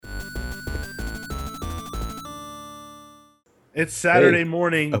It's Saturday Hey.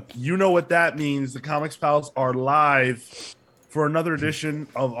 morning. Oh, You know what that means. The Comics Pals are live for another edition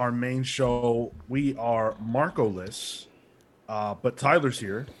of our main show. We are Marco-less, but Tyler's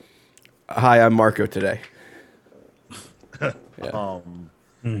here. hi, I'm Marco today. Yeah. um,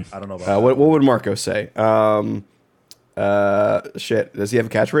 Hmm. I don't know about that What one. would Marco say? Shit. Does he have a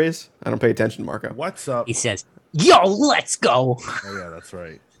catchphrase? I don't pay attention, Marco. What's He up? says, "Yo, let's go." Oh yeah, that's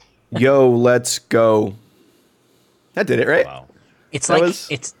right. Yo, let's go. That did it, right? Wow. It's That like was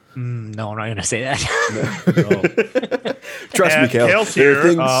it's. No, I'm not gonna say that. No. Trust me, And Kale. Kale's There are here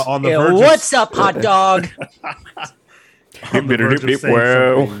things. on the Yeah, verge. what's up, hot dog? On the verge of saying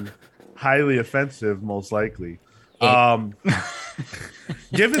Well. something highly offensive, most likely. It- Um,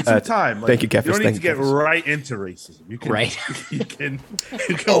 give it some time. Like, thank you, Kefis. You don't need Thank to you, get Kefis. right into racism. You can, Right.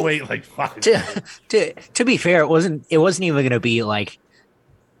 you can wait like 5 minutes. to be fair, it wasn't even gonna be like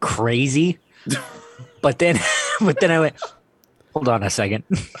crazy. But then, I went. Hold on a second.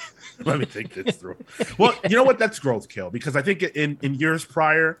 Let me think this through. Well, you know what? That's growth, Kill, because I think in years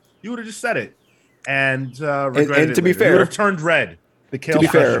prior, you would have just said it and regretted and it to be later. fair- you would have turned red. The Kale To be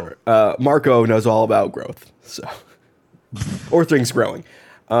special. fair, Marco knows all about growth, so or things growing.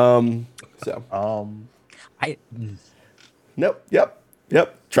 So I nope, yep.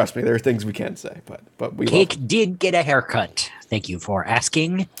 Trust me, there are things we can say, but we love Cake did get a haircut. Thank you for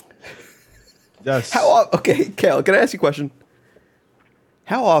asking. Yes. Okay, Kale, can I ask you a question?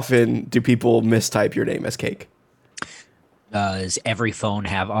 How often do people mistype your name as Cake? Does every phone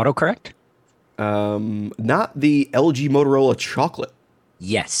have autocorrect? Not the LG Motorola chocolate.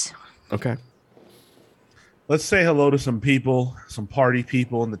 Yes. Okay. Let's say hello to some people, some party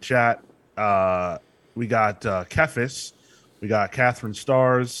people in the chat. We got Kefis. We got Catherine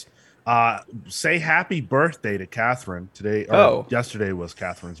Stars. Say happy birthday to Catherine today. Or Oh. yesterday was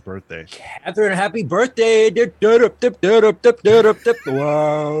Catherine's birthday. Catherine, happy birthday!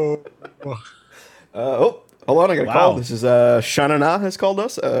 Wow. Oh, hold on, I got a Wow. call. This is Shanana has called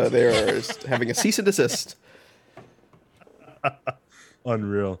us. They are having a cease and desist.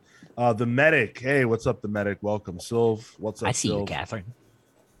 Unreal. The medic. Hey, what's up, the medic? Welcome, Sylv. What's up, I see you, Sylv? Catherine.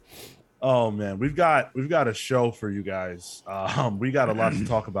 Oh man, we've got a show for you guys. We got a lot to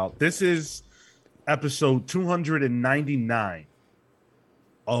talk about. This is episode 299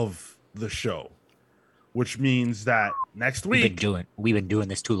 of the show, which means that next week. We've been doing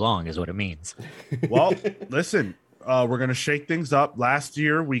this too long, is what it means. Well, listen, we're gonna shake things up. Last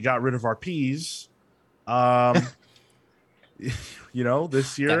year we got rid of our peas.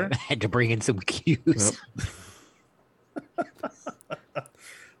 This year Had to bring in some cues.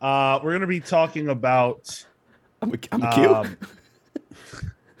 we're gonna be talking about I'm a Q.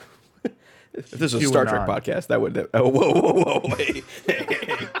 If this was a Star Trek QAnon. podcast, that would. Oh, whoa, wait.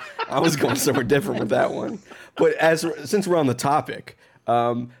 I was going somewhere different with that one. But since we're on the topic,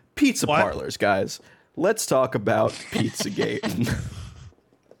 pizza What? parlors, guys. Let's talk about Pizzagate.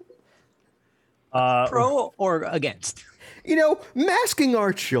 Pro or against? Masking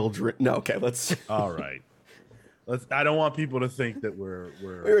our children. No, okay, let's. all right. I don't want people to think that we're We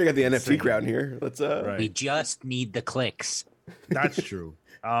already got the insane. NFT crowd here. Let's. Right. We just need the clicks. That's true.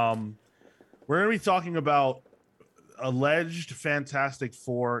 We're going to be talking about alleged Fantastic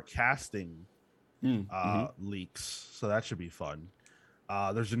Four casting leaks, so that should be fun.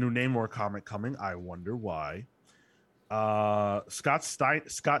 There's a new Namor comic coming. I wonder why. Scott Steiner,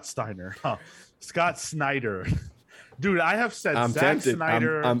 Scott Snyder, dude. I have said I'm Zack tempted.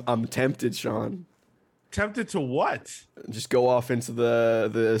 Snyder. I'm tempted, Sean. Tempted to what? Just go off into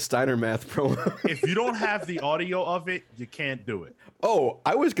the Steiner math promo. If you don't have the audio of it, you can't do it. Oh,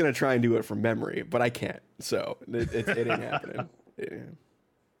 I was gonna try and do it from memory, but I can't. So it ain't happening.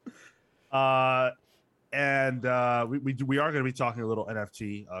 And we are going to be talking a little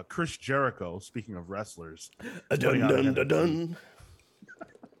NFT. Chris Jericho, speaking of wrestlers, putting out an NFT.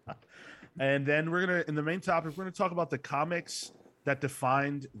 And then we're gonna, in the main topic, we're gonna talk about the comics that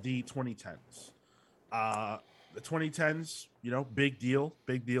defined the 2010s. The 2010s, big deal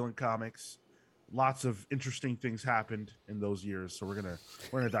in comics. Lots of interesting things happened in those years, so we're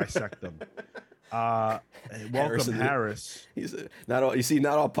gonna dissect them. Welcome, Harris. He's not all. You see,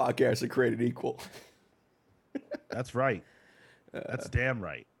 not all podcasts are created equal. That's right. That's damn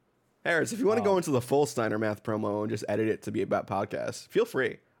right. Harris, if you want to go into the full Steiner math promo and just edit it to be about podcasts, feel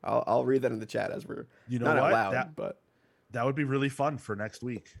free. I'll read that in the chat as we're not out loud, but that would be really fun for next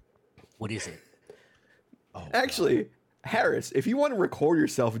week. What is it? Oh, actually, Harris, if you want to record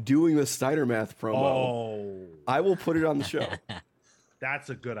yourself doing the Steiner math promo, I will put it on the show.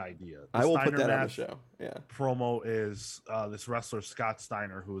 That's a good idea. I will put that on the show. Yeah. Promo is this wrestler Scott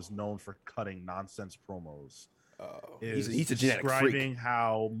Steiner, who is known for cutting nonsense promos. is he's a genetic describing freak.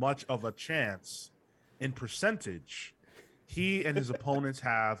 how much of a chance in percentage he and his opponents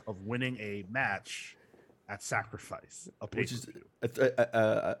have of winning a match at Sacrifice, Which is pay-per-view.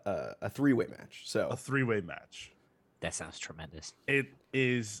 a three-way match. So A three-way match. That sounds tremendous. It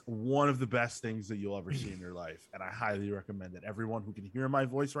is one of the best things that you'll ever see in your life, and I highly recommend that everyone who can hear my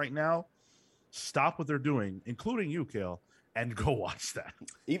voice right now stop what they're doing, including you, Kale, and go watch that.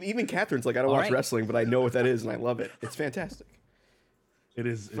 even Catherine's like, I don't All watch right. wrestling, but I know what that is, and I love it. It's fantastic. It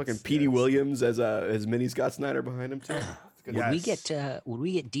is Fucking Petey Williams as Mini Scott Snyder behind him too. It's good. Would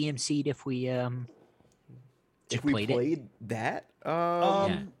we get DMC'd if we If we played played that,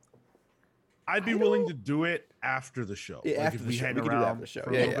 Yeah. I'd be willing to do it after the show. yeah, Like, after if the show, hang we can do it around after the show. for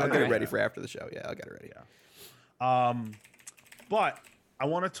a Yeah, little yeah, I'll bit. get it ready for after the show. Yeah, I'll get it ready. Yeah. But I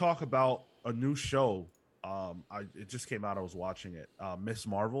want to talk about a new show. It just came out. I was watching it. Miss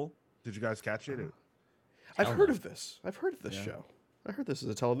Marvel. Did you guys catch it? I've heard of this. I've heard of this show. I heard this is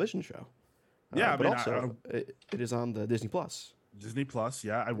a television show. Yeah, but I mean, also it is on the Disney Plus. Disney Plus.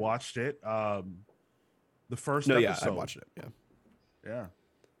 Yeah, I watched it. The first No, episode. yeah, I watched it. Yeah, Yeah,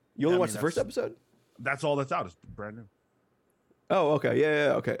 you only I watched mean, the first episode. that's all that's out. It's brand new. Oh, okay,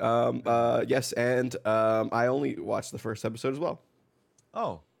 yeah, okay. Yes, and I only watched the first episode as well.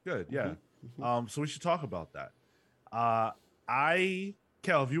 Oh, good. Yeah. Mm-hmm. So we should talk about that.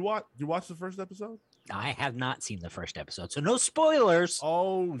 Kel, have you watched the first episode? I have not seen the first episode, so no spoilers.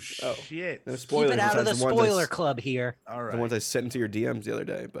 Oh shit! No Keep spoilers. it out of the besides ones spoiler club here. All right. The ones I sent into your DMs the other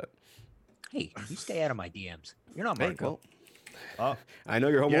day, but Hey, you stay out of my DMs. You're not hey, Marco. well, I know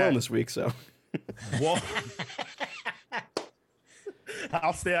you're home Yeah. alone this week, so Well,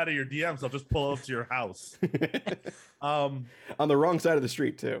 I'll stay out of your DMs. I'll just pull up to your house. on the wrong side of the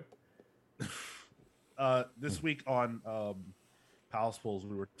street too. This week on Palace Pools,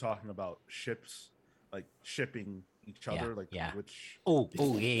 we were talking about ships, like shipping each other, Yeah, like yeah. which. Oh,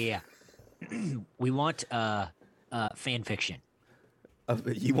 yeah. We want fan fiction.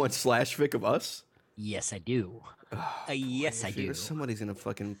 You want slash fic of us? Yes, I do. Yes, I do. Somebody's gonna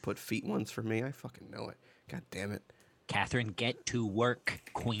fucking put feet ones for me. I fucking know it. God damn it. Catherine, get to work,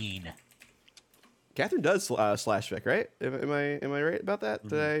 queen. Catherine does slash fic, right? Am I right about that?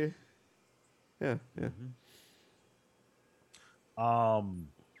 Did I? Yeah.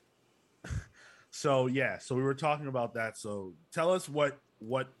 So we were talking about that. So tell us what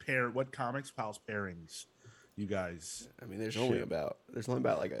comics Pals pairings you guys. I mean, there's only about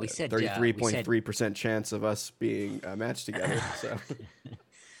like a We said, 33.3% chance of us being matched together. So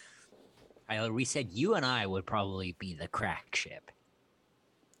We said you and I would probably be the crack ship,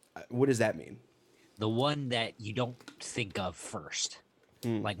 what does that mean? the one that you don't think of first.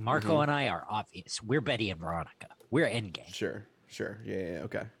 Like Marco and I are obvious. We're Betty and Veronica. We're Endgame. Sure. Yeah,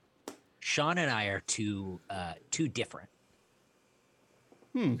 okay. Sean and I are too different.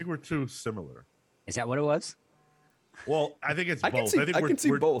 I think we're too similar. Is that what it was? Well, I think it's I both. can see, I can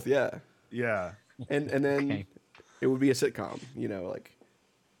see both, yeah. Yeah. And then Okay. it would be a sitcom, like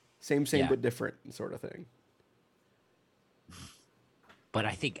same Yeah. but different sort of thing. But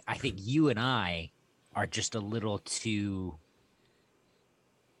I think you and I are just a little too.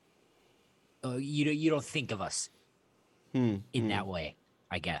 You don't think of us in that way,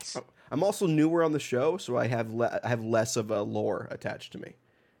 I guess. I'm also newer on the show, so I have less of a lore attached to me.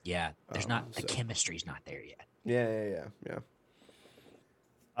 Yeah, there's not the so- chemistry's not there yet. Yeah.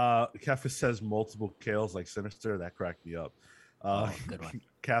 Kefis says multiple Kales like Sinister. That cracked me up. Good one.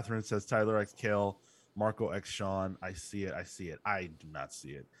 Catherine says Tyler X Kale, Marco X Sean. I see it. I do not see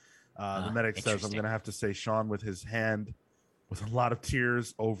it. The medic says I'm interesting. gonna have to say Sean with his hand with a lot of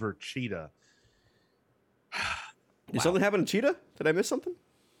tears over Cheetah. Did something happen to Cheetah? Did I miss something?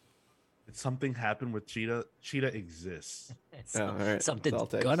 Did something happen with Cheetah? Cheetah exists. Oh, all right. Something's That's all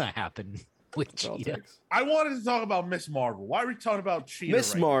it takes. gonna happen with That's all it Cheetah. takes. I wanted to talk about Miss Marvel. Why are we talking about Cheetah?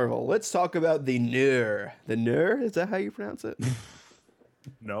 Miss Marvel. Let's talk about the Nur. The Nur? Is that how you pronounce it?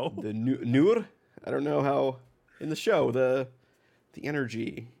 No. The Nur? I don't know how. In the show, the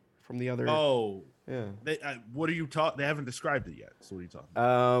energy from the other. Oh, Yeah. what are you talking? They haven't described it yet. So what are you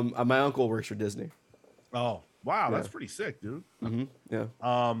talking? My uncle works for Disney. Oh, wow, Yeah. that's pretty sick, dude. Yeah.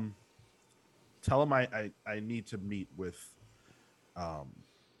 Tell him I need to meet with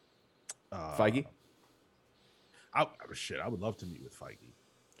Feige? I would love to meet with Feige.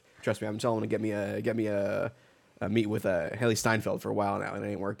 Trust me, I'm telling him to get me a meet with Haley Steinfeld for a while now, and it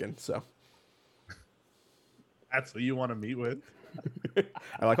ain't working. So That's who you want to meet with.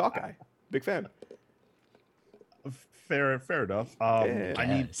 I like Hawkeye, big fan. Fair enough. Yeah.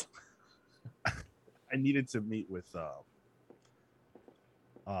 I needed to meet with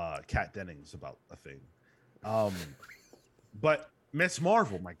Kat Dennings about a thing. Um, but Miss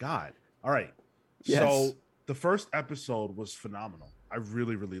Marvel, my God. All right. Yes. So the first episode was phenomenal. I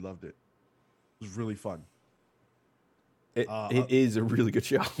really, really loved it. It was really fun. It is a really good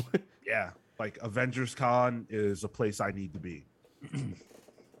show. Yeah. Like Avengers Con is a place I need to be.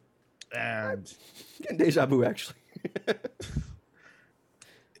 And Getting deja vu, actually.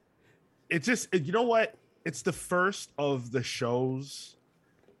 it just, you know what? It's the first of the shows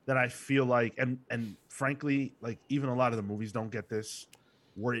that I feel like, and frankly, like even a lot of the movies don't get this,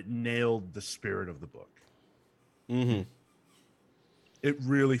 where it nailed the spirit of the book. Mm-hmm. It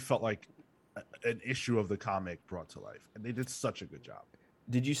really felt like an issue of the comic brought to life, and they did such a good job.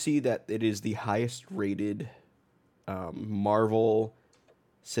 Did you see that it is the highest rated Marvel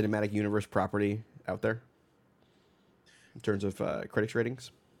Cinematic Universe property out there in terms of critics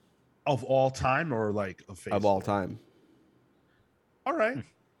ratings? Of all time, or like a face Of all time. All right.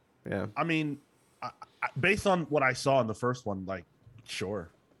 Yeah. I mean, based on what I saw in the first one, like, sure.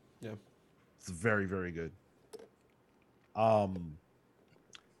 Yeah. It's very, very good.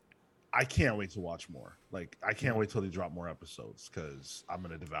 I can't wait to watch more. Like, I can't wait till they drop more episodes because I'm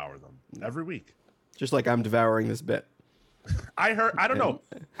gonna devour them every week. Just like I'm devouring this bit. I don't know.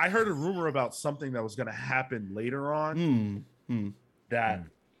 I heard a rumor about something that was gonna happen later on that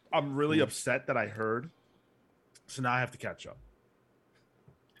I'm really upset that I heard. So now I have to catch up.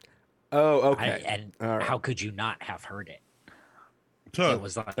 Oh, okay. And how could you not have heard it? Tuh. It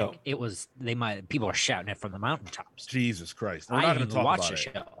was like it was. People are shouting it from the mountaintops. Jesus Christ! We're I not didn't going to even talk watch about the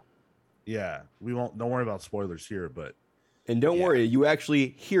it. show. Yeah, we won't. Don't worry about spoilers here, but And don't worry, you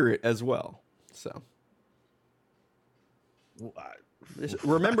actually hear it as well. So just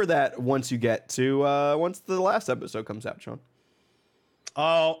remember that once you get to once the last episode comes out, Sean.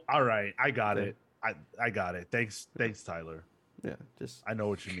 Oh, all right. I got it. I got it. Thanks, Tyler. Yeah, just I know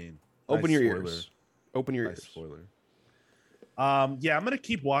what you mean. open Nice your spoiler. ears. Open your Nice ears. spoiler. Yeah, I'm gonna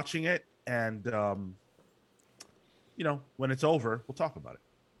keep watching it, and when it's over, we'll talk about it.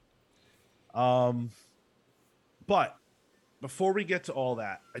 But before we get to all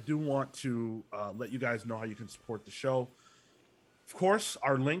that, I do want to let you guys know how you can support the show. Of course,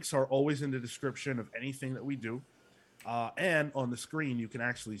 our links are always in the description of anything that we do. And on the screen, you can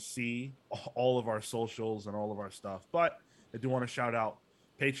actually see all of our socials and all of our stuff. But I do want to shout out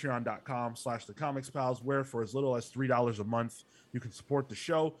patreon.com/thecomicspals, where for as little as $3 a month, you can support the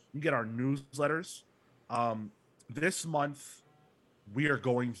show. You get our newsletters. This month, we are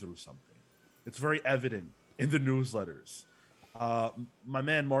going through something. It's very evident in the newsletters. My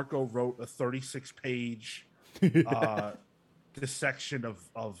man Marco wrote a 36-page dissection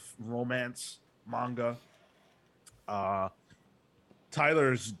of romance manga.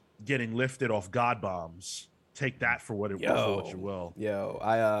 Tyler's getting lifted off God bombs. Take that for what you will. Yo,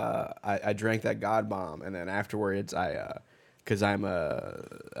 I drank that God bomb, and then afterwards because I'm a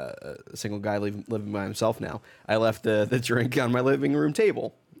single guy living by himself now, I left the drink on my living room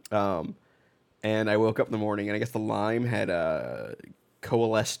table. And I woke up in the morning, and I guess the lime had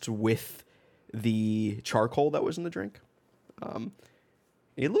coalesced with the charcoal that was in the drink.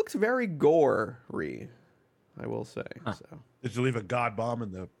 It looks very gory, I will say. Huh. So. Did you leave a God bomb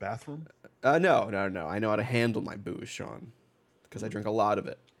in the bathroom? No. I know how to handle my booze, Sean, because I drink a lot of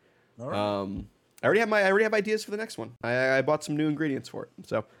it. All right. I already have ideas for the next one. I bought some new ingredients for it.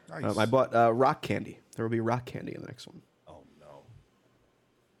 So Nice. I bought rock candy. There will be rock candy in the next one. Oh no.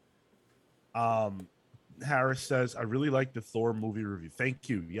 Harris says, I really like the Thor movie review. Thank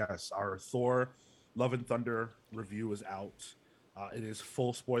you. Yes, our Thor Love and Thunder review is out. It is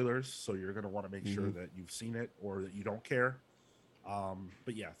full spoilers, so you're going to want to make sure that you've seen it or that you don't care.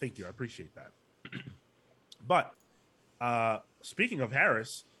 But yeah, thank you. I appreciate that. But speaking of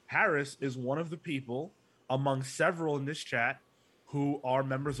Harris is one of the people among several in this chat who are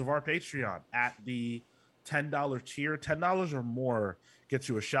members of our Patreon at the $10 tier. $10 or more gets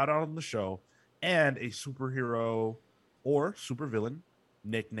you a shout out on the show and a superhero or supervillain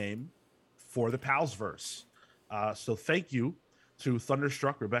nickname for the Palsverse. So thank you to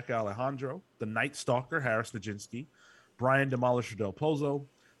Thunderstruck Rebecca Alejandro, the Night Stalker Harris Nijinsky, Brian Demolisher Del Pozo,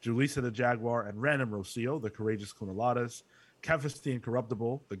 Julissa the Jaguar, and Random Rocio, the Courageous Kunaladas, Kefis the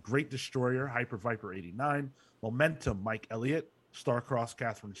Incorruptible, the Great Destroyer, Hyper Viper 89, Momentum Mike Elliott, Starcross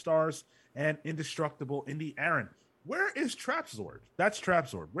Catherine Stars, and Indestructible Indy Aaron. Where is Trapzord? That's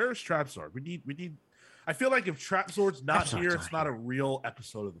Trapzord. Where is Trapzord? We need. I feel like if Trapzord's not here, it's not a real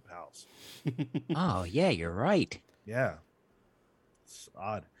episode of the Pals. Oh yeah, you're right. Yeah, it's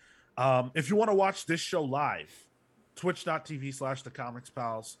odd. If you want to watch this show live,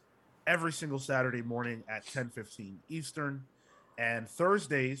 twitch.tv/thecomicspals every single Saturday morning at 10:15 Eastern and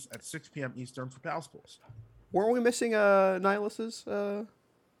Thursdays at 6 p.m. Eastern for Pals Pools. Weren't we missing Nihilus's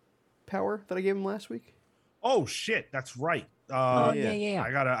power that I gave him last week? Oh shit, that's right. Yeah.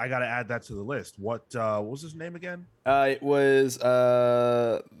 I gotta add that to the list. What was his name again? It was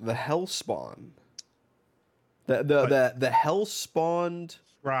the Hellspawn. The Hellspawned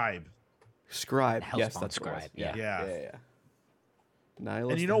Scribe. Yes, Hellspawn that's Scribe. what it was. Yeah. Yeah.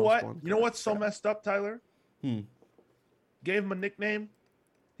 Nihilus, And you the know what? Hellspawn You know what's so messed up, Tyler? Hmm. Gave him a nickname.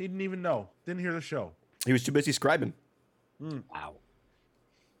 He didn't even know. Didn't hear the show. He was too busy scribing. Wow.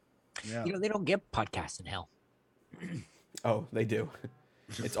 Yeah. They don't get podcasts in hell. Oh, they do.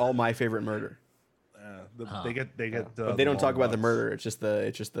 It's all My Favorite Murder. They get. But they don't talk about the bucks. murder. It's just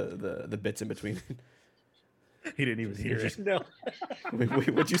the bits in between. He didn't even hear it. No. Wait,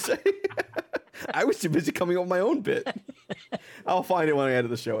 what'd you say? I was too busy coming up with my own bit. I'll find it when I edit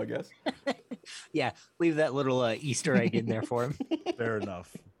the show, I guess. Yeah, leave that little Easter egg in there for him. Fair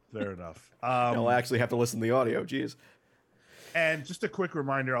enough. I'll actually have to listen to the audio. Jeez. And just a quick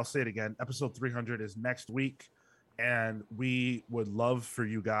reminder, I'll say it again. Episode 300 is next week. And we would love for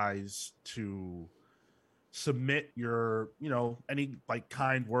you guys to submit your, any like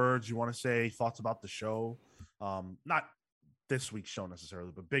kind words you want to say, thoughts about the show. Not this week's show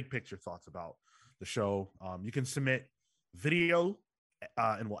necessarily, but big picture thoughts about the show. You can submit video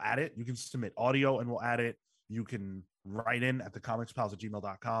and we'll add it. You can submit audio and we'll add it. You can write in at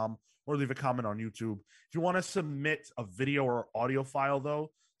thecomicspals@gmail.com or leave a comment on YouTube. If you want to submit a video or audio file,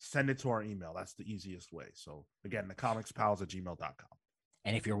 though, send it to our email. That's the easiest way. So again, thecomicspals@gmail.com.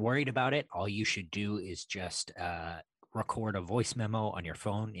 And if you're worried about it, all you should do is just record a voice memo on your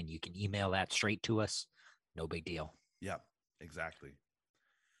phone and you can email that straight to us. No big deal. Yep, exactly.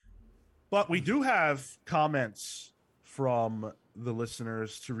 But we do have comments from the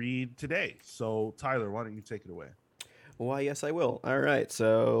listeners to read today. So Tyler, why don't you take it away? Why, yes, I will. All right,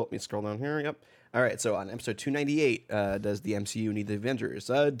 so let me scroll down here. Yep. All right, so on episode 298, does the MCU need the Avengers?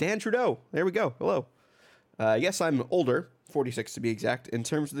 Dan Trudeau, there we go. Hello. Yes, I'm older, 46 to be exact, in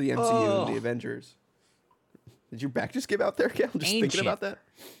terms of the MCU and the Avengers. Did your back just give out there, Cal? Just Ancient. thinking about that?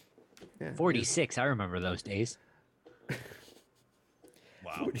 Yeah, 46, I remember those days.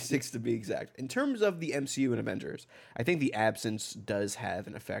 Wow. 46 to be exact. In terms of the MCU and Avengers, I think the absence does have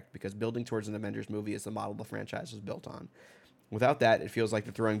an effect because building towards an Avengers movie is the model the franchise was built on. Without that, it feels like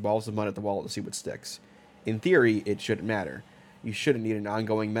they're throwing balls of mud at the wall to see what sticks. In theory, it shouldn't matter. You shouldn't need an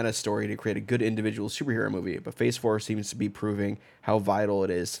ongoing meta story to create a good individual superhero movie, but Phase 4 seems to be proving how vital it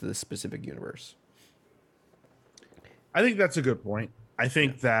is to this specific universe. I think that's a good point. I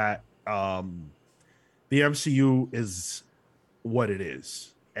think that the MCU is what it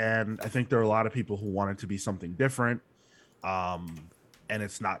is. And I think there are a lot of people who want it to be something different. And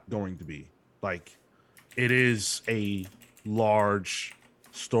it's not going to be. Like, it is a large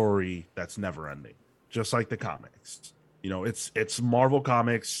story that's never ending, just like the comics. It's Marvel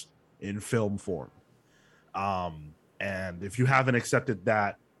Comics in film form. And if you haven't accepted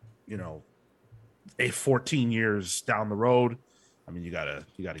that, 14 years down the road, I mean, you gotta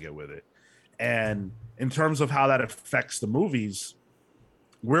get with it. And in terms of how that affects the movies,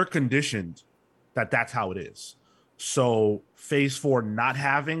 we're conditioned that that's how it is. So Phase 4 not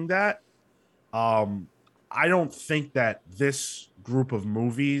having that, I don't think that this group of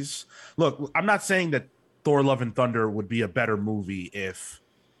movies, look, I'm not saying that Thor Love and Thunder would be a better movie if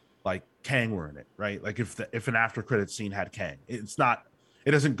like Kang were in it, right? Like if an after credit scene had Kang. It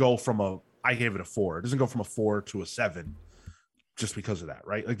doesn't go from I gave it a 4. It doesn't go from a 4 to a 7 just because of that,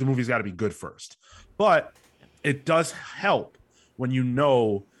 right? Like the movie's got to be good first. But it does help when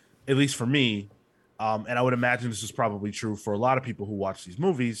at least for me, and I would imagine this is probably true for a lot of people who watch these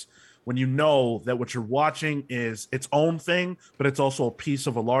movies, when you know that what you're watching is its own thing, but it's also a piece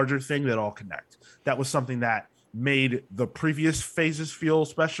of a larger thing that all connect. That was something that made the previous phases feel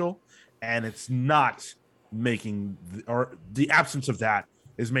special, and it's not making, or the absence of that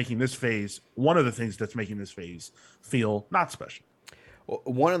is making this phase, one of the things that's making this phase feel not special.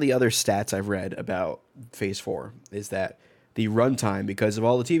 One of the other stats I've read about Phase 4 is that the runtime, because of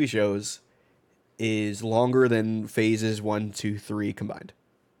all the TV shows, is longer than phases 1, 2, 3 combined.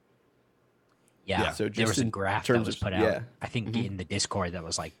 Yeah, so there was a graph that was put out. Yeah. I think in the Discord that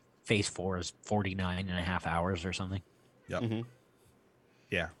was like Phase 4 is 49 and a half hours or something. Yep. Mm-hmm.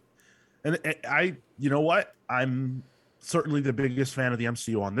 Yeah. And you know what? I'm certainly the biggest fan of the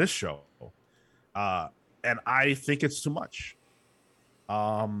MCU on this show. And I think it's too much.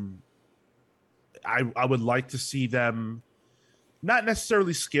 I would like to see them not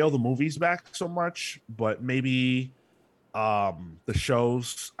necessarily scale the movies back so much, but maybe the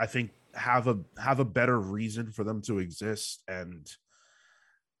shows, I think, have a better reason for them to exist, and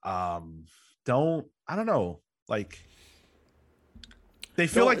I I don't know, like they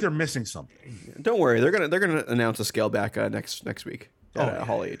feel like they're missing something. Don't worry, they're gonna announce a scale back next week at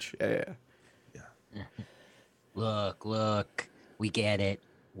Hall H. Yeah. Look, we get it.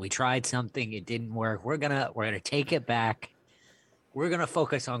 We tried something, it didn't work. We're gonna take it back. We're gonna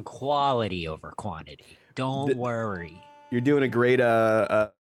focus on quality over quantity. Don't worry. You're doing a great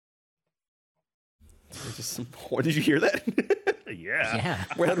did you hear that? Yeah.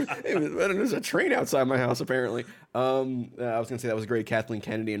 There's a train outside my house, apparently. I was going to say that was a great Kathleen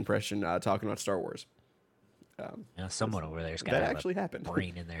Kennedy impression talking about Star Wars. Someone over there's got that actually happened.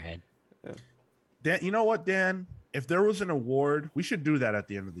 Brain in their head. Yeah. Dan, you know what, Dan? If there was an award, we should do that at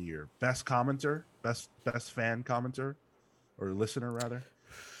the end of the year. Best commenter, best fan commenter, or listener, rather.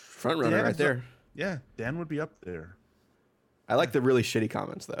 Front runner right there. Yeah, Dan would be up there. I like the really shitty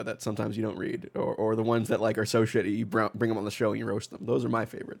comments though that sometimes you don't read, or the ones that like are so shitty you bring them on the show and you roast them. Those are my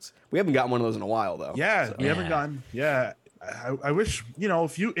favorites. We haven't gotten one of those in a while though. Yeah, so. we haven't gotten. Yeah, I wish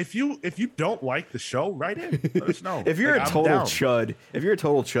if you don't like the show, write in. Let us know. If you're a total chud,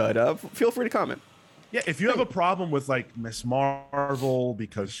 feel free to comment. Yeah, if you have a problem with like Miss Marvel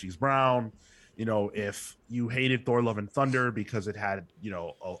because she's brown, if you hated Thor: Love and Thunder because it had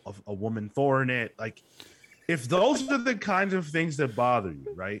a woman Thor in it, like. If those are the kinds of things that bother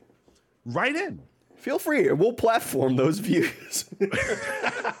you, right? Write in. Feel free. We'll platform those views.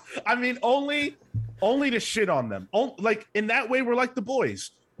 I mean, only to shit on them. Like in that way, we're like the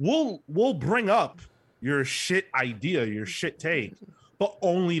boys. We'll bring up your shit idea, your shit take, but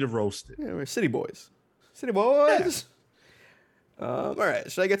only to roast it. Yeah, we're city boys. City boys. Yeah. All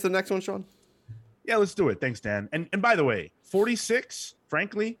right. Should I get to the next one, Sean? Yeah, let's do it. Thanks, Dan. And by the way, 46.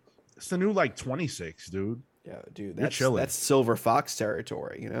 Frankly, it's the new like 26, dude. Yeah, dude, that's Silver Fox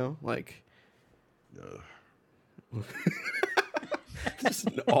territory, like just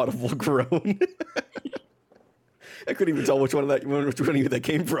an audible groan. I couldn't even tell which one of you that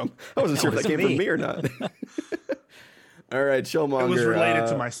came from. I wasn't sure if that came from me or not. All right, Chillmonger. It was related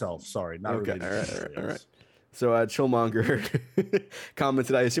to myself. Sorry, not okay. Related. All right. So Chillmonger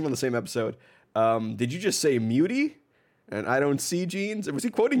commented, I assume on the same episode. Did you just say mutie? And I don't see jeans. Was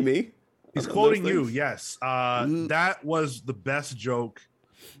he quoting me? He's quoting you, yes. That was the best joke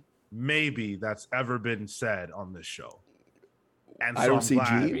maybe that's ever been said on this show. And so I don't see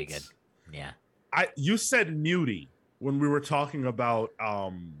jeans. Pretty good. Yeah. You said mutie when we were talking about I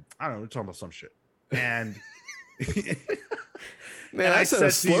don't know, we were talking about some shit. And man, I said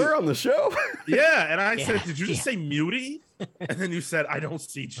a slur on the show. Yeah, and I said, did you just say mutie? And then you said, I don't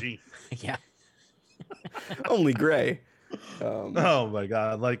see jeans. Yeah. Only gray. Oh my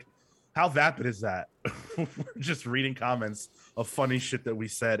god, like how vapid is that? We're just reading comments of funny shit that we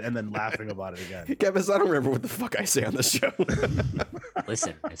said and then laughing about it again. Kevin, I don't remember what the fuck I say on the show.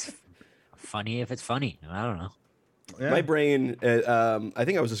 Listen, it's funny if it's funny. I don't know. Yeah. My brain, I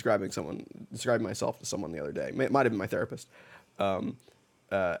think I was describing myself to someone the other day. It might have been my therapist.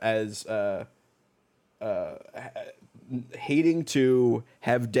 As hating to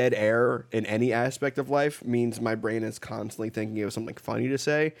have dead air in any aspect of life means my brain is constantly thinking of something funny to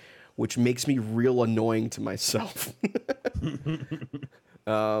say, which makes me real annoying to myself.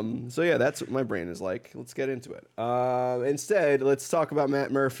 So yeah, that's what my brain is like. Let's get into it. Instead, let's talk about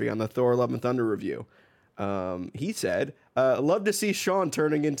Matt Murphy on the Thor: Love and Thunder review. He said, love to see Sean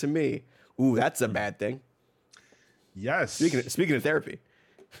turning into me. Ooh, that's a bad thing. Yes. Speaking of therapy.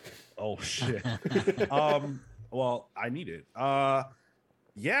 Oh shit. Well, I need it.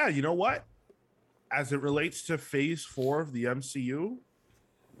 Yeah, you know what? As it relates to phase 4 of the MCU,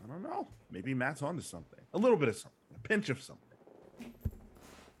 I don't know. Maybe Matt's onto something. A little bit of something. A pinch of something.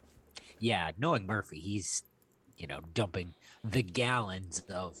 Yeah, knowing Murphy, he's, dumping the gallons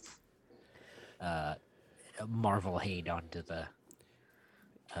of Marvel hate onto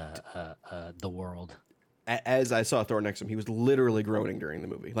the world. As I saw Thor next to him, he was literally groaning during the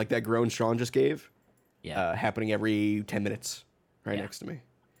movie. Like that groan Sean just gave. Yeah. Happening every 10 minutes next to me.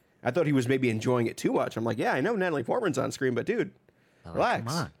 I thought he was maybe enjoying it too much. I'm like, yeah, I know Natalie Portman's on screen, but dude, relax.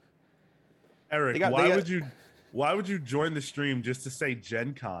 Come on. Eric, why would you join the stream just to say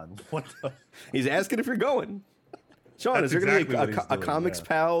Gen Con? What the? He's asking if you're going. Sean, is there going to be a Comics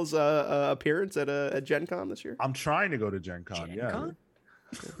Pals appearance at Gen Con this year? I'm trying to go to Gen Con, Con?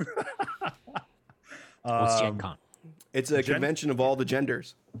 What's Gen Con? It's a convention of all the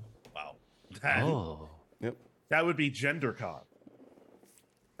genders. Wow. Yep. That would be Gender Con.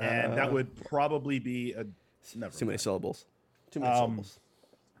 And that would probably be too many syllables. Too many syllables.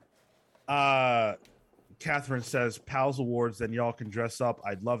 Catherine says, Pals Awards, then y'all can dress up.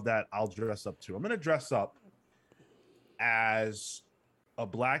 I'd love that. I'll dress up too. I'm going to dress up as a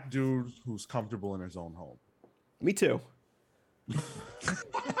black dude who's comfortable in his own home. Me too.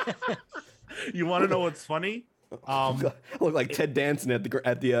 You want to know what's funny? I look like Ted Danson at the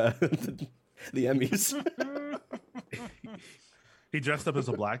the Emmys. He dressed up as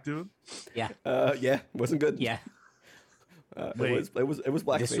a black dude. Yeah. Yeah, wasn't good. Yeah. It was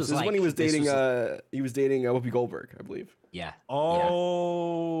blackface. This was like, when he was dating Whoopi Goldberg, I believe. Yeah.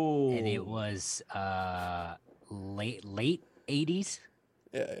 Oh. Yeah. And it was late 80s.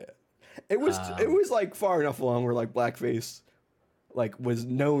 Yeah. It was like far enough along where like blackface like was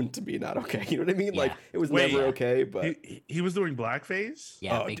known to be not okay. You know what I mean? Yeah. Like it was never okay, but he was doing blackface?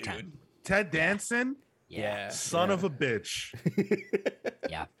 Yeah, big time. Ted Danson? Yeah. Son of a bitch.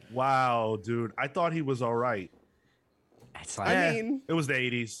 Yeah. Wow, dude. I thought he was all right. It's like, I mean, it was the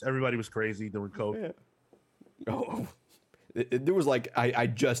 80s. Everybody was crazy doing coke. Yeah. Oh. There was like I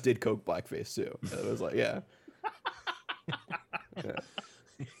just did coke blackface too. It was like, yeah.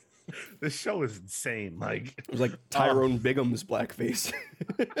 This show is insane. Like it was like Tyrone Bigham's blackface.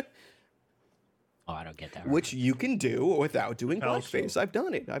 oh, I don't get that. Which you can do without doing blackface. So. I've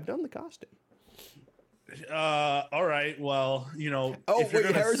done it. I've done the costume. All right. Well, you know. Oh,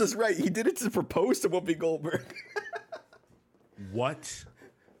 wait, Harris is right. He did it to propose to Whoopi Goldberg. What?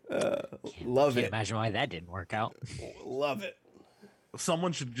 Love Can't it. imagine why that didn't work out. Love it.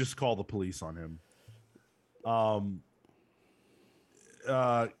 Someone should just call the police on him.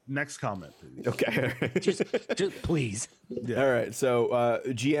 Next comment, please. Okay. just please. Yeah. All right. So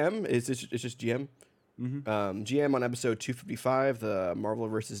GM it's just GM. Mm-hmm. GM on episode 255, the Marvel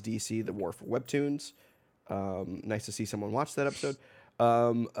versus DC, the War for Webtoons. Nice to see someone watch that episode.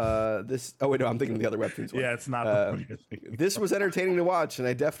 This. Oh wait, no, I'm thinking of the other Webtoons one. Yeah, it's not. This was entertaining to watch, and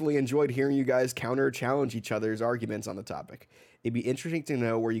I definitely enjoyed hearing you guys challenge each other's arguments on the topic. It'd be interesting to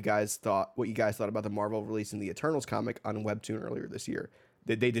know what you guys thought about the Marvel releasing the Eternals comic on Webtoon earlier this year.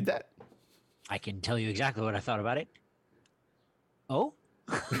 They did that? I can tell you exactly what I thought about it. Oh?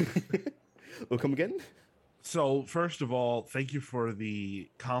 Will come again? So, first of all, thank you for the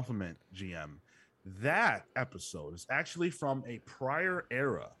compliment, GM. That episode is actually from a prior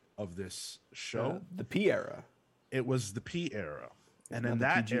era of this show. The P era. It was the P era. And in Not the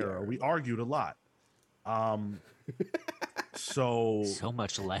that PG era, era. we argued a lot. So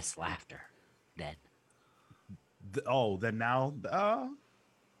much less laughter then. Then now,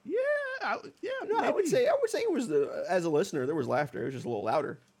 yeah, No, I would say it was as a listener there was laughter. It was just a little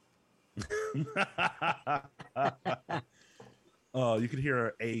louder. Oh, you could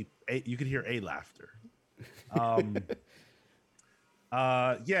hear a laughter.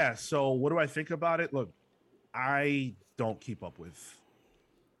 Yeah. So, what do I think about it? Look, I don't keep up with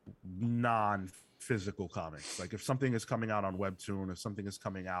non-physical comics. Like, if something is coming out on Webtoon, if something is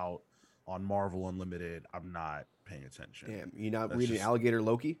coming out on Marvel Unlimited, I'm not paying attention. Damn, you not That's reading just- Alligator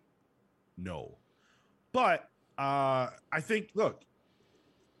Loki? No, but I think, look,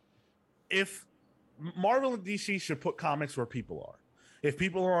 if Marvel and DC should put comics where people are. If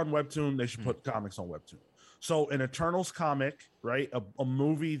people are on Webtoon, they should put comics on Webtoon. So an Eternals comic, right? A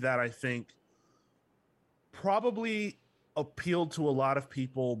movie that I think probably appealed to a lot of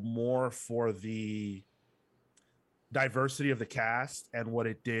people more for the diversity of the cast and what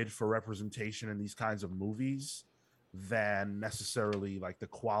it did for representation in these kinds of movies than necessarily like the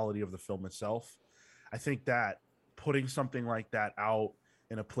quality of the film itself. I think that putting something like that out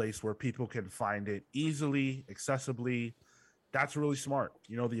in a place where people can find it easily, accessibly, that's really smart.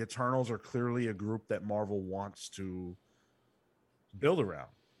 You know, the Eternals are clearly a group that Marvel wants to build around,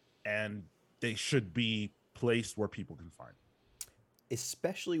 and they should be placed where people can find it.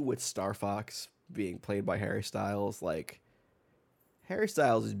 Especially with Star Fox being played by Harry Styles. Like, Harry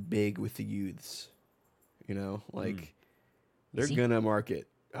Styles is big with the youths. You know, like they're gonna market.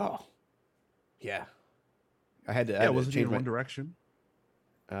 Oh, yeah. I had to. Wasn't he in One Direction?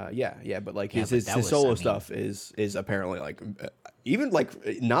 Yeah, but like his but that was, solo stuff is apparently like even like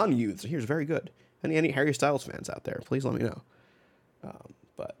non-youths. Here's very good. Any Harry Styles fans out there, please let me know.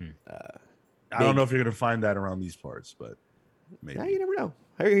 I don't know if you're gonna find that around these parts, but maybe. Yeah, you never know.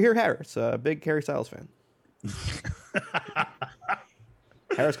 Hear Harris, a big Harry Styles fan.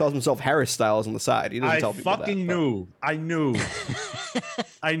 Harris calls himself Harris Styles on the side. He doesn't tell people that. I knew.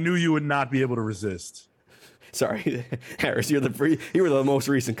 I knew you would not be able to resist. Sorry, Harris. You were the most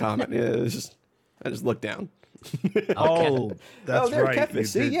recent comment. Yeah, it was just, I just looked down. Oh, that's there, right. Kefis.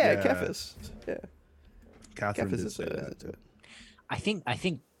 See, Kefis. Yeah, Catherine Kefis did is say that. to it. I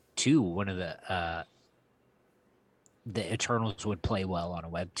think too, one of the Eternals would play well on a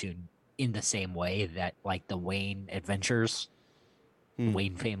webtoon in the same way that like the Wayne Adventures,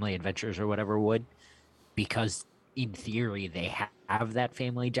 Wayne Family Adventures or whatever would, because in theory, they have that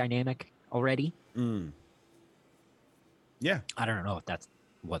family dynamic already. Yeah. I don't know if that's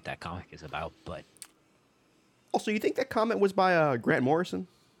what that comic is about, but Also, you think that comment was by Grant Morrison?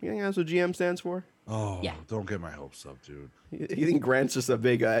 You think that's what GM stands for? Oh, Yeah. don't get my hopes up, dude. You think Grant's just a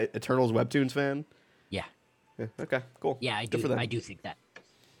big Eternals webtoons fan? yeah, Yeah, okay, cool. yeah, I Good do. for them. I do think that.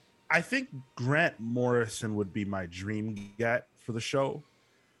 I think Grant Morrison would be my dream get for the show,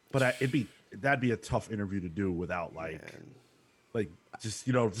 but that'd be a tough interview to do without like just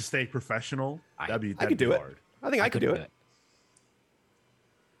to stay professional. That'd be I could do hard. it. I think I could do it.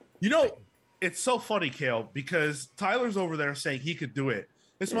 It's so funny, Kale, because Tyler's over there saying he could do it.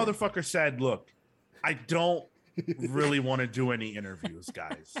 This motherfucker said, "Look, I don't really want to do any interviews,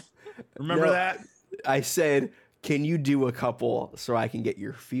 guys." Remember that? I said, can you do a couple so I can get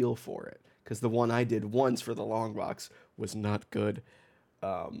your feel for it? Because the one I did once for the long box was not good.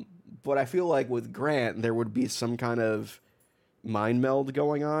 But I feel like with Grant, there would be some kind of mind meld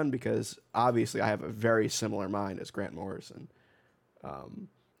going on because obviously I have a very similar mind as Grant Morrison. And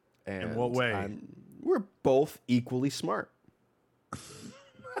In what way? We're both equally smart.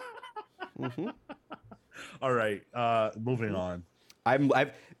 All right, moving on.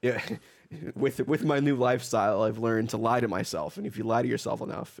 With my new lifestyle, I've learned to lie to myself, and if you lie to yourself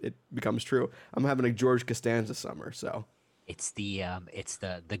enough, it becomes true. I'm having a George Costanza summer, so It's the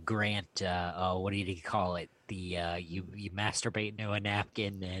Grant. What did he call it? You masturbate into a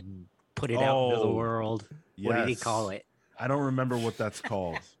napkin and put it out into the world. What did he Yes. call it? I don't remember what that's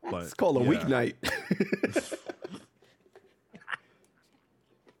called, but it's called a weeknight.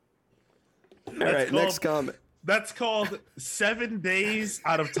 All right, next comment. That's called 7 days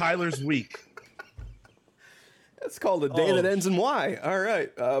out of Tyler's week. That's called a day that ends in Y. All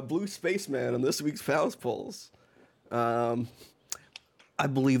right, Blue Spaceman on this week's Pals Polls. I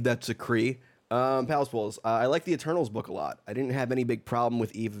believe that's a Cree. Pals Polls. I like the Eternals book a lot. I didn't have any big problem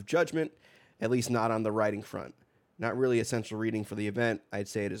with Eve of Judgment, at least not on the writing front. Not really essential reading for the event. I'd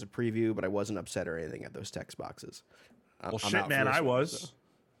say it is a preview, but I wasn't upset or anything at those text boxes. Well, shit, man, I was.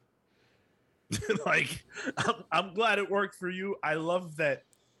 Like, I'm glad it worked for you. I love that,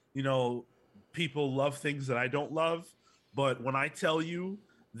 people love things that I don't love. But when I tell you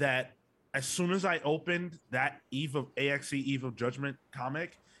that as soon as I opened that AXE Eve of Judgment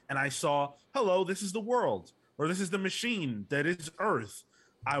comic and I saw, hello, this is the world, or this is the machine that is Earth,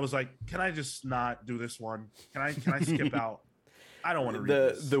 I was like, can I just not do this one? Can I skip out? I don't want to read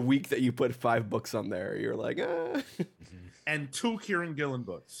this. The week that you put 5 books on there, you're like, And 2 Kieran Gillen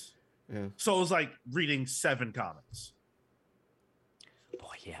books. Yeah. So it was like reading 7 comics. Boy,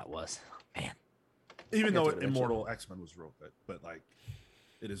 yeah, it was. Man. Even though Immortal X-Men was real good, but like,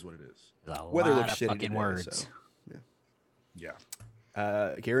 it is what it is. Weather Lot looks of shitty fucking today, words. so,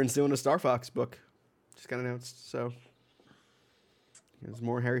 Yeah. Kieran's doing a Star Fox book. Just got announced, so there's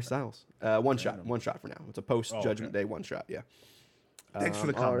more Harry Styles. One shot for now. It's a post Judgment Day one shot. Yeah. Thanks for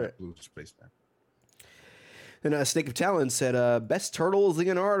the comment, Blue Spaceman. And Snake of Talent said, best turtle is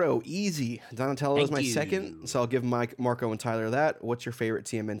Leonardo. Easy. Donatello is my Thank you. second, so I'll give Marco and Tyler that. What's your favorite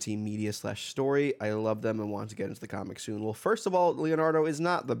TMNT media/story? I love them and want to get into the comics soon. Well, first of all, Leonardo is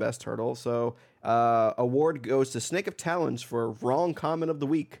not the best turtle, so award goes to Snake of Talons for wrong comment of the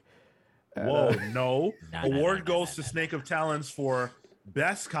week. Whoa, no. No, Award goes to Snake of Talons for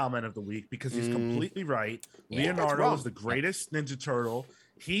best comment of the week because he's completely right. Yeah. Leonardo is the greatest Ninja Turtle.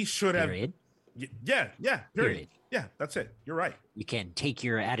 He should have. Period. Yeah. Period. Yeah, that's it. You're right. You can take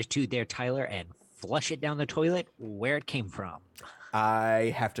your attitude there, Tyler, and flush it down the toilet where it came from.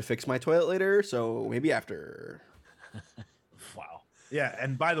 I have to fix my toilet later, so maybe after. Wow. Yeah,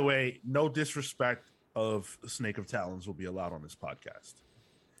 and by the way, no disrespect of Snake of Talons will be allowed on this podcast.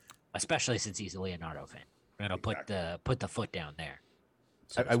 Especially since he's a Leonardo fan. We're gonna put the foot down there.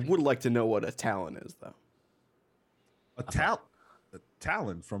 so to I speak. would like to know what a Talon is, though. A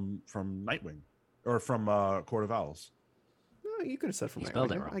Talon from Nightwing or from Court of Owls. No, you could have said from You there.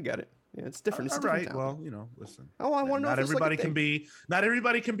 spelled it wrong. I get it. Yeah, it's different. It's All different right. Talon. Well, listen. Oh, I want to know. Not if it's like everybody a can thing. be. Not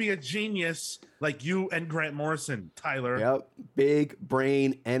everybody can be a genius like you and Grant Morrison, Tyler. Yep, big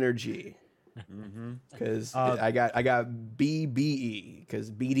brain energy. Because I got BBE because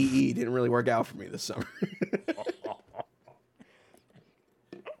BDE didn't really work out for me this summer.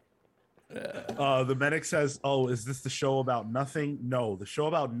 The medic says, "Oh, is this the show about nothing?" No, the show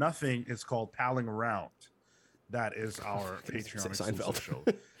about nothing is called Palling Around. That is our Patreon exclusive show.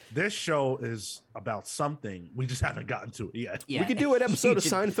 This show is about something. We just haven't gotten to it yet. Yeah. We could do an episode of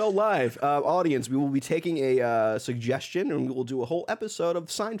Seinfeld Live. Audience, we will be taking a suggestion and we will do a whole episode of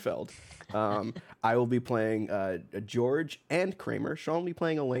Seinfeld. I will be playing George and Kramer. Sean will be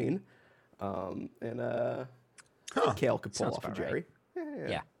playing Elaine. Huh. Kale could pull Sounds off a about right.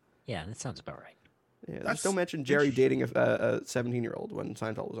 Jerry. Yeah, that sounds about right. Yeah, That's just don't mention Jerry dating a 17-year-old when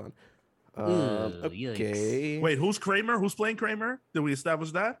Seinfeld was on. Ooh, Okay. Wait, who's Kramer? Who's playing Kramer? Did we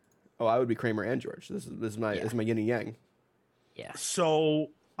establish that? Oh, I would be Kramer and George. This is my yin and yang. Yeah. So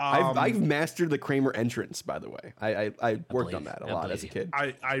I've mastered the Kramer entrance, by the way. I worked on that a lot as a you. kid.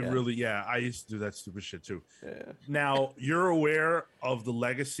 I really I used to do that stupid shit too. Yeah. Now you're aware of the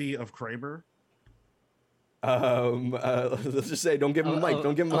legacy of Kramer. Let's just say, don't give him a mic.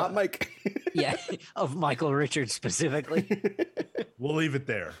 Don't give him a hot mic. Yeah, of Michael Richards specifically. We'll leave it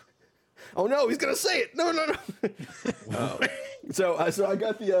there. Oh no, he's gonna say it. No. So I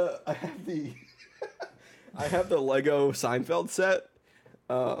got the I have the Lego Seinfeld set,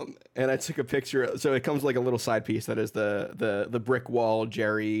 and I took a picture. So it comes like a little side piece that is the brick wall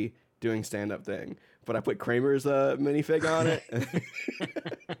Jerry doing stand up thing. But I put Kramer's minifig on it.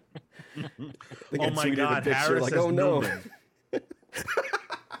 Oh my God, Harris like, says oh no. Newman.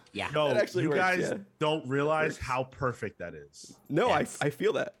 Yeah. No, actually you works, guys yeah. don't realize how perfect that is. No, Yes. I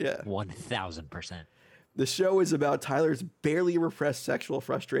feel that. Yeah. 1000%. The show is about Tyler's barely repressed sexual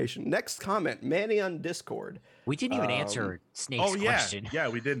frustration. Next comment, Manny on Discord. We didn't even answer Snake's Oh yeah, question. yeah,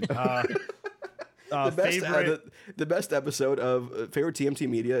 we didn't. The best episode of favorite TMT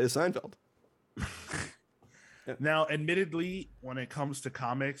media is Seinfeld. Now, admittedly, when it comes to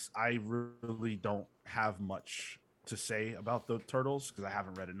comics, I really don't have much to say about the Turtles because I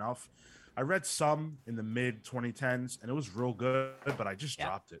haven't read enough. I read some in the mid 2010s and it was real good, but I just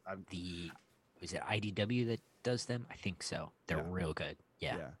dropped it. Is it IDW that does them? I think so. They're real good.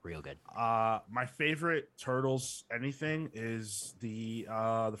 Yeah, real good. My favorite Turtles anything is the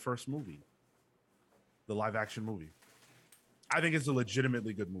first movie, the live action movie. I think it's a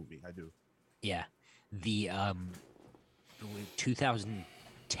legitimately good movie. I do. Yeah. The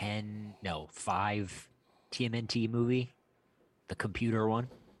 5 TMNT movie, the computer one,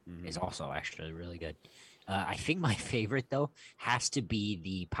 is also actually really good. I think my favorite though has to be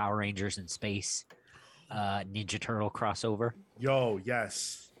the Power Rangers in Space Ninja Turtle crossover. Yo,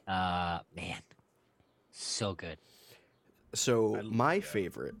 yes. Man, so good. So my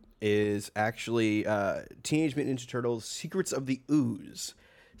favorite is actually Teenage Mutant Ninja Turtles: Secrets of the Ooze.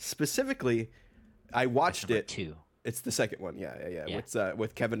 Specifically, I watched it. 2. It's the second one. Yeah.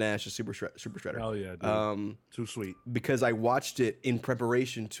 With Kevin Nash, the Super Shredder. Hell yeah, dude. Too sweet. Because I watched it in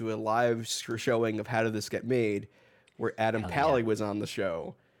preparation to a live showing of How Did This Get Made, where Adam Pally was on the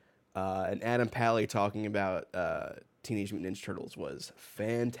show, and Adam Pally talking about Teenage Mutant Ninja Turtles was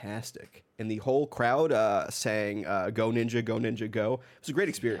fantastic, and the whole crowd sang "Go Ninja, Go Ninja, Go." It was a great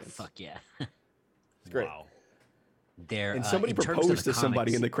experience. Yeah, fuck yeah. It's great. Wow. There, And somebody in terms of proposed the to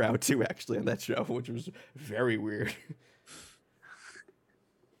somebody comics- in the crowd too, actually, on that show, which was very weird.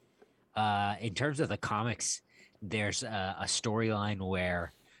 In terms of the comics, there's a storyline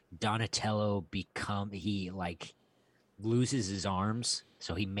where Donatello loses his arms,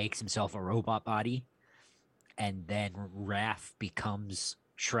 so he makes himself a robot body, and then Raph becomes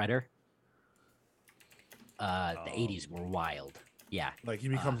Shredder. The 80s were wild. Yeah. Like he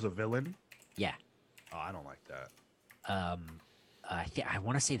becomes a villain. Yeah. Oh, I don't like that. I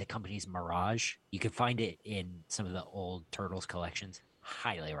want to say the company's Mirage. You can find it in some of the old Turtles collections.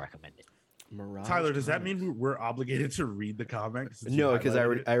 Highly recommend it. Mirage Tyler, does that Comics. mean we're obligated to read the comics? No, because I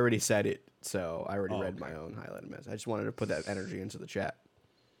already said it, so I already read my own highlighted message. I just wanted to put that energy into the chat.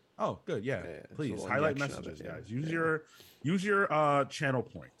 Oh, good. Yeah, it's a please little highlight injection of messages, it, yeah. guys. Use your channel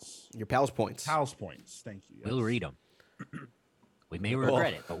points, Your pals points. pals points. Thank you. We'll yes. read them. We may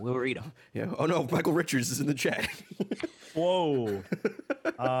regret it, but we'll read them. Yeah. Oh no, Michael Richards is in the chat. Whoa.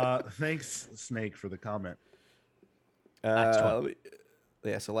 Thanks, Snake, for the comment. So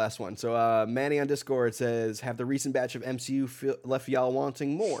last one. So Manny on Discord says, have the recent batch of MCU left y'all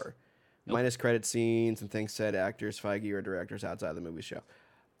wanting more? Nope. Minus credit scenes and things said actors, Feige, or directors outside the movie show.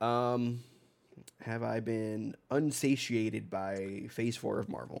 Have I been unsatiated by Phase 4 of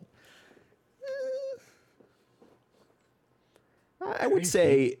Marvel? I would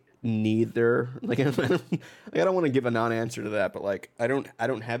say neither. Like I don't want to give a non-answer to that, but like I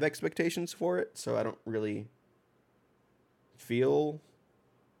don't have expectations for it, so I don't really feel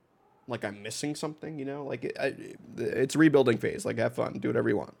like I'm missing something. You know, like it's a rebuilding phase. Like have fun, do whatever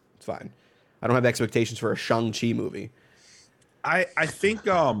you want. It's fine. I don't have expectations for a Shang-Chi movie. I think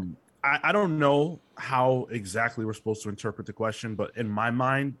I don't know how exactly we're supposed to interpret the question, but in my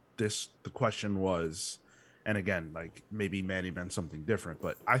mind, the question was, and again, like maybe Manny meant something different,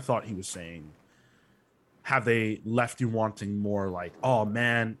 but I thought he was saying, have they left you wanting more? Like, oh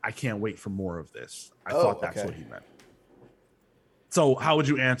man, I can't wait for more of this. I thought that's what he meant. So how would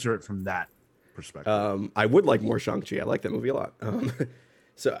you answer it from that perspective. I would like more Shang-Chi. I like that movie a lot.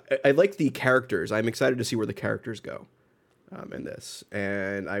 So I like the characters. I'm excited to see where the characters go in this.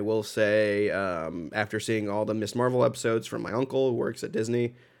 And I will say, after seeing all the Miss Marvel episodes from my uncle who works at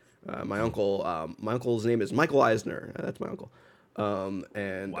Disney, my uncle's name is Michael Eisner. That's my uncle.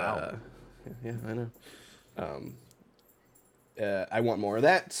 Wow. Yeah, I know. I want more of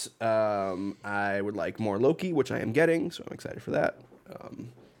that. I would like more Loki, which I am getting, so I'm excited for that.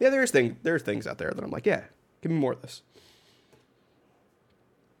 Yeah, there's things out there that I'm like, yeah, give me more of this.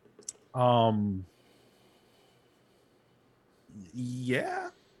 Yeah.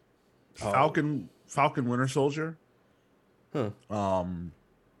 Falcon Winter Soldier. Huh.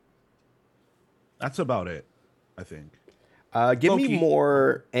 That's about it, I think. Give Loki. me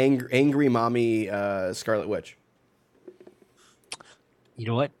more angry mommy Scarlet Witch. You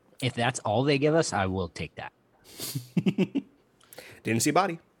know what? If that's all they give us, I will take that. Didn't see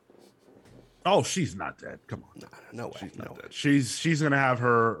body. Oh, she's not dead. Come on. No way. She's not No way. dead. She's gonna have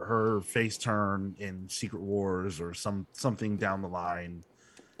her face turn in Secret Wars or something down the line.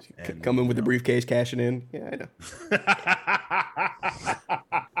 And, Come in with the briefcase, cashing in. Yeah, I know.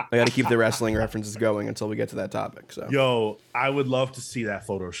 I got to keep the wrestling references going until we get to that topic. So, Yo, I would love to see that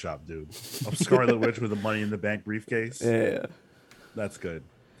Photoshop, dude, of Scarlet Witch with a Money in the Bank briefcase. yeah. That's good.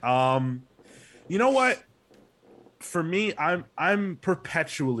 You know what? For me, I'm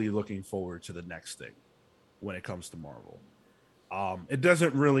perpetually looking forward to the next thing when it comes to Marvel. It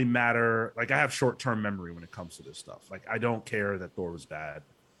doesn't really matter. Like, I have short-term memory when it comes to this stuff. Like, I don't care that Thor was bad.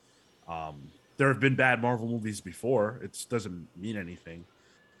 There have been bad Marvel movies before. It doesn't mean anything.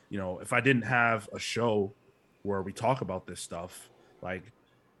 You know, if I didn't have a show where we talk about this stuff, like,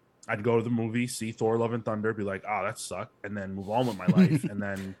 I'd go to the movie, see Thor: Love and Thunder, be like, "Oh, that sucked," and then move on with my life. And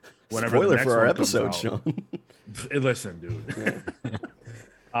then whenever Spoiler the next for our one episode, comes out, Sean. listen, dude.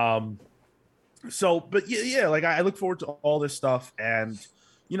 So, but yeah, like I look forward to all this stuff, and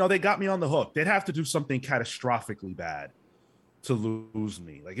you know, they got me on the hook. They'd have to do something catastrophically bad to lose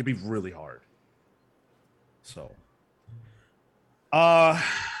me. Like, it'd be really hard. So,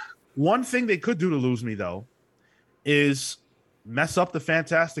 one thing they could do to lose me though is mess up the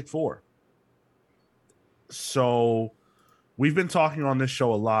Fantastic Four. So we've been talking on this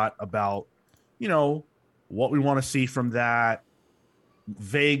show a lot about, you know, what we want to see from that,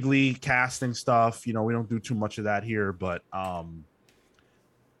 vaguely casting stuff. You know, we don't do too much of that here, but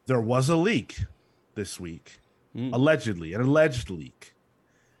there was a leak this week, allegedly, an alleged leak.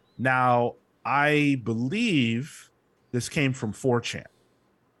 Now, I believe this came from 4chan.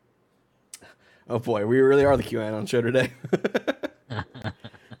 Oh boy, we really are the QAnon show today.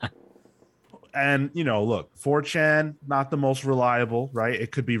 And, you know, look, 4chan, not the most reliable, right?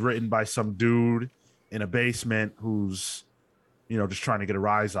 It could be written by some dude in a basement who's, you know, just trying to get a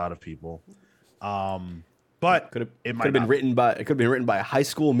rise out of people. But it might have been written by a high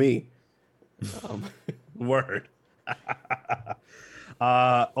school me. Word.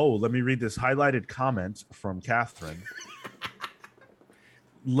 Let me read this highlighted comment from Catherine.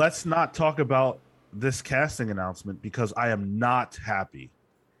 Let's not talk about this casting announcement because I am not happy.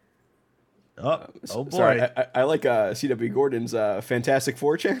 Oh boy. Sorry, I like CW Gordon's Fantastic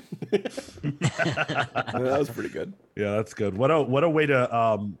 4chan. That was pretty good. Yeah, that's good. What a way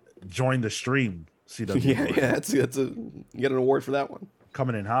to join the stream, CW. Yeah, that's you get an award for that one.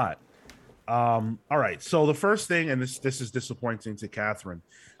 Coming in hot. All right. So the first thing, and this is disappointing to Catherine,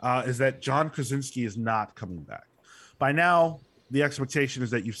 is that John Krasinski is not coming back. By now, the expectation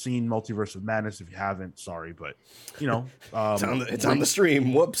is that you've seen Multiverse of Madness. If you haven't, sorry, but you know, it's on the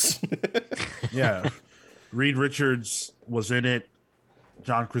stream. Whoops. Yeah, Reed Richards was in it.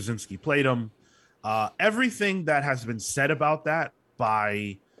 John Krasinski played him. Everything that has been said about that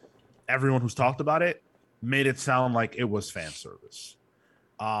by everyone who's talked about it made it sound like it was fan service.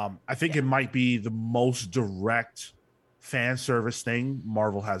 I think it might be the most direct fan service thing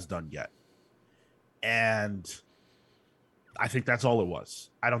Marvel has done yet. And I think that's all it was.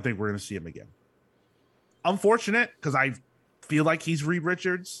 I don't think we're going to see him again. Unfortunate, because I feel like he's Reed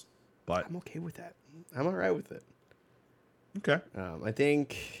Richards, but I'm okay with that. I'm all right with it. Okay. I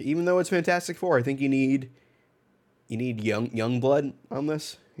think even though it's Fantastic Four, I think you need young blood on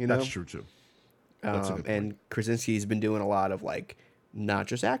this. You know, that's true too. That's a good point. And Krasinski's been doing a lot of like not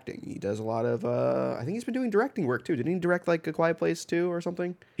just acting. He does a lot of I think he's been doing directing work too. Didn't he direct like A Quiet Place 2 or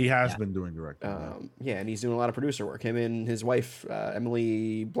something? He has been doing directing. Yeah, and he's doing a lot of producer work. Him and his wife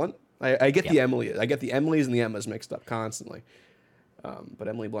Emily Blunt. I get the Emilys and the Emmas mixed up constantly. But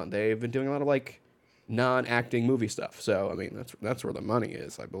Emily Blunt, they've been doing a lot of like non-acting movie stuff. So I mean, that's where the money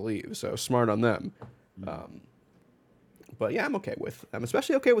is, I believe. So smart on them. But yeah, I'm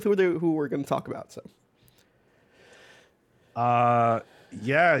especially okay with who we're going to talk about. So.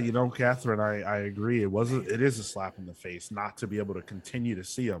 Yeah, Catherine, I agree. It is a slap in the face not to be able to continue to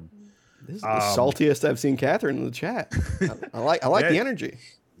see him. This is the saltiest I've seen Catherine in the chat. I like the energy.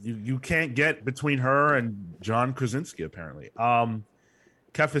 You can't get between her and John Krasinski, apparently.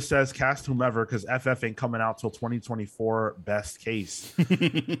 Kefis says cast whomever because FF ain't coming out till 2024 best case.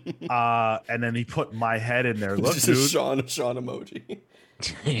 And then he put my head in there. Look, just dude. a Sean emoji.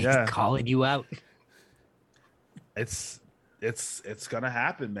 Yeah. Calling you out. It's gonna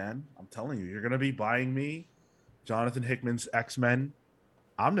happen, man. I'm telling you, you're gonna be buying me Jonathan Hickman's X-Men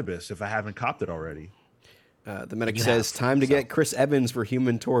Omnibus if I haven't copped it already. The medic says, time to get Chris Evans for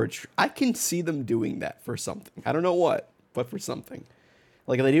Human Torch. I can see them doing that for something. I don't know what, but for something.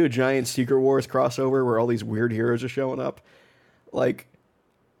 Like, if they do a giant Secret Wars crossover where all these weird heroes are showing up, like,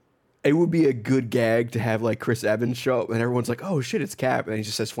 it would be a good gag to have, like, Chris Evans show up and everyone's like, oh, shit, it's Cap. And he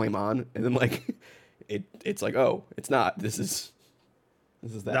just says flame on. And then, like, it's like, oh, it's not. This is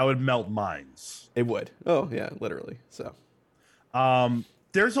that. That would melt minds. It would. Oh, yeah, literally. So.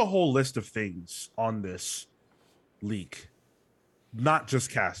 There's a whole list of things on this leak, not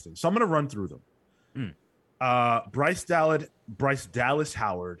just casting. So I'm going to run through them. Bryce Dallas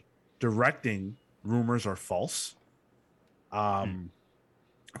Howard directing rumors are false. So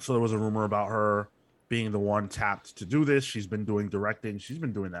there was a rumor about her being the one tapped to do this. She's been doing directing. She's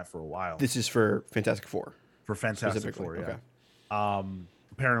been doing that for a while. This is for Fantastic Four. For Fantastic Four, yeah. Okay.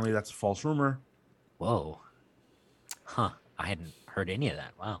 Apparently that's a false rumor. Whoa. Huh. I hadn't heard any of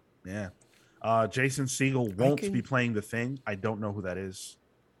that. Wow. Yeah. Jason Segel won't be playing the Thing. I don't know who that is.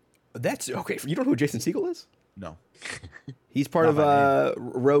 That's okay. You don't know who Jason Segel is? No. He's part of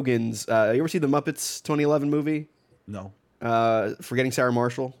Rogan's. You ever see the Muppets 2011 movie? No. Forgetting Sarah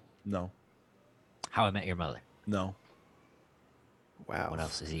Marshall? No. How I Met Your Mother? No. Wow. What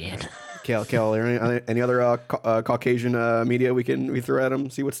else is he in? Kale, are there any other Caucasian media we throw at him?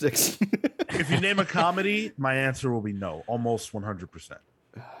 See what sticks. If you name a comedy, my answer will be no. Almost 100%.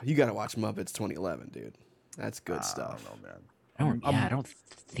 You got to watch Muppets 2011, dude. That's good stuff. I don't know, man. I don't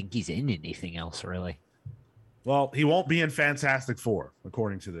think he's in anything else, really. Well, he won't be in Fantastic Four,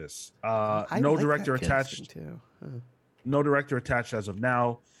 according to this. No director attached. No director attached as of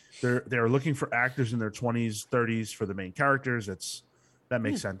now. They're looking for actors in their 20s, 30s for the main characters. That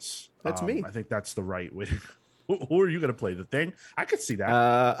makes sense. That's me. I think that's the right way. Who are you going to play? The Thing? I could see that.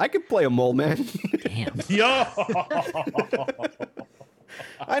 I could play a mole man. Damn. Yo.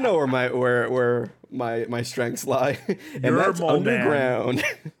 I know where my strengths lie, and You're that's underground.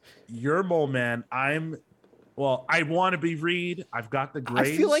 You're Mole Man. I want to be Reed. I've got the grades.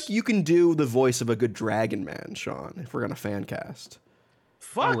 I feel like you can do the voice of a good Dragon Man, Sean, if we're gonna fan cast.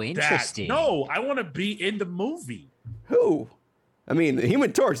 Fuck interesting. That. No, I want to be in the movie. Who? I mean, the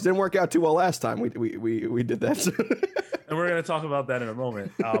Human Torch didn't work out too well last time. We did that. And we're gonna talk about that in a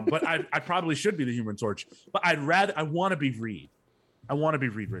moment. But I probably should be the Human Torch. But I want to be Reed. I want to be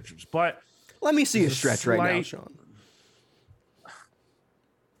Reed Richards. But let me see a stretch right now, Sean.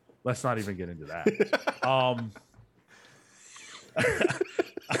 Let's not even get into that.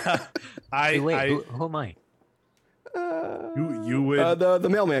 Who am I? You would the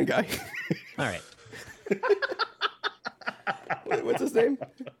mailman guy. All right. What's his name?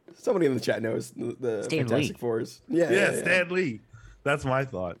 Somebody in the chat knows the Stan Fantastic Lee. Fours. Yeah, Stan Lee. That's my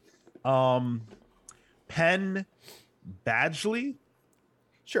thought. Penn Badgley.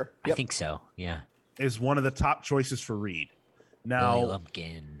 Sure. I think so. Yeah. Is one of the top choices for Reed. Now,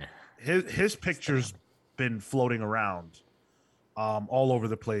 Lumpkin. His picture's been floating around all over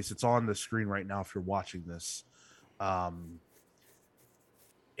the place. It's on the screen right now if you're watching this.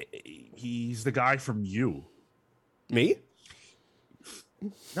 He's the guy from You. Me?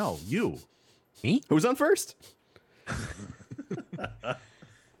 No, You. Me? Who's on first?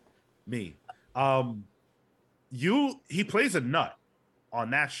 Me. He plays a nut on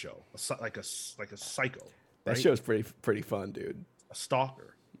that show, like a psycho. That right? show's pretty fun, dude. A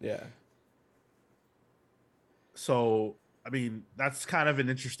stalker. Yeah. So, I mean, that's kind of an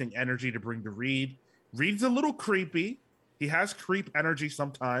interesting energy to bring to Reed. Reed's a little creepy. He has creep energy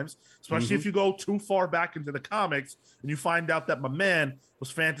sometimes, especially if you go too far back into the comics and you find out that my man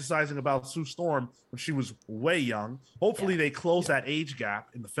was fantasizing about Sue Storm when she was way young. Hopefully they close that age gap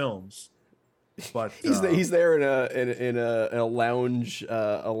in the films. But he's there in a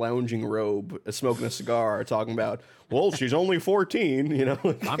lounging robe, smoking a cigar, talking about, well, she's only 14, you know.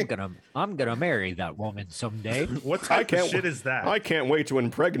 I'm gonna marry that woman someday. What type of shit is that? I can't wait to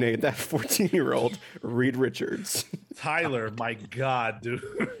impregnate that 14-year-old Reed Richards. Tyler, my God, dude.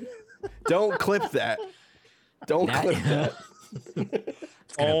 Don't clip that. Don't That- clip that.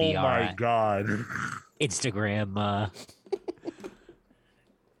 It's gonna Oh be our my god. Instagram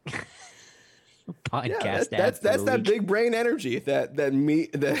Yeah, podcast. that's ad for the that week. big brain energy that me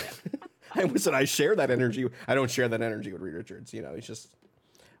that I said I share that energy. I don't share that energy with Reed Richards. You know, he's just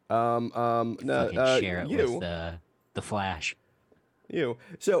no Fucking share it you. with the Flash. You.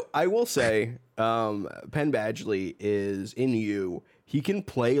 So I will say, Penn Badgley is in you. He can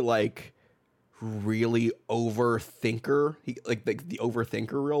play like really overthinker. He like the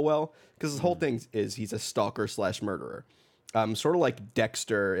overthinker real well because his whole thing is he's a stalker slash murderer. Sort of like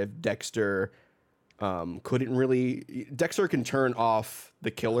Dexter. If Dexter couldn't really, Dexter can turn off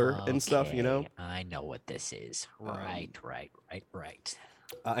the killer and stuff. You know. Okay, I know what this is. Right.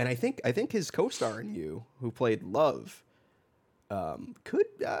 And I think his co-star in you, who played Love, could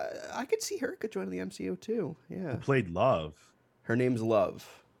I could see her could join the MCU too. Yeah, Played Love. her name's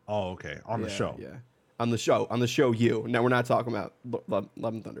Love. Oh, okay. On the Yeah, show. yeah, on the show. You. Now we're not talking about Love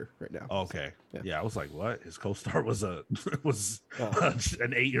and Thunder right now. Okay. Yeah. Yeah, I was like, what? His co-star was an Oh.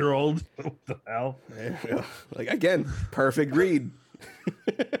 8-year-old. What the hell? Yeah. Like again, perfect read.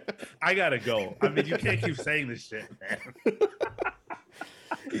 I gotta go. I mean, you can't keep saying this shit, man.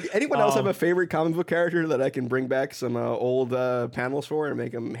 Anyone else have a favorite comic book character that I can bring back some old panels for and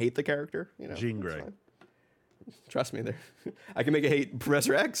make them hate the character? You know, Jean that's Grey. fine. Trust me, there. I can make it hate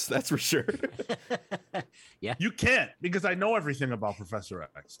Professor X. That's for sure. You can't, because I know everything about Professor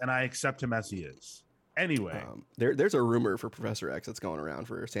X, and I accept him as he is. Anyway, There's a rumor for Professor X that's going around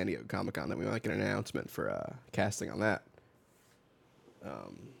for San Diego Comic Con that we might get an announcement for casting on that.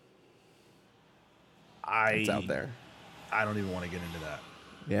 It's out there. I don't even want to get into that.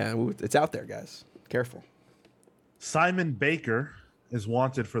 Yeah, it's out there, guys. Careful. Simon Baker is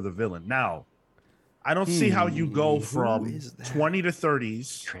wanted for the villain. Now, I don't see how you go from is that? 20 to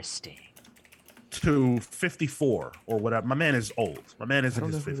 30s Interesting. to 54 or whatever. My man is old. My man is in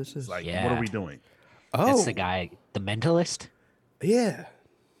don't his know who this 50s. is. Like, Yeah. what are we doing? Oh, That's the guy, the mentalist. yeah.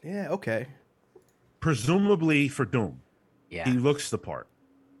 Yeah, okay. Presumably for Doom. Yeah. He looks the part.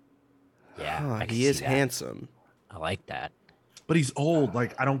 Yeah. Huh, I can he see is that. handsome. I like that. But he's old.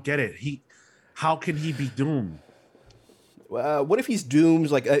 Like, I don't get it. How can he be Doom? What if he's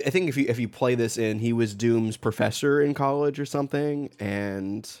Doom's? Like, I think if you play this in, he was Doom's professor in college or something,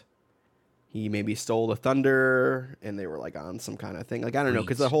 and he maybe stole the thunder, and they were like on some kind of thing. Like, I don't know,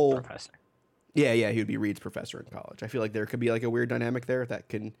 because the Reed's whole professor. yeah, he would be Reed's professor in college. I feel like there could be like a weird dynamic there that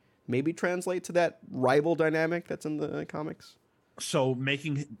can maybe translate to that rival dynamic that's in the comics. So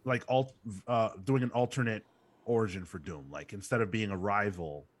making like doing an alternate origin for Doom, like instead of being a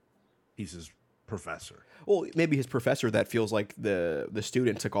rival, he's his professor. Well, maybe his professor that feels like the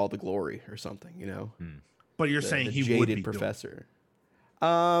student took all the glory or something, you know. But you're The saying he jaded would be professor.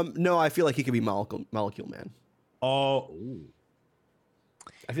 No, I feel like he could be Molecule Man. Doom. Oh, ooh,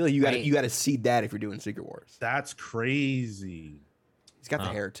 I feel like Right. you got to seed that if you're doing Secret Wars. that's crazy. He's got the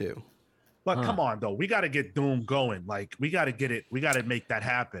hair too. But come on, though, we got to get Doom going. Like, we got to get it. We got to make that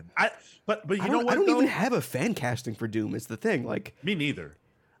happen. But you know what? I don't though? even have a fan casting for Doom. Is the thing. Like, Me neither.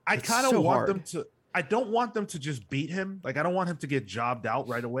 I It's kind of so want hard. them to. I don't want them to just beat him. Like, I don't want him to get jobbed out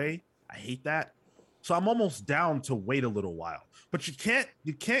right away. I hate that. So I'm almost down to wait a little while. But you can't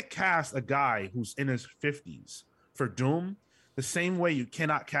cast a guy who's in his 50s for Doom the same way you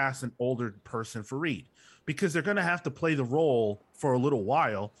cannot cast an older person for Reed, because they're going to have to play the role for a little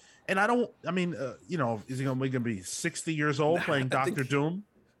while. And is he going to be 60 years old playing Dr. Doom?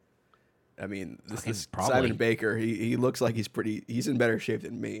 I mean, this probably. Simon Baker. He looks like he's in better shape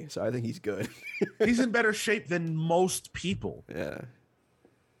than me. So I think he's good. He's in better shape than most people. Yeah.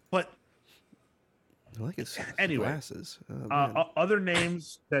 But I like his Anyway, glasses. Oh, man. other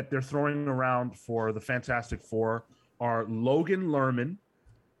names that they're throwing around for the Fantastic Four are Logan Lerman,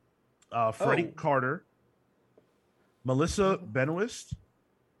 Freddie Oh. Carter, Melissa Benoist.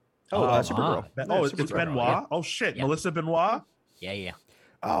 Supergirl. Ben- Yeah, oh, it's Supergirl. Benoit. Yeah. Oh shit, Yeah. Melissa Benoit. Yeah.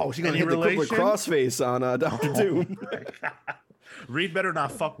 Oh, she's gonna Any hit the Crippler relation? crossface on Doctor Doom. Reed better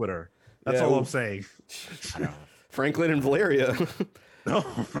not fuck with her. That's Yeah, all ooh. I'm saying. I don't know. Franklin and Valeria. No.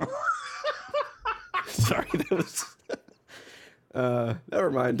 Sorry, that was. Never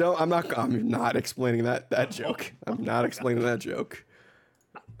mind. I'm not explaining that joke. I'm not explaining that joke.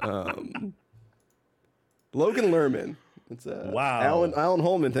 Logan Lerman. It's Wow. Alan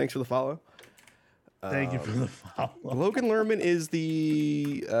Holman. Thanks for the follow. Thank you for the follow. Logan Lerman is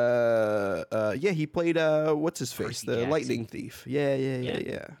the he played what's his face, Percy the Jackson. lightning thief. Yeah.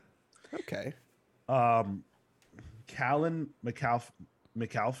 Yeah. Okay. Callan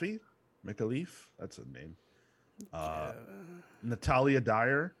McAleef. That's a name. Natalia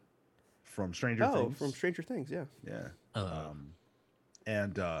Dyer, from Stranger Things. From Stranger Things, yeah. Yeah.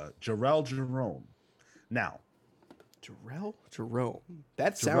 And Jarrell Jerome. Now, Jerome.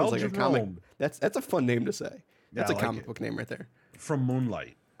 That sounds like a comic. That's a fun name to say. That's a comic book name right there. From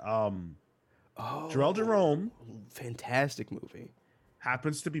Moonlight. Jarrell Jerome. Fantastic movie.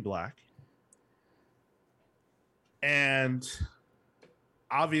 Happens to be black. And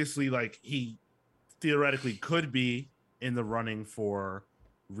obviously, like, he theoretically could be in the running for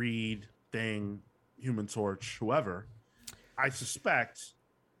Reed, Thing, Human Torch, whoever. I suspect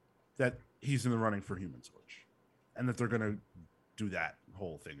that he's in the running for Human Torch, and that they're going to do that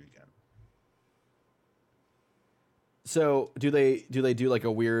whole thing again. So do they do like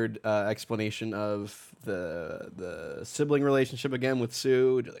a weird explanation of the sibling relationship again with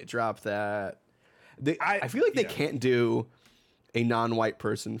Sue? Do they drop that? I feel like they can't do a non-white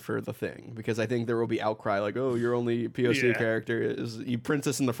person for the Thing, because I think there will be outcry like, oh, your only POC character is you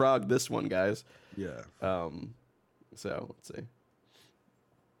Princess and the Frog, this one, guys. Yeah. So let's see.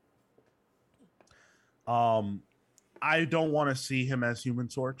 I don't want to see him as Human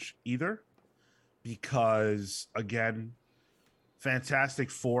Torch either, because again,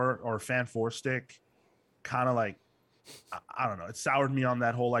 Fantastic Four or Fan Four Stick kind of like, I don't know, it soured me on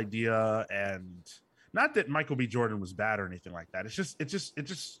that whole idea. And not that Michael B. Jordan was bad or anything like that. It's just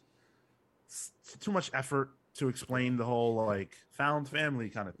too much effort to explain the whole like found family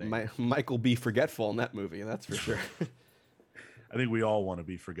kind of thing. Michael B. Forgetful in that movie, that's for sure. I think we all want to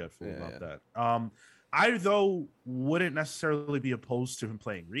be forgetful about that. I, though, wouldn't necessarily be opposed to him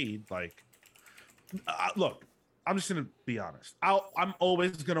playing Reed. Like, look, I'm just going to be honest. I'm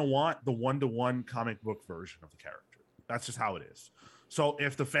always going to want the one-to-one comic book version of the character. That's just how it is. So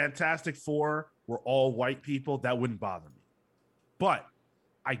if the Fantastic Four were all white people, that wouldn't bother me. But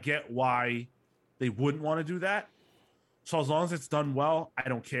I get why they wouldn't want to do that. So as long as it's done well, I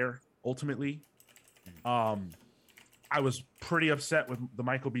don't care, ultimately. I was pretty upset with the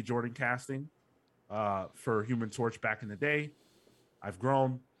Michael B. Jordan casting for Human Torch back in the day. I've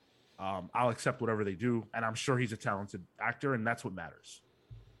grown. I'll accept whatever they do, and I'm sure he's a talented actor, and that's what matters.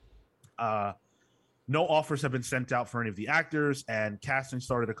 No offers have been sent out for any of the actors, and casting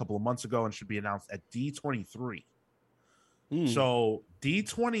started a couple of months ago and should be announced at D23. So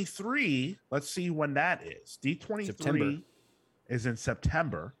D23, let's see when that is. D23 is in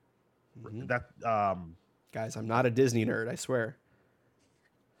September. That guys, I'm not a Disney nerd, I swear.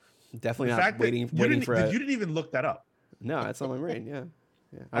 Definitely not waiting for you didn't even look that up. No, that's on my brain. Yeah.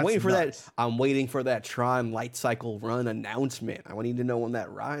 I'm waiting for that. I'm waiting for that Tron Light Cycle Run announcement. I need to know when that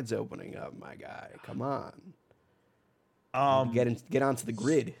ride's opening up, my guy. Come on. Get onto the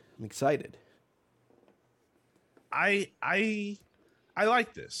grid. I'm excited. I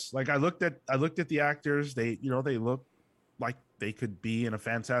like this. Like, I looked at the actors. They look like they could be in a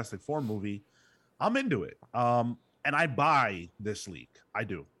Fantastic Four movie. I'm into it. And I buy this leak. I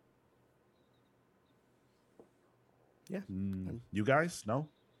do. Yeah. You guys? No?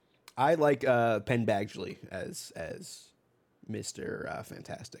 I like Penn Badgley as Mr.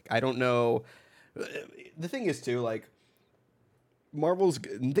 Fantastic. I don't know. The thing is, too, like, Marvel's,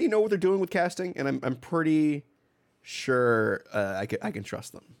 they know what they're doing with casting, and I'm pretty sure I can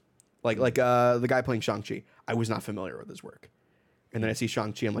trust them. Like the guy playing Shang-Chi, I was not familiar with his work. And then I see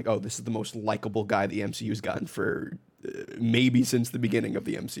Shang-Chi, I'm like, oh, this is the most likable guy the MCU's gotten for maybe since the beginning of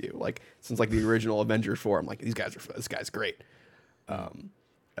the MCU. Like, since like the original Avengers 4, I'm like, this guy's great.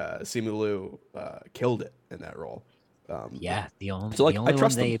 Simu Liu killed it in that role. The only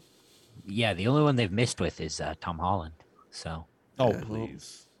one they've missed with is Tom Holland. So. Oh,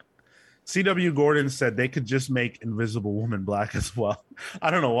 please. C.W. Gordon said they could just make Invisible Woman black as well. I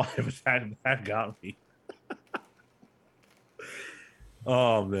don't know why, but that got me.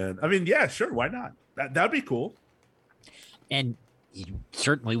 Oh, man. I mean, yeah, sure. Why not? That'd be cool. And you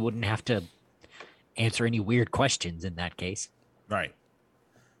certainly wouldn't have to answer any weird questions in that case. Right.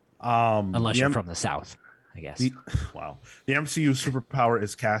 Unless you're from the South, I guess. The MCU superpower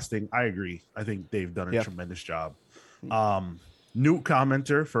is casting. I agree. I think they've done a tremendous job. New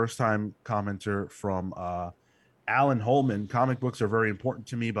commenter, first-time commenter from Alan Holman. Comic books are very important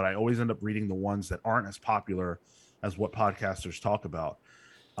to me, but I always end up reading the ones that aren't as popular as what podcasters talk about.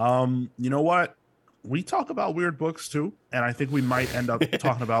 You know what? We talk about weird books too, and I think we might end up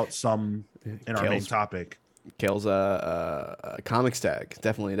talking about some in our main topic. Kale's comics tag.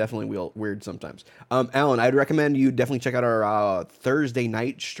 Definitely weird sometimes. Alan, I'd recommend you definitely check out our Thursday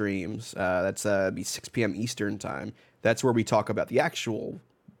night streams. That's be 6 p.m. Eastern time. That's where we talk about the actual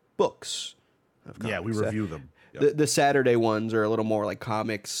books of comics. Yeah, we review them. Yep. The Saturday ones are a little more like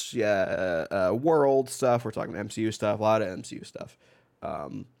comics, world stuff. We're talking MCU stuff, a lot of MCU stuff.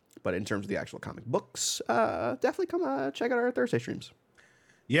 But in terms of the actual comic books, definitely come check out our Thursday streams.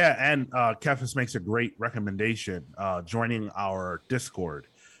 Yeah, and Kefis makes a great recommendation, joining our Discord,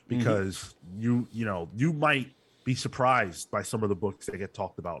 because you might be surprised by some of the books that get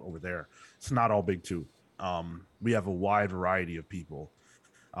talked about over there. It's not all big two. We have a wide variety of people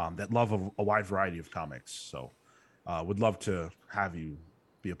that love a wide variety of comics. So would love to have you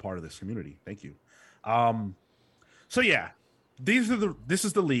be a part of this community. Thank you. So yeah, this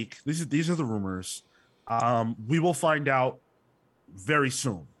is the leak. These are the rumors. We will find out very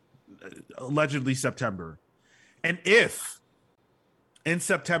soon, allegedly September. And if in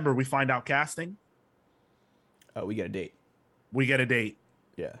September we find out casting, we get a date. We get a date.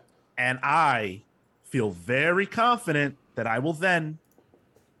 Yeah. And I feel very confident that I will then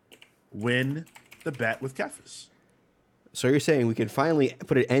win the bet with Kefis. So you're saying we can finally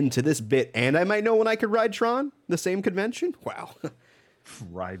put an end to this bit, and I might know when I could ride Tron, the same convention? Wow.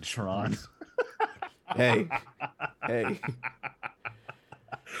 Ride Tron. Hey.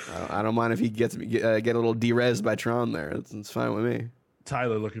 I don't mind if he gets get a little derez by Tron there. It's fine with me.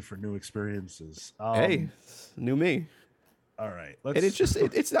 Tyler looking for new experiences. Hey, new me. All right. And it's just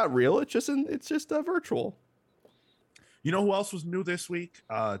it's not real. It's just virtual. You know who else was new this week?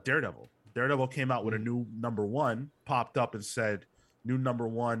 Daredevil. Daredevil came out with a new #1, popped up and said, "New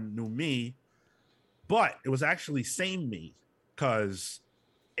 #1, new me," but it was actually same me, because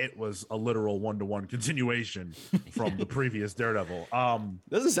it was a literal 1-to-1 continuation from the previous Daredevil.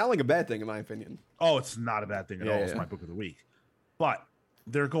 Doesn't sound like a bad thing in my opinion. Oh, it's not a bad thing at all. It's my book of the week. But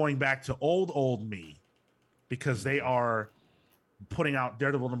they're going back to old me, because they are putting out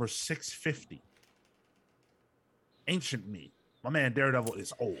Daredevil number 650. Ancient me. My man Daredevil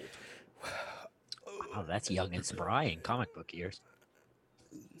is old. Oh, that's young and spry in comic book years.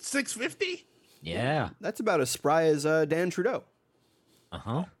 650? Yeah. That's about as spry as Dan Trudeau.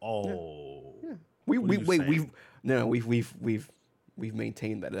 Uh-huh. Oh. Yeah. We've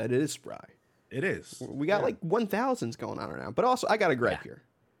maintained that it is spry. It is. We got like 1000s going on right now. But also I got a gripe here.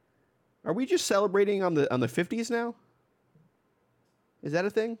 Are we just celebrating on the 50s now? Is that a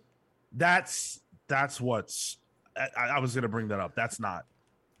thing? That's what's I was going to bring that up. That's not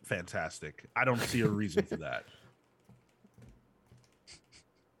fantastic. I don't see a reason for that.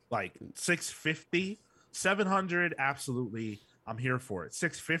 Like 650, 700, absolutely. I'm here for it.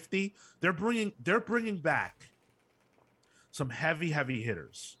 650, they're bringing back some heavy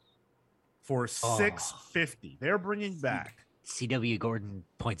hitters for 650. They're bringing back. C.W. Gordon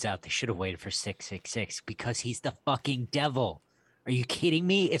points out they should have waited for 666 because he's the fucking devil. Are you kidding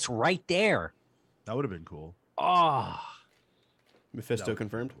me? It's right there. That would have been cool. Oh. Mephisto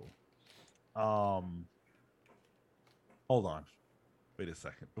confirmed. Cool. Hold on. Wait a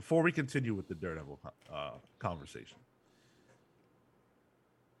second. Before we continue with the Daredevil conversation.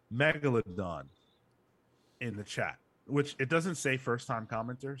 Megalodon in the chat, which it doesn't say first time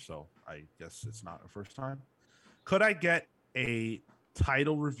commenter, so I guess it's not a first time. Could I get a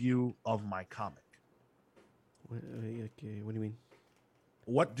title review of my comic? What do you mean?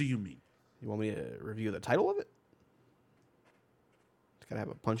 What do you mean? You want me to review the title of it? It's gotta have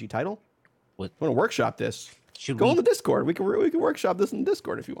a punchy title. What? Want to workshop this? Should Go we on the Discord. We can workshop this in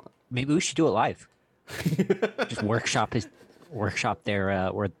Discord if you want. Maybe we should do it live. Just workshop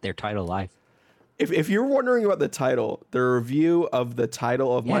their title live. If you're wondering about the title, the review of the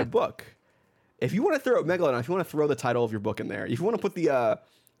title of my book. If you want to throw Megalodon, if you want to throw the title of your book in there, if you want to put the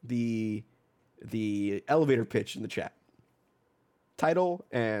elevator pitch in the chat, title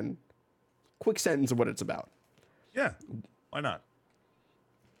and quick sentence of what it's about. Yeah, why not?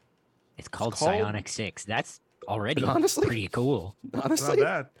 It's called Psionic 6. That's already pretty cool. Honestly, not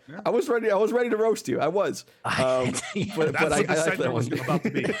bad. Yeah. I was ready to roast you. I was. But I like that was about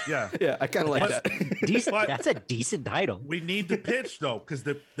to be. Yeah. Yeah, I kind of like that. That's a decent title. We need the pitch though, because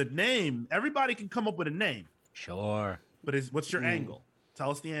the name, everybody can come up with a name. Sure. But what's your angle?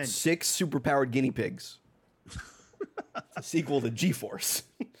 Tell us the angle. 6 superpowered guinea pigs. A sequel to G-Force.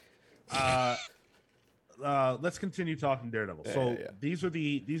 Let's continue talking Daredevil. These are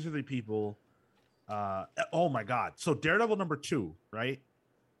the people. Oh my God! So Daredevil #2, right,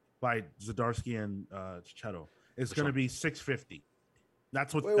 by Zdarsky and Chichetto, is going to be 650.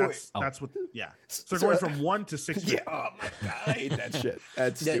 That's what. That's what. Yeah. So they're going from 1 to 650. Yeah. Oh my God! I hate that shit.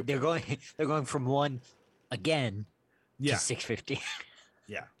 That's stupid. They're going from 1 again to 650.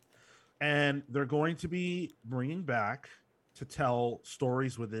 Yeah. And they're going to be bringing back to tell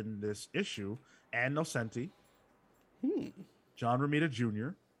stories within this issue Ann Nocenti, John Romita Jr.,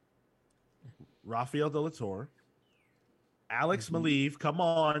 Rafael de la Torre, Alex Maleev, come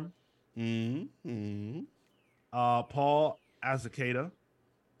on, Paul Azaceta,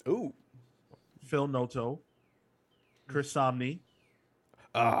 Ooh. Phil Noto, Chris Somney.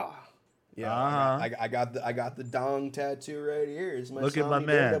 Yeah, I got the dong tattoo right here. It's my Look at my Somni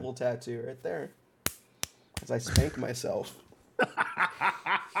man. Daredevil tattoo right there. As I spank myself.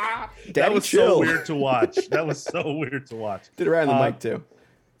 That was chill. so weird to watch. That was so weird to watch. Did it right on the mic too.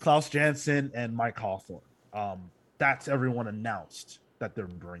 Klaus Janson and Mike Hawthorne. That's everyone announced that they're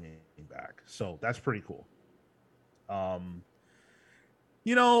bringing back. So that's pretty cool.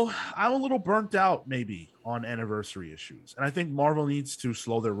 You know, I'm a little burnt out maybe on anniversary issues, and I think Marvel needs to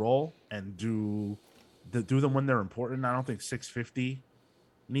slow their roll and do them when they're important. I don't think 650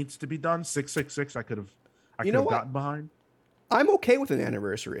 needs to be done. 666 I could have gotten behind. I'm okay with an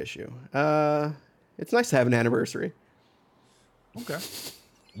anniversary issue. It's nice to have an anniversary. Okay.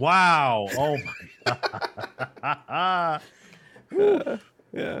 Wow. Oh my god.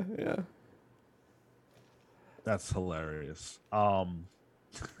 Yeah. That's hilarious.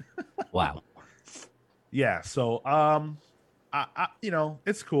 Wow. Yeah, so I you know,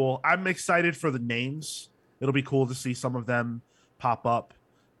 it's cool. I'm excited for the names. It'll be cool to see some of them pop up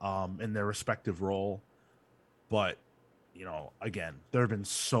in their respective role. But, you know, again, there have been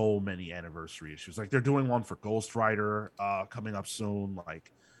so many anniversary issues. Like they're doing one for Ghost Rider coming up soon.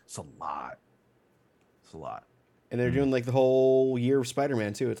 Like it's a lot. It's a lot. And they're doing like the whole year of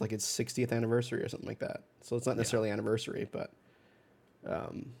Spider-Man too. It's like its 60th anniversary or something like that. So it's not necessarily anniversary, but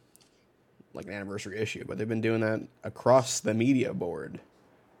like an anniversary issue. But they've been doing that across the media board.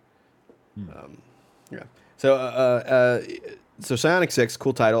 Yeah. So Psionic 6,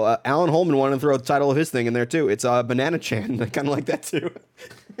 cool title. Alan Holman wanted to throw the title of his thing in there too. It's Banana Chan. I kind of like that too.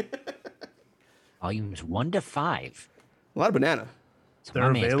 Volumes 1 to 5. A lot of banana. So They're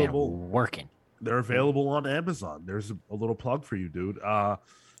my man's been available. working. They're available on Amazon. There's a little plug for you, dude.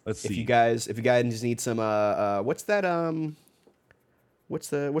 Let's see. If you guys need some what's that what's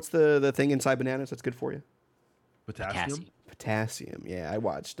the thing inside bananas that's good for you? Potassium. Yeah, I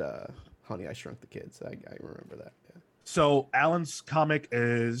watched Honey, I Shrunk the Kids. I remember that. Yeah. So Alan's comic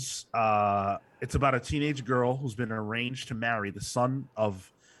is it's about a teenage girl who's been arranged to marry the son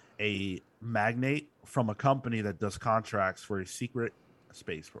of a magnate from a company that does contracts for a secret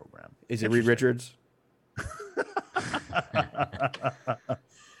space program. Is it Reed Richards?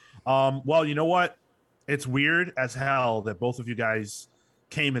 Well, you know what? It's weird as hell that both of you guys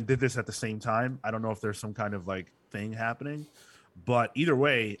came and did this at the same time. I don't know if there's some kind of like thing happening, but either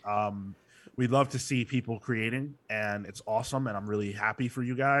way, we'd love to see people creating, and it's awesome. And I'm really happy for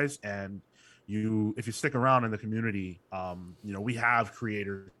you guys. And if you stick around in the community, you know, we have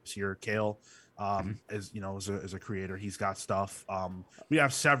creators here. Kale, as you know, as a creator, he's got stuff. We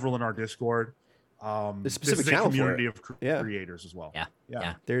have several in our Discord. The specific channel community of creators as well. Yeah.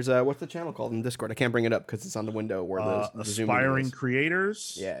 There's what's the channel called in Discord? I can't bring it up because it's on the window where the aspiring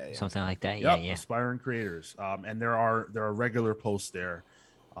creators. Yeah. Something like that. Yep, Yeah. Aspiring creators. And there are regular posts there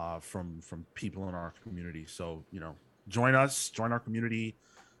from people in our community. So, you know, join our community,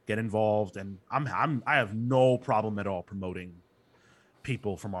 get involved, and I have no problem at all promoting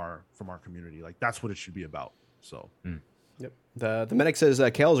people from our community. Like that's what it should be about. So Yep. The medic says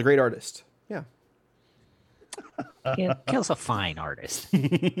Kale's a great artist. Yeah. Kale's a fine artist.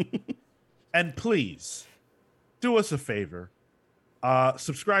 And please do us a favor.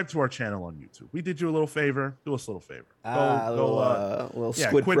 Subscribe to our channel on YouTube. We did you a little favor. Do us a little favor. Little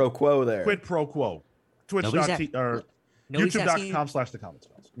squid pro quo there. Quid pro quo.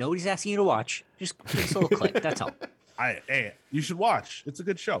 YouTube.com/thecommonsfiles. Nobody's asking you to watch. Just give us a little click. That's all. Hey, you should watch. It's a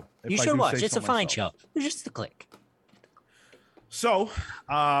good show. You should watch. It's a fine show. Just a click. So,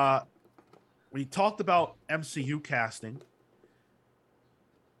 we talked about MCU casting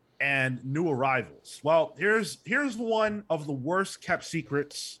and new arrivals. Well, here's one of the worst kept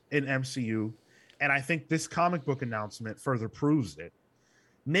secrets in MCU, and I think this comic book announcement further proves it.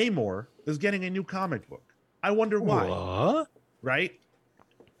 Namor is getting a new comic book. I wonder why. What? Right?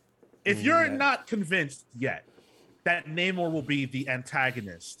 If you're not convinced yet that Namor will be the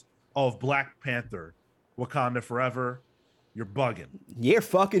antagonist of Black Panther, Wakanda Forever, you're bugging. You're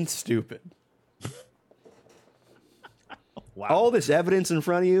fucking stupid. Wow. All this evidence in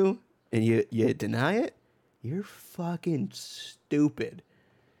front of you, and you deny it? You're fucking stupid.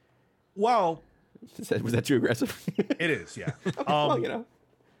 Well, was that too aggressive? It is, yeah. Well, you know.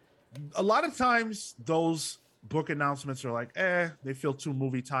 A lot of times those book announcements are like, they feel too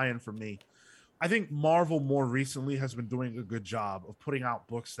movie tie-in for me. I think Marvel more recently has been doing a good job of putting out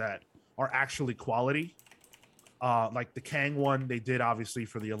books that are actually quality. Like the Kang one they did obviously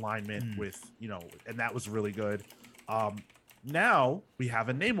for the alignment with, you know, and that was really good. Now we have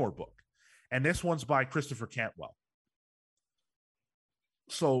a Namor book, and this one's by Christopher Cantwell.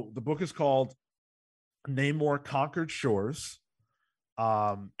 So the book is called Namor Conquered Shores,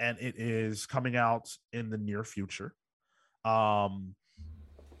 and it is coming out in the near future.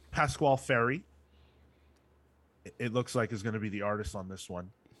 Pasquale Ferry, it looks like, is going to be the artist on this one.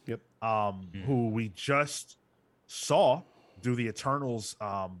 Yep. Who we just saw do the Eternals,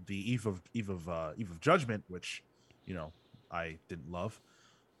 the Eve of Judgment, which, you know, I didn't love,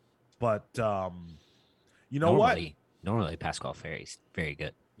 but you know what? Normally, Pascal Ferry's very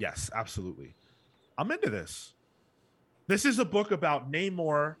good. Yes, absolutely. I'm into this. This is a book about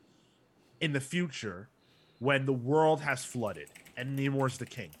Namor in the future when the world has flooded and Namor's the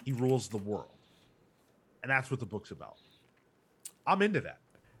king. He rules the world. And that's what the book's about. I'm into that.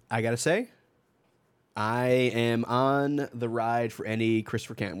 I gotta say, I am on the ride for any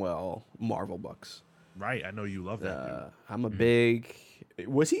Christopher Cantwell Marvel books. Right, I know you love that. I'm a big.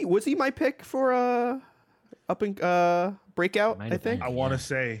 Was he my pick for up and breakout? I think I want to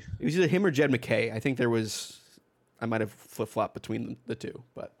say it was either him or Jed McKay. I think there was. I might have flip flopped between the two,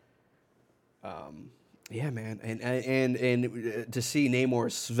 but yeah, man, and to see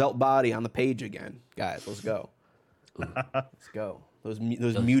Namor's svelte body on the page again, guys, let's go. Let's go. Those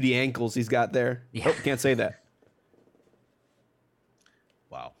muty ankles he's got there. Yeah. Oh, can't say that.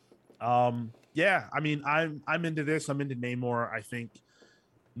 Wow. Yeah, I mean, I'm into this. I'm into Namor. I think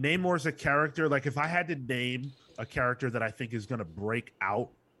Namor's a character. Like, if I had to name a character that I think is going to break out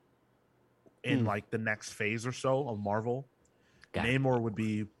in like the next phase or so of Marvel, Namor would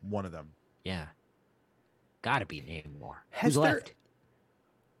be one of them. Yeah. Gotta be Namor. Who's left?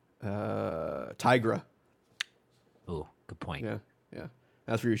 Tigra. Oh, good point. Yeah.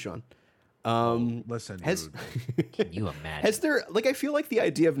 That's for you, Sean. Listen, dude. Can you imagine? Has there, like, I feel like the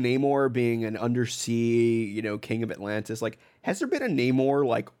idea of Namor being an undersea, king of Atlantis, like, has there been a Namor,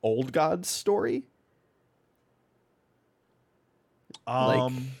 like, old gods story? I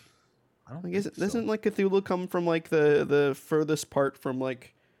don't think doesn't like Cthulhu come from like the furthest part from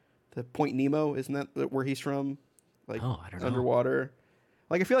like the Point Nemo? Isn't that where he's from? Like, I don't know. Underwater.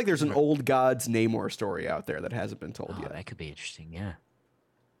 Like, I feel like there's an old gods Namor story out there that hasn't been told yet. That could be interesting. Yeah.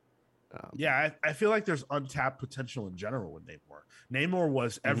 Yeah, I feel like there's untapped potential in general with Namor. Namor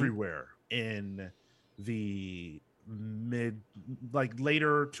was everywhere in the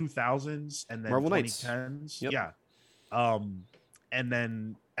later 2000s and then Marvel 2010s. Yep. Yeah. And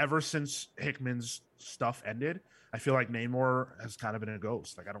then ever since Hickman's stuff ended, I feel like Namor has kind of been a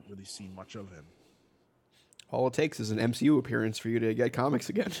ghost. Like, I don't really see much of him. All it takes is an MCU appearance for you to get comics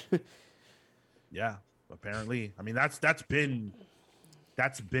again. Yeah, apparently. I mean, that's been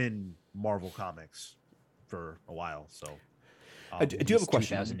Marvel Comics for a while. So, do you have a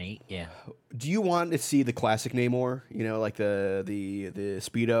question? 2008. Yeah. Do you want to see the classic Namor? Like the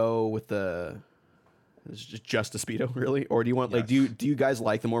Speedo with the just a Speedo, really? Or do you want do you guys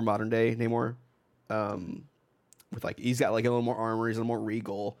like the more modern day Namor? With like, he's got like a little more armor, he's a little more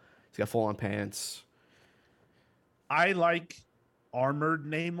regal, he's got full on pants. I like armored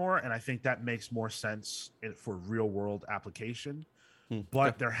Namor, and I think that makes more sense for real world application.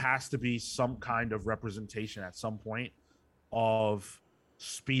 But there has to be some kind of representation at some point of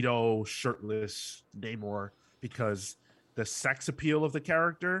Speedo, shirtless Namor, because the sex appeal of the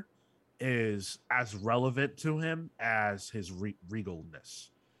character is as relevant to him as his regalness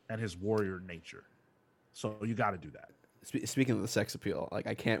and his warrior nature. So you got to do that. Speaking of the sex appeal, like,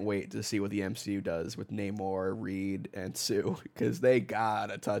 I can't wait to see what the MCU does with Namor, Reed, and Sue, because they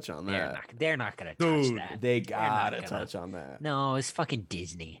gotta touch on that. They're not gonna touch that. They gotta touch on that. No, it's fucking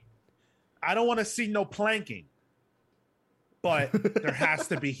Disney. I don't want to see no planking, but there has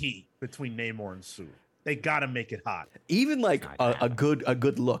to be heat between Namor and Sue. They gotta make it hot. Even like a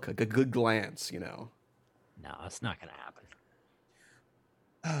good look, like a good glance, No, it's not gonna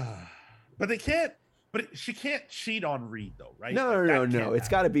happen. But they can't. But she can't cheat on Reed, though, right? No. It's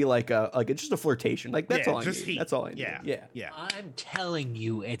got to be like it's just a flirtation. Like, that's all I need. Heat. That's all I need. Yeah. I'm telling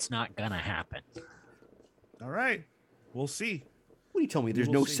you, it's not gonna happen. All right, we'll see. What do you tell me? There's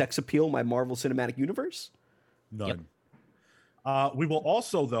no sex appeal in my Marvel Cinematic Universe? None. Yep. We will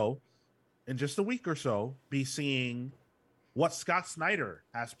also, though, in just a week or so, be seeing what Scott Snyder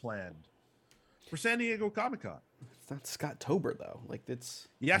has planned for San Diego Comic-Con. It's not Scott-tober, though. Like, it's...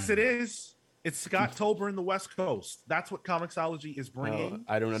 Yes, it is. It's Scott-tober in the West Coast. That's what Comixology is bringing.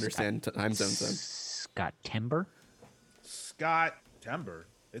 I don't understand time zones then. Scott Timber? Scott Timber.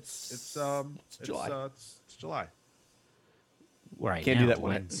 It's July. It's July. Right. Can't now, do that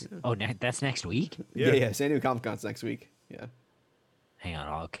one. Oh, that's next week? Yeah. San Diego Comic-Con's next week. Yeah. Hang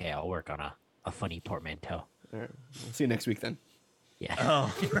on. Okay, I'll work on a funny portmanteau. All right. We'll see you next week then. Yeah.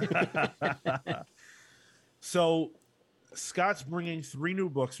 Oh. So Scott's bringing 3 new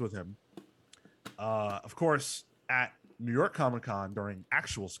books with him. Of course, at New York Comic Con during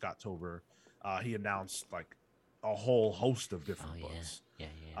actual Scottober, he announced like a whole host of different books.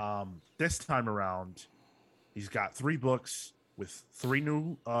 Yeah. This time around, he's got 3 books with 3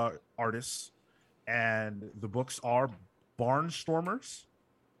 new artists, and the books are Barnstormers.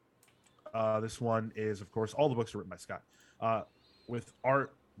 This one is, of course, all the books are written by Scott, with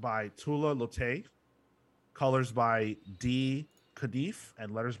art by Tula Lotte, colors by D. Kadif,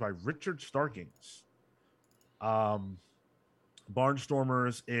 and letters by Richard Starkings.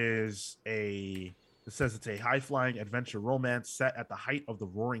 Barnstormers is it says it's a high-flying adventure romance set at the height of the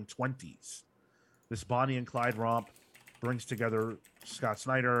Roaring Twenties. This Bonnie and Clyde romp brings together Scott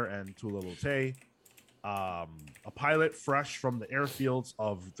Snyder and Tula Lotte, a pilot fresh from the airfields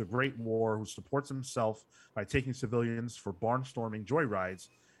of the Great War who supports himself by taking civilians for barnstorming joyrides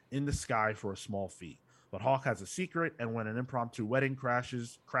in the sky for a small fee. But Hawk has a secret, and when an impromptu wedding crash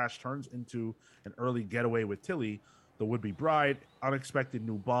turns into an early getaway with Tilly, the would-be bride, unexpected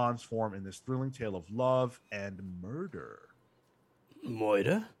new bonds form in this thrilling tale of love and murder.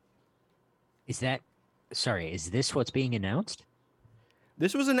 Moira? Is this what's being announced?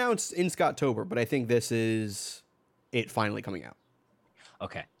 This was announced in Scottober, but I think this is it finally coming out.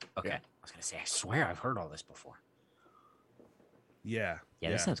 Okay. Yeah. I was gonna say, I swear I've heard all this before. Yeah.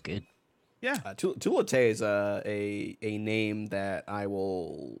 Yeah, that sounds good. Yeah. Tula Tay is a name that I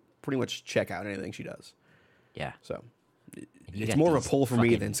will pretty much check out anything she does. Yeah. So You it's got more of a these pull for me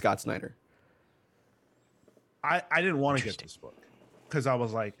fucking- than Scott Snyder. I didn't want to get Interesting. this book because I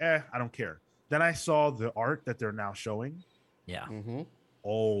was like, I don't care. Then I saw the art that they're now showing. Yeah. Mm-hmm.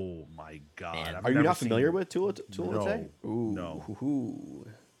 Oh my god! Man. I've Are you never not familiar seen- with Tula Tay? Ooh, no. Ooh.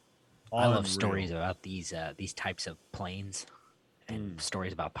 I love Unreal. stories about these types of planes and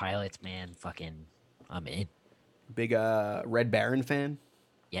stories about pilots, man. Fucking, I'm in. Big Red Baron fan?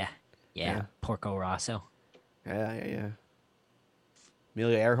 Yeah. Yeah. Porco Rosso. Yeah.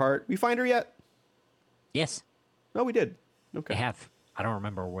 Amelia Earhart. We find her yet? Yes, No, we did. Okay. they have. I don't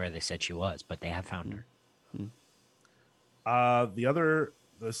remember where they said she was, but they have found her. The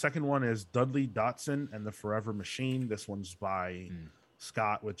second one is Dudley Dotson and the Forever Machine. This one's by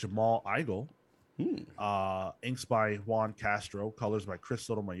Scott with Jamal Eigel. Inks by Juan Castro, colors by Chris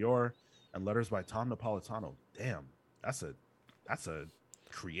Sotomayor, and letters by Tom Napolitano. Damn, that's a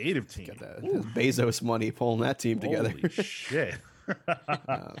creative team. Got that Bezos money pulling that team together. Holy shit.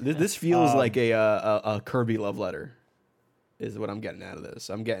 This feels like a Kirby love letter, is what I'm getting out of this.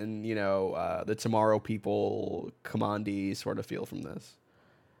 I'm getting, the Tomorrow People, Commandi sort of feel from this.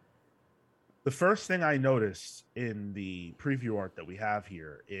 The first thing I noticed in the preview art that we have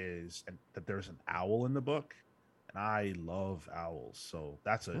here is that there's an owl in the book, and I love owls, so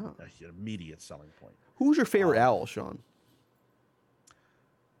that's an immediate selling point. Who's your favorite owl, Sean?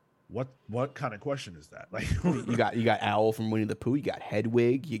 What kind of question is that? Like, You got Owl from Winnie the Pooh. You got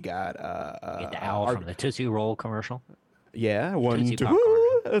Hedwig. You got Get the owl from the Tootsie Roll commercial. yeah, 1, Tootsie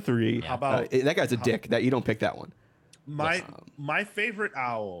 2, Pop 3. Yeah. How about That guy's a dick. That you don't pick that one. my favorite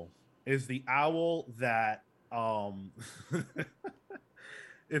owl is the owl that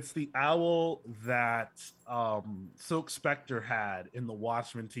it's the owl that Silk Spectre had in the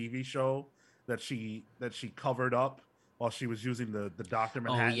Watchmen TV show that she covered up while she was using the Dr.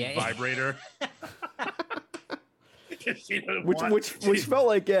 Manhattan vibrator. Which felt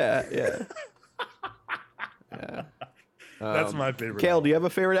like yeah. That's my favorite. Kale, owl. do you have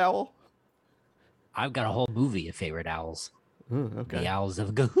a favorite owl? I've got a whole movie of favorite owls. Okay. The Owls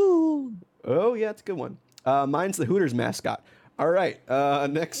of Gahoo. Oh yeah, it's a good one. Mine's the Hooters mascot. All right,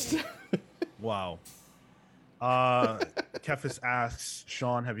 next. Wow. Kefis asks,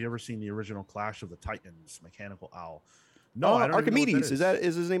 Sean, have you ever seen the original Clash of the Titans Mechanical Owl? No, I don't Archimedes. Even know what that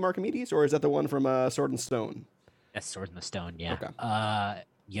Is his name Archimedes, or is that the one from Sword and Stone? That's Sword in the Stone. Yeah. Okay.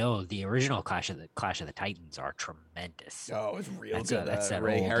 The original Clash of the Titans are tremendous. Oh, it's real That's good. that's that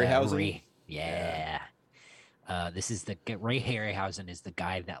Ray old, Harryhausen. Yeah. This is Ray Harryhausen is the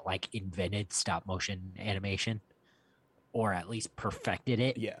guy that like invented stop motion animation, or at least perfected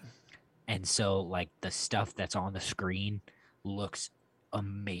it. Yeah. And so like the stuff that's on the screen looks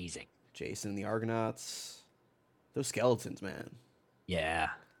amazing. Jason and the Argonauts. Those skeletons, man. Yeah.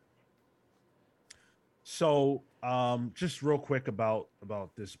 So, just real quick about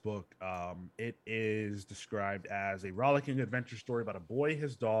this book. It is described as a rollicking adventure story about a boy,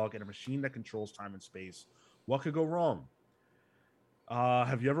 his dog, and a machine that controls time and space. What could go wrong?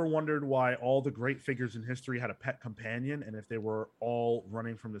 Have you ever wondered why all the great figures in history had a pet companion, and if they were all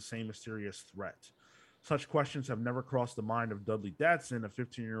running from the same mysterious threat? Such questions have never crossed the mind of Dudley Datsun, a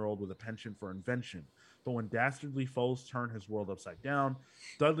 15-year-old with a penchant for invention. But when dastardly foes turn his world upside down,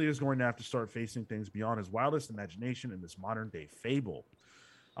 Dudley is going to have to start facing things beyond his wildest imagination in this modern-day fable.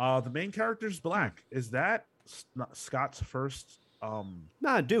 The main character is black. Is that Scott's first?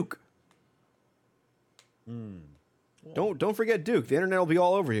 Nah, Duke. Well, Don't forget Duke. The internet will be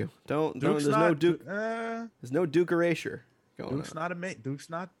all over you. There's no Duke. There's no Duke erasure going Duke's on. not a main.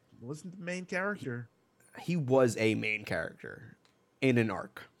 Wasn't the main character. He was a main character in an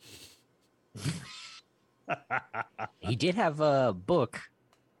arc. He did have a book,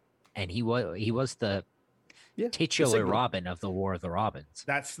 and he was the titular Signal. Robin of the War of the Robins.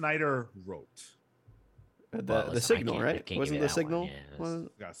 That Snyder wrote. The Signal, right? Wasn't the Signal?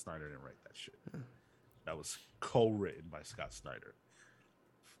 Scott Snyder didn't write that shit. That was co-written by Scott Snyder.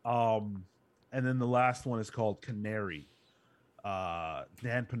 And then the last one is called Canary.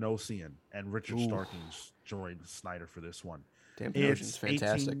 Dan Panosian and Richard Starkings joined Snyder for this one. Dan Panosian's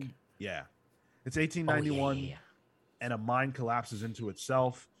fantastic. It's 1891, and a mine collapses into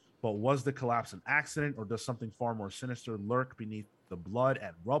itself. But was the collapse an accident, or does something far more sinister lurk beneath the blood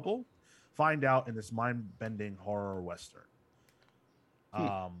and rubble? Find out in this mind-bending horror western.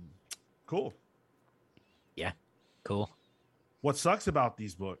 Cool. Yeah, cool. What sucks about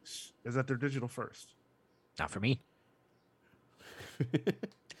these books is that they're digital first. Not for me.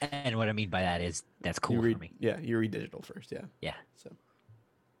 And what I mean by that is that's cool for me. Yeah, you read digital first. Yeah. Yeah. So.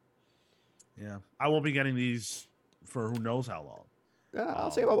 Yeah, I won't be getting these for who knows how long.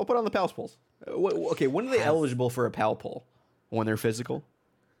 I'll put on the PALS polls. Okay, when are they eligible for a PAL poll? When they're physical?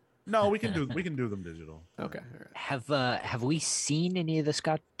 No, we can do them digital. Okay. All right. Have we seen any of the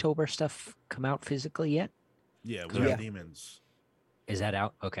Scottober stuff come out physically yet? Yeah, we have Demons. Is that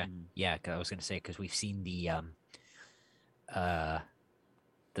out? Okay. Yeah, 'cause I was gonna say because we've seen the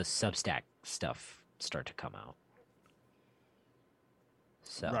Substack stuff start to come out.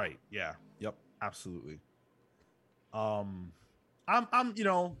 So Right. Yeah. Yep. Absolutely. I'm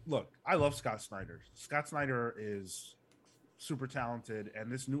look, I love Scott Snyder. Scott Snyder is super talented,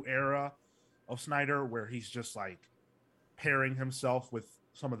 and this new era of Snyder where he's just like pairing himself with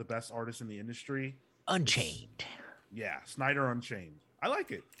some of the best artists in the industry. Unchained. Yeah, Snyder Unchained. I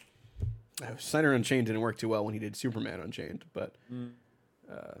like it. Snyder Unchained didn't work too well when he did Superman Unchained, but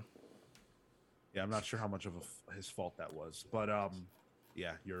yeah, I'm not sure how much of his fault that was, but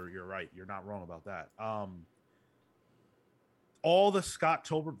yeah, you're right. You're not wrong about that. All the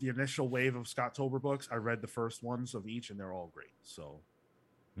the initial wave of Scottober books, I read the first ones of each, and they're all great. So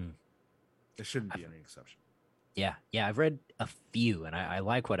there shouldn't be any exception. Yeah, I've read a few, and I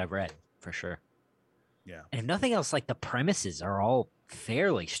like what I've read for sure. Yeah, and if nothing else, like the premises are all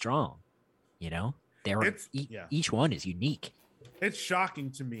fairly strong. You know, each one is unique. It's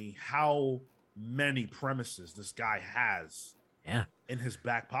shocking to me how many premises this guy has. Yeah, in his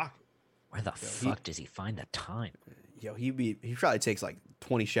back pocket. Where the fuck does he find the time? Yo, he probably takes like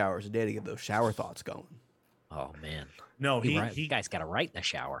 20 showers a day to get those shower thoughts going. Oh man, no, he guy's got to write in the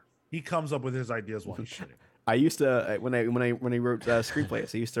shower. He comes up with his ideas while he's shitting. I used to when I wrote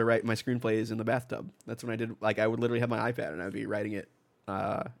screenplays. I used to write my screenplays in the bathtub. That's when I did. Like I would literally have my iPad and I'd be writing it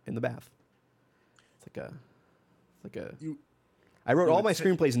in the bath. I wrote all my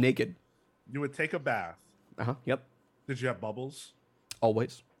screenplays naked. You would take a bath. Yep. Did you have bubbles?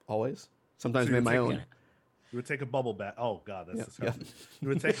 Always. Sometimes made my own. You would take a bubble bath. Oh god, that's disgusting. You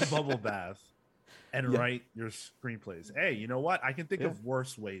would take a bubble bath and write your screenplays. Hey, you know what? I can think of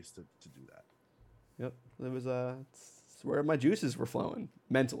worse ways to do that. Yep. It was it's where my juices were flowing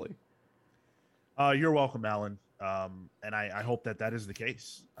mentally. You're welcome, Alan. And I hope that is the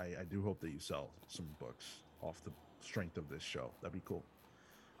case. I do hope that you sell some books off the strength of this show. That'd be cool.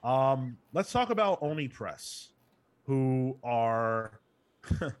 Let's talk about Oni Press, who are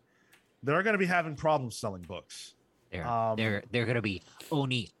they're going to be having problems selling books. They're going to be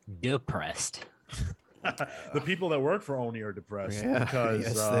Oni depressed. The people that work for Oni are depressed because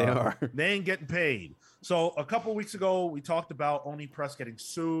yes, they are. They ain't getting paid. So a couple weeks ago, we talked about Oni Press getting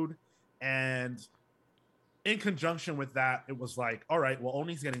sued, and in conjunction with that, it was like, all right, well,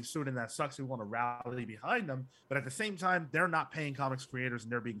 Oni's getting sued, and that sucks. We want to rally behind them, but at the same time, they're not paying comics creators,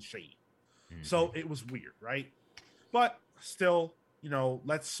 and they're being shady. So it was weird, right? But still,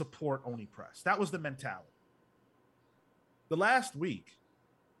 let's support Oni Press. That was the mentality. The last week,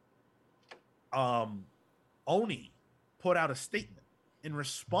 Oni put out a statement in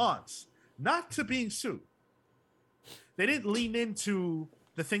response, not to being sued. They didn't lean into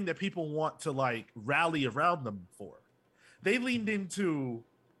the thing that people want to like rally around them for. They leaned into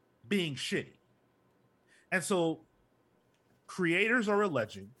being shitty. And so creators are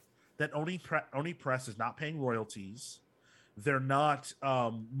alleging that Oni Press is not paying royalties. They're not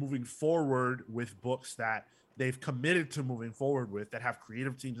moving forward with books that they've committed to moving forward with, that have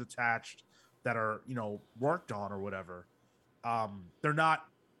creative teams attached, that are, worked on or whatever. They're not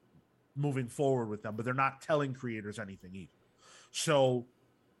moving forward with them, but they're not telling creators anything either. So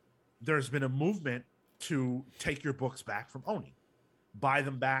there's been a movement to take your books back from Oni, buy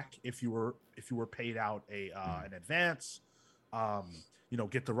them back if you were paid out an advance,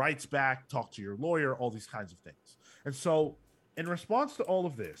 get the rights back, talk to your lawyer, all these kinds of things. And so in response to all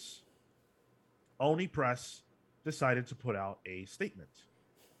of this, Oni Press decided to put out a statement.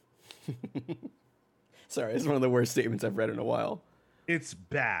 Sorry, it's one of the worst statements I've read in a while. It's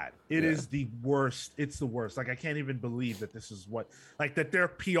bad. It is the worst. It's the worst. Like, I can't even believe that this is that their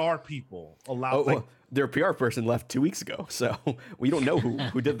PR people allow. Well, their PR person left 2 weeks ago, so we don't know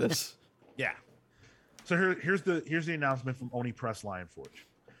who did this. Yeah. So here's the announcement from Oni Press Lionforge.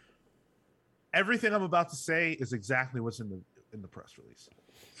 Everything I'm about to say is exactly what's in the press release.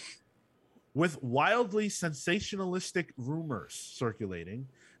 With wildly sensationalistic rumors circulating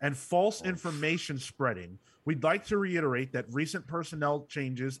and false information spreading, we'd like to reiterate that recent personnel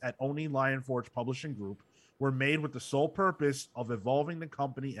changes at Oni Lionforge Publishing Group were made with the sole purpose of evolving the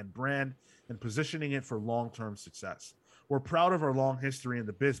company and brand and positioning it for long-term success. We're proud of our long history in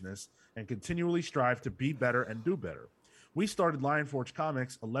the business and continually strive to be better and do better. We started Lionforge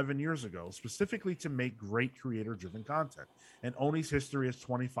Comics 11 years ago, specifically to make great creator-driven content, and Oni's history is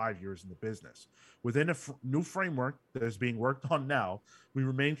 25 years in the business. Within a new framework that is being worked on now, we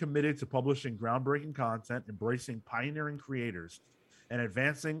remain committed to publishing groundbreaking content, embracing pioneering creators, and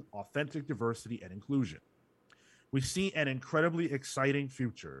advancing authentic diversity and inclusion. We see an incredibly exciting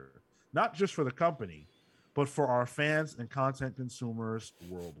future, not just for the company, but for our fans and content consumers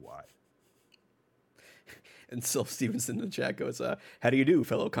worldwide. And Sylph Stevenson in the chat goes, how do you do,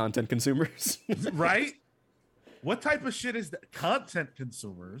 fellow content consumers? Right? What type of shit is that? Content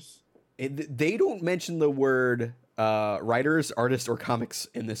consumers? They don't mention the word writers, artists, or comics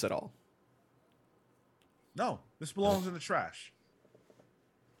in this at all. No, this belongs in the trash.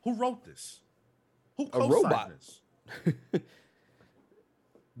 Who wrote this? Who A robot. This?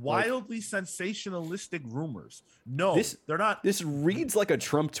 Wildly sensationalistic rumors. No, they're not. This reads like a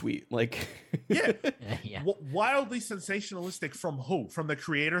Trump tweet. Like, yeah. Wildly sensationalistic from who? From the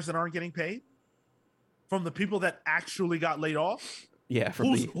creators that aren't getting paid? From the people that actually got laid off? Yeah.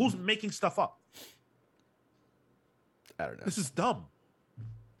 Who's making stuff up? I don't know. This is dumb.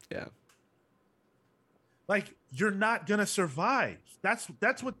 Yeah. Like, you're not gonna survive. That's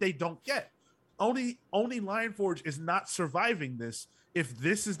what they don't get. Only Lionforge is not surviving this if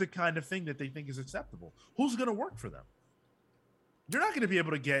this is the kind of thing that they think is acceptable. Who's going to work for them? You're not going to be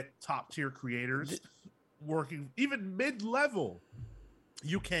able to get top tier creators working, even mid-level.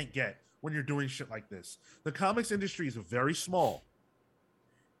 You can't get when you're doing shit like this. The comics industry is very small,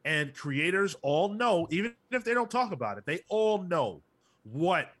 and creators all know, even if they don't talk about it, they all know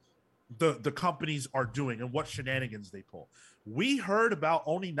what the companies are doing and what shenanigans they pull. We heard about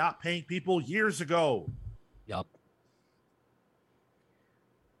Oni not paying people years ago. Yup.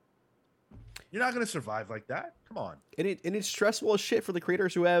 You're not going to survive like that. Come on. And it's stressful as shit for the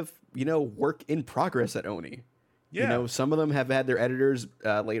creators who have, work in progress at Oni. Yeah. Some of them have had their editors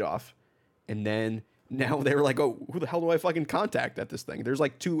laid off. And then now they're like, oh, who the hell do I fucking contact at this thing? There's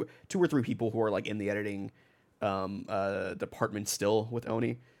like two or three people who are like in the editing department still with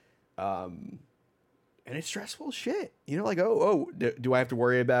Oni. And it's stressful as shit. Do I have to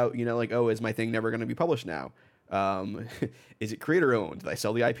worry about, is my thing never going to be published now? Is it creator owned? Did I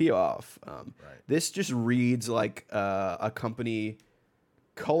sell the IP off? Right. This just reads like a company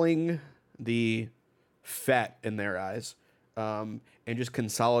culling the fat in their eyes and just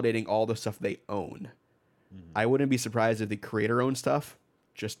consolidating all the stuff they own. Mm-hmm. I wouldn't be surprised if the creator owned stuff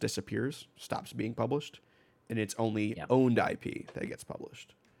just disappears, stops being published, and it's only owned IP that gets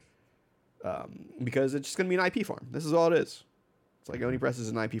published. Because it's just going to be an IP farm. This is all it is. It's like Oni Press is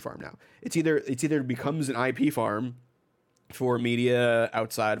an IP farm now. It's either becomes an IP farm for media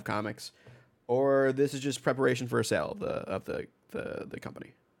outside of comics, or this is just preparation for a sale of the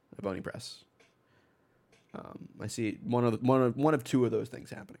company of Oni Press. I see one of two of those things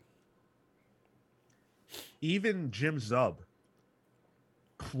happening. Even Jim Zub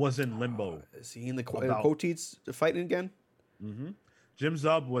was in limbo. Is he in the Quoteats fighting again? Mm-hmm. Jim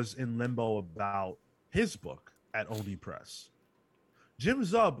Zub was in limbo about his book at Oni Press. Jim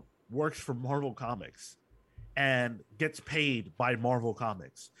Zub works for Marvel Comics and gets paid by Marvel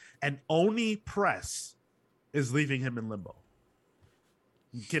Comics. And Oni Press is leaving him in limbo.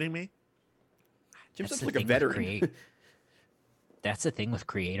 You kidding me? Jim Zub's like a veteran. That's the thing with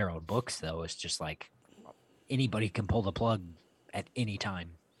creator-owned books, though. It's just like anybody can pull the plug at any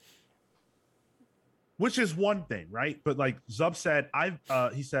time. Which is one thing, right? But like Zub said,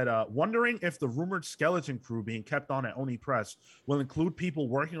 he said, wondering if the rumored skeleton crew being kept on at Oni Press will include people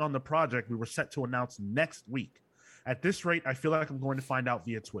working on the project we were set to announce next week. At this rate, I feel like I'm going to find out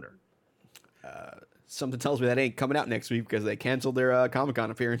via Twitter. Something tells me that ain't coming out next week because they canceled their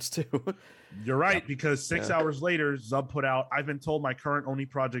Comic-Con appearance too. You're right, because 6 hours later, Zub put out, I've been told my current Oni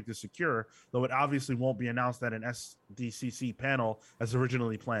project is secure, though it obviously won't be announced at an SDCC panel as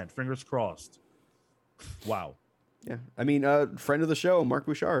originally planned. Fingers crossed. Wow. Yeah, I mean, friend of the show, Mark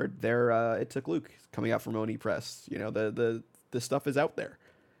Bouchard. It took Luke coming out from Oni Press. You know, the stuff is out there.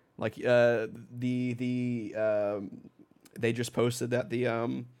 Like they just posted that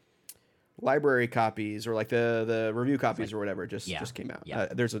the library copies or like the review copies or whatever just came out. Yeah.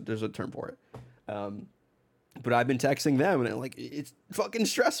 There's a term for it. But I've been texting them and it's fucking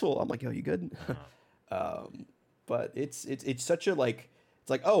stressful. I'm like, yo, you good? But it's such a it's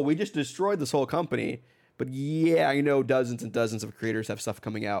like, oh, we just destroyed this whole company. But yeah, I know dozens and dozens of creators have stuff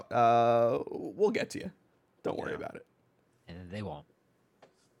coming out. We'll get to you. Don't worry about it. And they won't.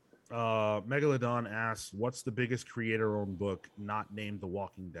 Megalodon asks, what's the biggest creator-owned book not named The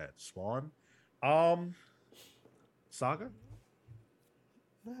Walking Dead? Spawn? Saga?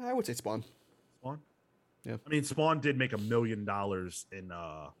 I would say Spawn. Spawn? Yeah. I mean, Spawn did make $1 million in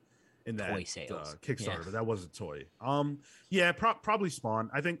that Toy sales. Kickstarter. Yeah. But that was a toy. Yeah, probably Spawn.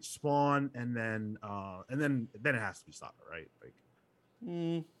 I think Spawn, and then it has to be Saga, right? Like,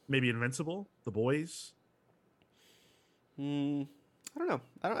 maybe Invincible, The Boys. I don't know.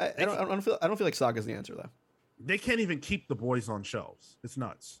 I don't feel like Saga's the answer though. They can't even keep The Boys on shelves. It's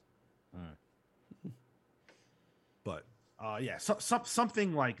nuts. But yeah,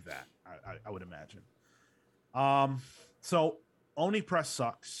 something like that. I would imagine. So Oni Press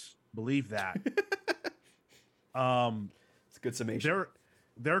sucks. Believe that. It's a good summation.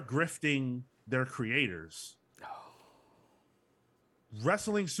 They're grifting their creators.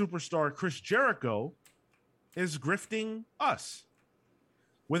 Wrestling superstar Chris Jericho is grifting us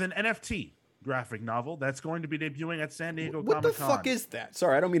with an NFT graphic novel that's going to be debuting at San Diego Comic-Con. What the fuck is that?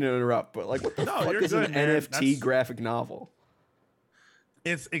 Sorry, I don't mean to interrupt, but what the fuck is an NFT graphic novel?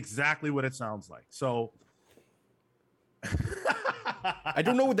 It's exactly what it sounds like. So I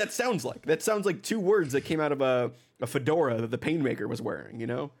don't know what that sounds like. That sounds like two words that came out of a fedora that the Painmaker was wearing, you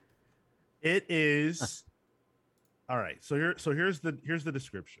know? It is all right. So here's the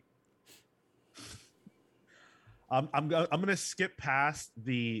description. I'm gonna skip past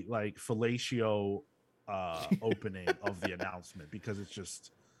the fellatio opening of the announcement because it's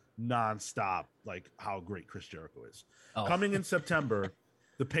just nonstop how great Chris Jericho is. Coming in September,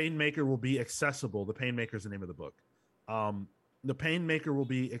 the Painmaker will be accessible. The Painmaker is the name of the book. The Painmaker will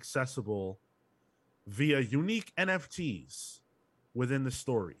be accessible via unique NFTs within the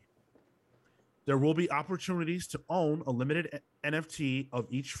story. There will be opportunities to own a limited NFT of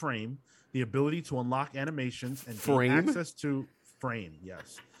each frame, the ability to unlock animations and gain access to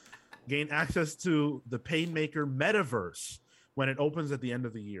gain access to the Painmaker metaverse when it opens at the end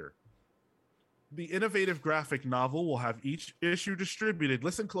of the year. The innovative graphic novel will have each issue distributed.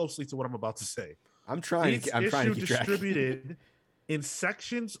 Listen closely to what I'm about to say. I'm trying to keep track. Distributed in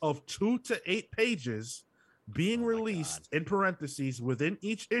sections of 2 to 8 pages, being released in parentheses within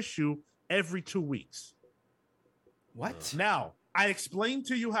each issue every 2 weeks. What? Now, I explained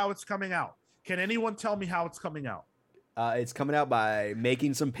to you how it's coming out. Can anyone tell me how it's coming out? It's coming out by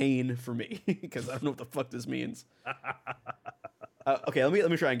making some pain for me because I don't know what the fuck this means. Okay,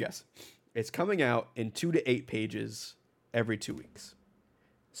 let me try and guess. It's coming out in 2 to 8 pages every 2 weeks.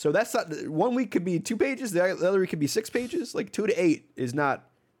 So that's not 1 week could be 2 pages, the other week could be 6 pages. 2 to 8 is not.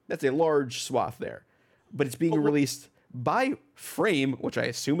 That's a large swath there, but it's being released by frame, which I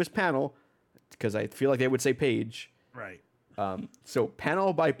assume is panel, because I feel like they would say page. Right. So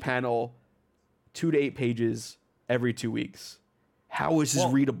panel by panel, 2 to 8 pages every 2 weeks. How is this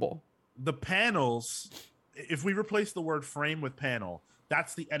readable? The panels, if we replace the word frame with panel,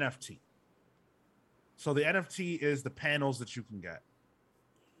 that's the NFT. So the NFT is the panels that you can get,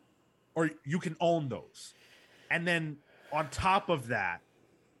 or you can own those. And then on top of that,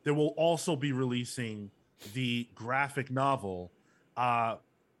 there will also be releasing the graphic novel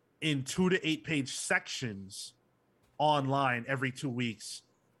in 2 to 8 page sections online every 2 weeks,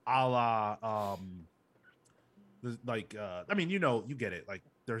 a la I mean, you get it.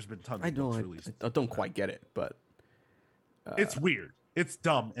 There's been tons of books released. I don't quite get it, but it's weird. It's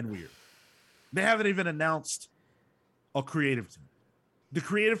dumb and weird. They haven't even announced a creative team. The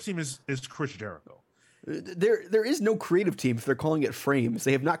creative team is Chris Jericho. There is no creative team if they're calling it Frames.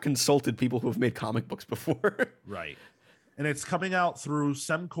 They have not consulted people who have made comic books before. Right. And it's coming out through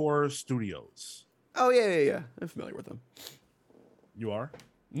Semcor Studios. Oh, yeah. I'm familiar with them. You are?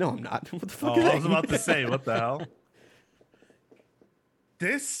 No, I'm not. What the fuck Oh, are they? I was about to say, what the hell?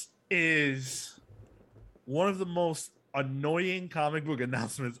 This is one of the most annoying comic book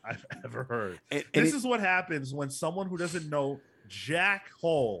announcements I've ever heard. This is what happens when someone who doesn't know jack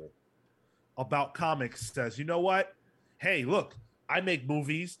hole about comics says, you know what? Hey, look, I make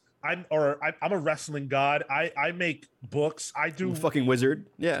movies. I'm a wrestling god. I make books. I do I'm a fucking wizard.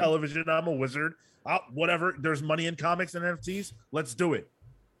 Yeah. television. I'm a wizard. Whatever. There's money in comics and NFTs. Let's do it.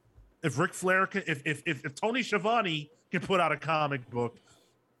 If Ric Flair can, if Tony Schiavone can put out a comic book,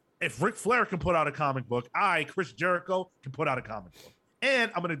 if Ric Flair can put out a comic book, Chris Jericho, can put out a comic book,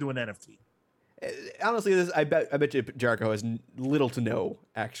 and I'm gonna do an NFT. Honestly, I bet you Jericho has little to no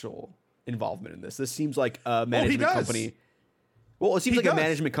actual involvement in this. This seems like a management company. Well, it seems like a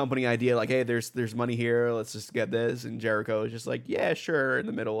management company idea. Like, hey, there's money here. Let's just get this. And Jericho is just like, yeah, sure. In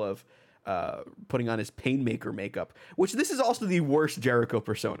the middle of putting on his Painmaker makeup, which this is also the worst Jericho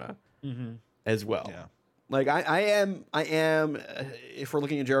persona as well. Yeah. Like I am. If we're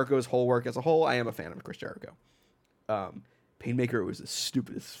looking at Jericho's whole work as a whole, I am a fan of Chris Jericho. Painmaker was the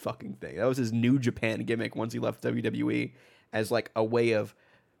stupidest fucking thing. That was his New Japan gimmick once he left WWE as like a way of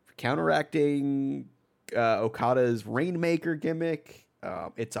counteracting Okada's Rainmaker gimmick.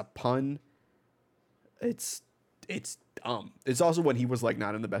 It's a pun. It's dumb. It's also when he was like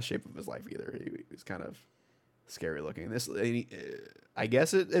not in the best shape of his life either. He was kind of scary looking. This, I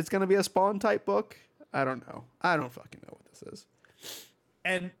guess it's gonna be a Spawn type book. I don't know. I don't fucking know what this is.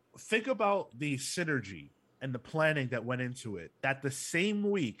 And think about the synergy and the planning that went into it. That the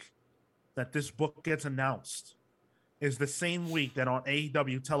same week that this book gets announced is the same week that on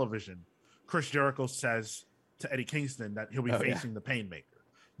AEW television, Chris Jericho says to Eddie Kingston that he'll be facing the Painmaker.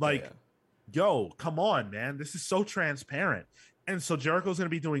 Like, yo, come on, man. This is so transparent. And so Jericho's going to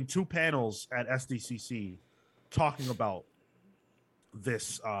be doing 2 panels at SDCC talking about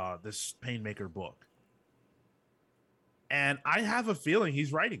this Painmaker book. And I have a feeling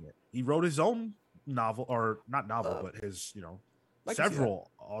he's writing it. He wrote his own novel, or not novel, but his,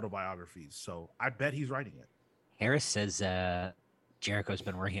 several autobiographies. So I bet he's writing it. Harris says Jericho's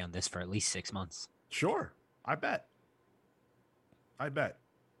been working on this for at least 6 months. Sure. I bet.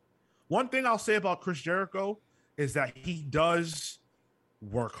 One thing I'll say about Chris Jericho is that he does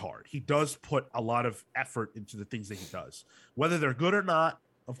work hard. He does put a lot of effort into the things that he does. Whether they're good or not,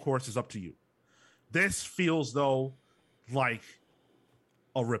 of course, is up to you. This feels, though, like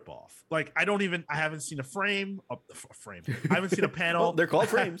a ripoff. Like, I haven't seen a frame. I haven't seen a panel. Well, they're called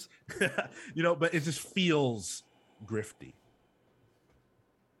frames. But it just feels grifty.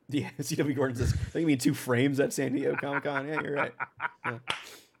 Yeah, CW Gordon says, I think you mean 2 frames at San Diego Comic-Con. Yeah, you're right. Yeah.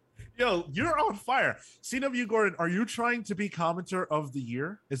 Yo, you're on fire. CW Gordon, are you trying to be commenter of the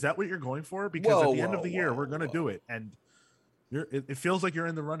year? Is that what you're going for? Because at the end of the year, we're going to do it. And it feels like you're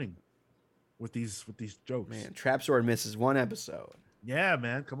in the running with these jokes. Man, Trap Sword misses 1 episode. Yeah,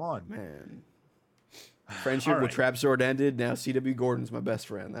 man. Come on. Man. Friendship with Trap Sword ended. Now CW Gordon's my best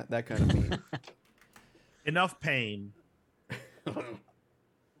friend. That kind of meme. Enough pain.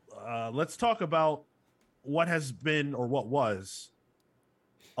 Let's talk about what has been, or what was,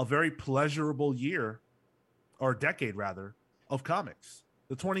 a very pleasurable year, or decade rather, of comics.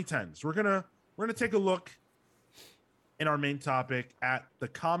 The 2010s. We're gonna take a look in our main topic at the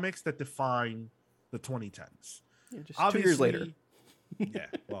comics that define the 2010s. Yeah, just obviously, 2 years later. Yeah.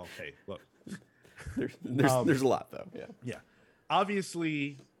 Well, hey, look. There's a lot though. Yeah. Yeah.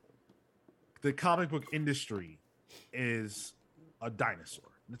 Obviously, the comic book industry is a dinosaur.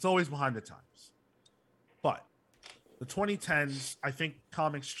 It's always behind the times. But the 2010s, I think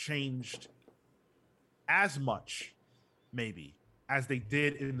comics changed as much, maybe, as they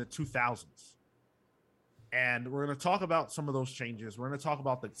did in the 2000s. And we're going to talk about some of those changes. We're going to talk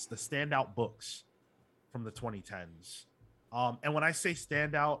about the standout books from the 2010s. And when I say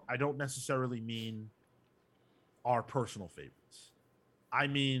standout, I don't necessarily mean our personal favorites. I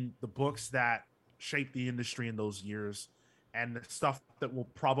mean the books that shaped the industry in those years and the stuff that we'll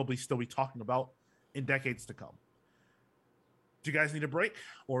probably still be talking about in decades to come. Do you guys need a break,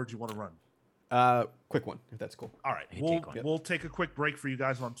 or do you want to run? Quick one, if that's cool. All right, we'll take a quick break for you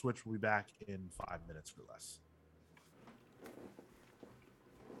guys on Twitch. We'll be back in 5 minutes or less.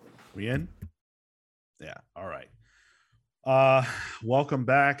 We in? Yeah. All right. Welcome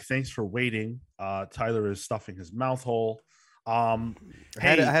back. Thanks for waiting. Tyler is stuffing his mouth hole. I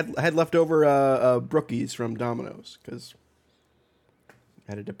had leftover Brookies from Domino's because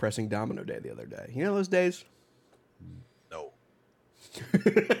Had a depressing domino day the other day. You know those days? No.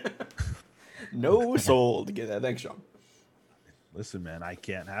 No soul to get that. Thanks, Sean. Listen, man, I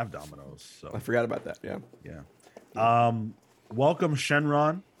can't have dominoes. So I forgot about that. Yeah. Yeah. Welcome,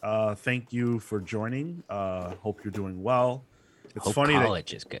 Shenron. Thank you for joining. Hope you're doing well. It's Hope funny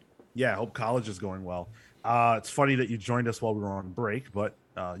college is good. Yeah, hope college is going well. It's funny that you joined us while we were on break, but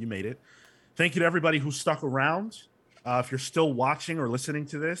you made it. Thank you to everybody who stuck around. If you're still watching or listening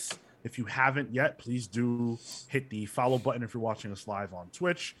to this, if you haven't yet, please do hit the follow button if you're watching us live on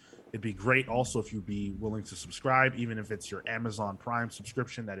Twitch. It'd be great also if you'd be willing to subscribe, even if it's your Amazon Prime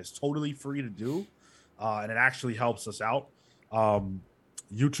subscription. That is totally free to do, and it actually helps us out.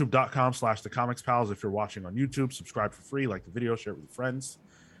 YouTube.com/TheComicsPals if you're watching on YouTube. Subscribe for free, like the video, share it with your friends.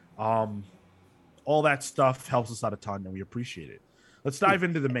 All that stuff helps us out a ton, and we appreciate it. Let's dive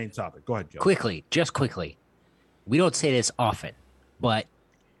into the main topic. Go ahead, Joe. Quickly. We don't say this often, but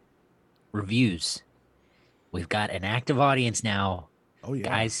reviews. We've got an active audience now. Oh, yeah.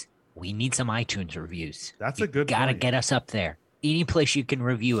 Guys, we need some iTunes reviews. That's a good Gotta point. get us up there. Any place you can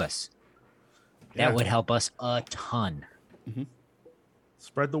review us. Yeah. That would help us a ton. Mm-hmm.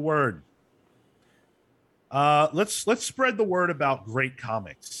 Spread the word. Let's spread the word about great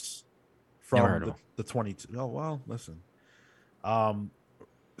comics Never heard from of the 22. Oh, well, listen.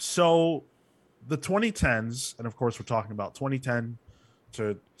 So the 2010s, and of course we're talking about 2010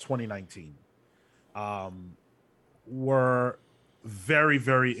 to 2019, were very,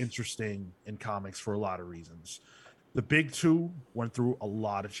 very interesting in comics for a lot of reasons. The big two went through a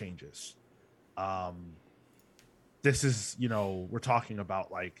lot of changes. This is, we're talking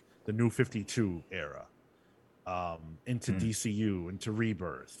about like the New 52 era, into DCU, into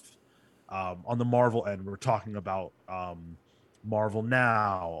Rebirth. On the Marvel end, we're talking about Marvel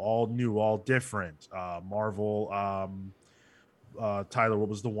Now, all new, all different. Marvel, Tyler, what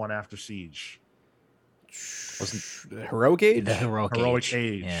was the one after Siege? Wasn't the Heroic Age? The Heroic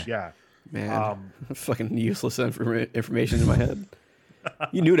Age. Yeah. Man, fucking useless information in my head.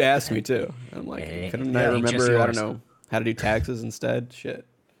 You knew to ask me too. I'm like, couldn't I remember? I don't know how to do taxes instead. Shit.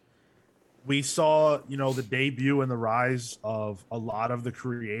 We saw, the debut and the rise of a lot of the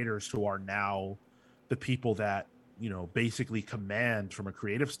creators who are now the people that, basically command from a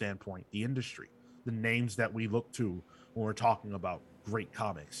creative standpoint the industry, the names that we look to when we're talking about great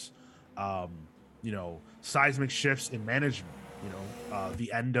comics. Seismic shifts in management,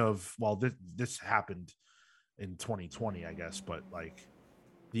 the end of, this happened in 2020, I guess, but like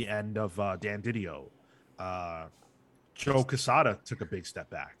the end of Dan Didio. Joe Quesada took a big step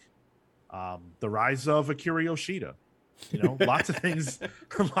back. The rise of Akira Yoshida. Lots of things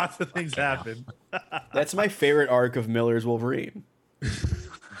happen. That's my favorite arc of Miller's Wolverine.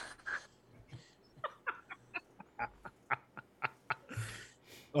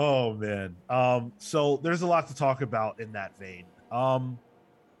 Oh man. So there's a lot to talk about in that vein.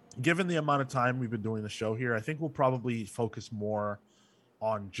 Given the amount of time we've been doing the show here, I think we'll probably focus more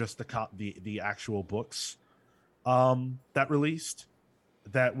on just the actual books that released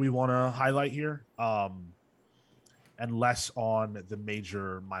that we want to highlight here, and less on the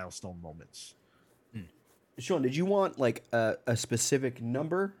major milestone moments. Sean, did you want like a specific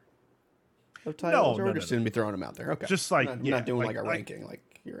number of titles, or we're just gonna be throwing them out there? Okay, just like we're not doing like a ranking, like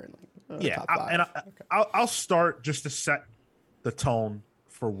you're in like top five. I'll start just to set the tone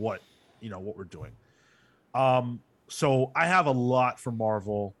for what we're doing. So I have a lot for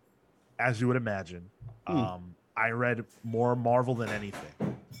Marvel, as you would imagine. I read more Marvel than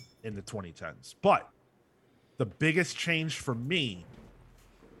anything in the 2010s, but the biggest change for me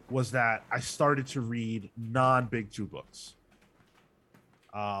was that I started to read non-Big Two books.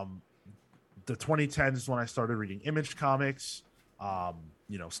 The 2010s is when I started reading Image comics,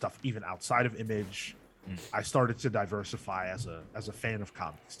 stuff even outside of Image. I started to diversify as a fan of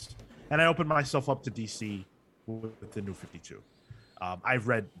comics, and I opened myself up to DC with the New 52. I've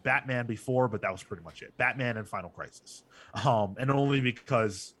read Batman before, but that was pretty much it. Batman and Final Crisis, and only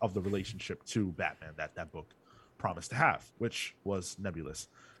because of the relationship to Batman that book promised to have, which was nebulous.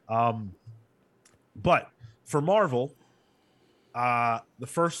 But for Marvel, the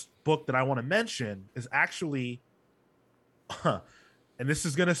first book that I want to mention is actually, and this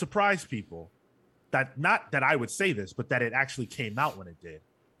is going to surprise people, that not that I would say this, but that it actually came out when it did.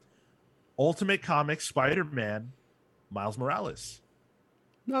 Ultimate Comics Spider-Man, Miles Morales.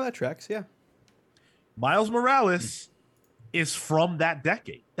 No, that tracks. Yeah. Miles Morales is from that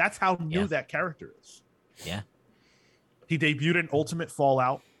decade. That's how new that character is. Yeah. He debuted in Ultimate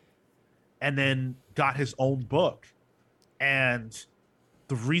Fallout and then got his own book. And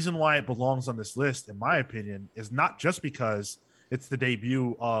the reason why it belongs on this list, in my opinion, is not just because it's the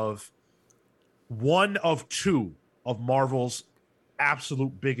debut of one of two of Marvel's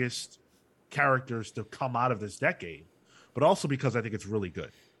absolute biggest characters to come out of this decade, but also because I think it's really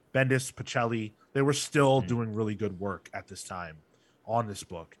good. Bendis, Pacelli, they were still doing really good work at this time on this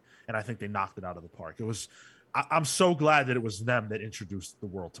book, and I think they knocked it out of the park. It was, I'm so glad that it was them that introduced the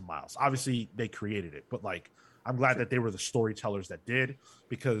world to Miles. Obviously, they created it, but like, I'm glad that they were the storytellers that did,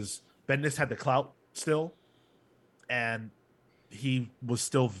 because Bendis had the clout still, and he was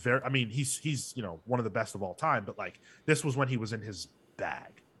still very, I mean, he's you know, one of the best of all time, but like, this was when he was in his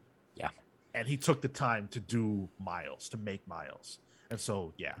bag. Yeah. And he took the time to do Miles, to make Miles. And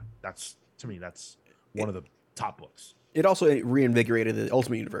so, yeah, that's, to me, that's one of the top books. It also reinvigorated the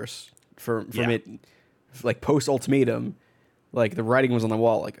Ultimate Universe from it, like post Ultimatum. Like the writing was on the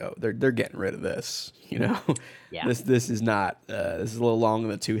wall, like, oh, they're getting rid of this, you know. Yeah. This is not this is a little long in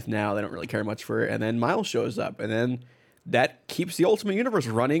the tooth now. They don't really care much for it. And then Miles shows up, and then that keeps the Ultimate Universe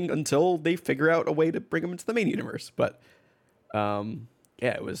running until they figure out a way to bring him into the main universe. But yeah,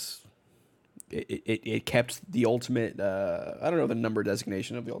 it was it kept the Ultimate. I don't know the number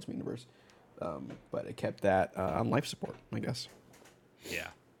designation of the Ultimate Universe, but it kept that on life support, I guess. Yeah,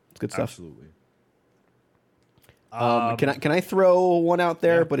 it's good stuff. Absolutely. Can I throw one out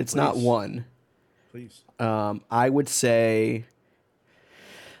there? Yeah, but it's please. not one. Please. I would say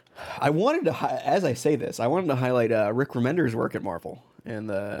I wanted to, as I say this, I wanted to highlight Rick Remender's work at Marvel in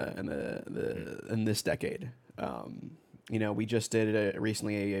this decade. You know, we just did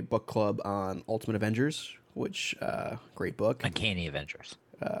recently a book club on Ultimate Avengers, which great book. Uncanny Avengers.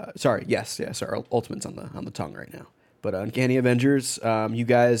 Sorry, Ultimate's on the tongue right now. But Uncanny Avengers, you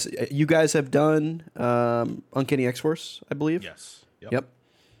guys have done Uncanny X-Force, I believe. Yes. Yep.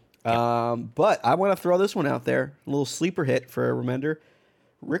 But I want to throw this one out there, a little sleeper hit for Remender.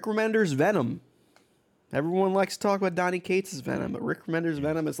 Rick Remender's Venom. Everyone likes to talk about Donny Cates' Venom, but Rick Remender's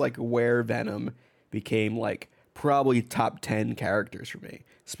Venom is like where Venom became like probably top 10 characters for me,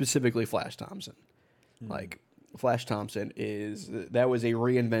 specifically Flash Thompson. Like Flash Thompson that was a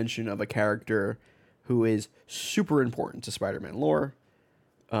reinvention of a character who is super important to Spider-Man lore.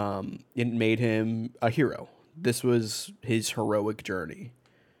 It made him a hero. This was his heroic journey.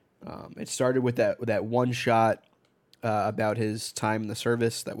 It started with that one shot about his time in the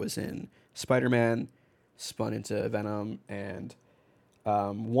service that was in Spider-Man, spun into Venom, and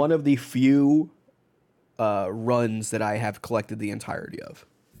one of the few runs that I have collected the entirety of.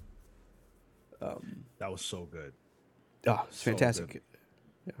 That was so good. Oh, it's fantastic. Good.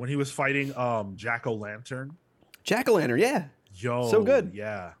 When he was fighting Jack-O-Lantern. Jack-O-Lantern, yeah. Yo. So good.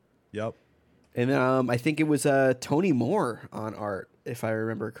 Yeah. Yep. And I think it was Tony Moore on art, if I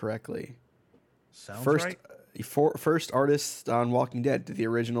remember correctly. Sounds right. First artist on Walking Dead, the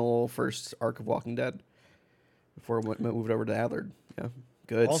original first arc of Walking Dead, before it moved over to Allard. Yeah,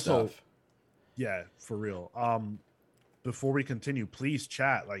 good stuff. Yeah, for real. Before we continue, please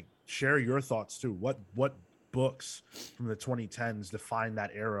chat, like share your thoughts too. What books from the 2010s define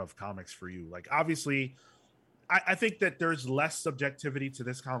that era of comics for you? Like, obviously, I think that there's less subjectivity to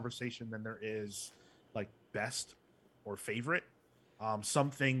this conversation than there is like best or favorite. Some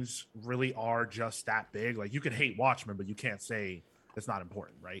things really are just that big. Like, you could hate Watchmen, but you can't say it's not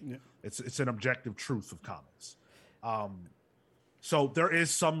important, right? Yeah. It's an objective truth of comics. So there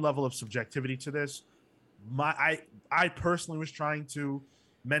is some level of subjectivity to this. I personally was trying to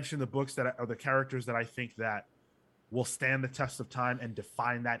mention the books that are the characters that I think that will stand the test of time and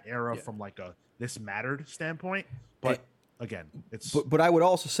define that era from like a this mattered standpoint. But again, it's but I would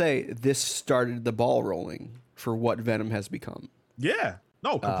also say this started the ball rolling for what Venom has become. Yeah.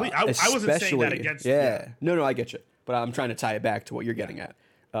 No, complete. I wasn't saying that against. Yeah. No, I get you. But I'm trying to tie it back to what you're getting at.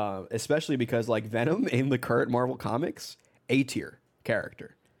 Especially because like Venom in the current Marvel comics, A-tier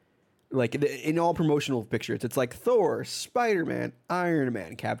character. Like in all promotional pictures, it's like Thor, Spider-Man, Iron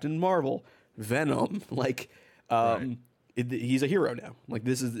Man, Captain Marvel, Venom. Like, he's a hero now. Like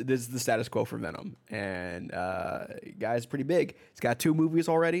this is the status quo for Venom, and guy's pretty big. He's got 2 movies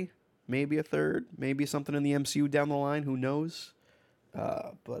already, maybe a third, maybe something in the MCU down the line. Who knows?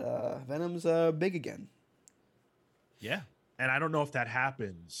 But Venom's big again. Yeah, and I don't know if that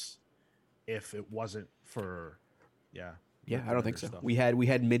happens if it wasn't for Yeah, I don't think so. Stuff. We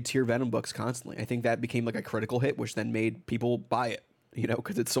had mid-tier Venom books constantly. I think that became like a critical hit, which then made people buy it, you know,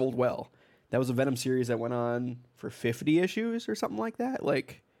 because it sold well. That was a Venom series that went on for 50 issues or something like that.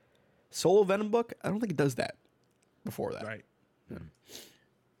 Like, solo Venom book, I don't think it does that before that. Right. Yeah.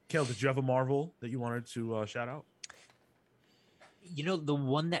 Kale, did you have a Marvel that you wanted to shout out? You know, the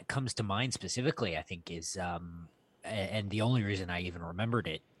one that comes to mind specifically, I think, is, and the only reason I even remembered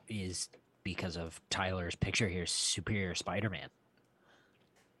it is because of Tyler's picture here, Superior Spider-Man.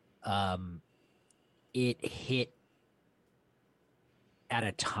 it hit at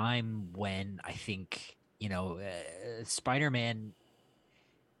a time when I think, Spider-Man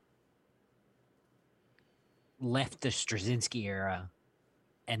left the Straczynski era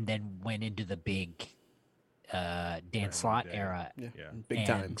and then went into the big Dan Brand new Slott day. era. Yeah, Yeah. big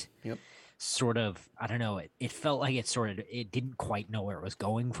time. And Yep. sort of, I don't know, it felt like it didn't quite know where it was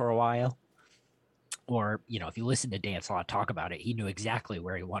going for a while. Or, if you listen to Dan Slott talk about it, he knew exactly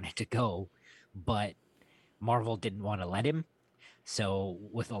where he wanted to go, but Marvel didn't want to let him. So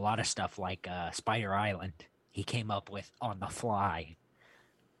with a lot of stuff like Spider Island, he came up with on the fly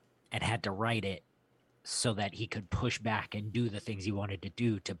and had to write it so that he could push back and do the things he wanted to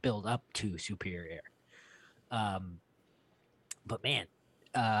do to build up to Superior. But man,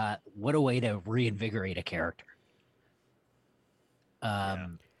 what a way to reinvigorate a character.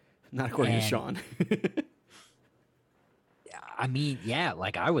 Not according to and- Sean. I mean, yeah,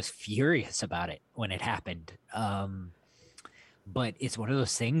 like I was furious about it when it happened. But it's one of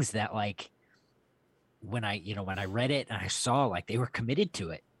those things that like when I read it and I saw like they were committed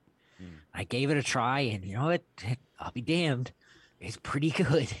to it, I gave it a try, and you know what? I'll be damned. It's pretty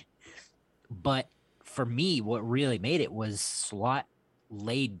good. But for me, what really made it was Slott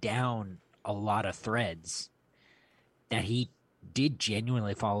laid down a lot of threads that he did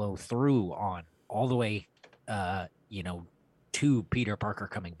genuinely follow through on all the way, to Peter Parker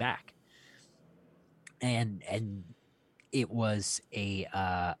coming back. And it was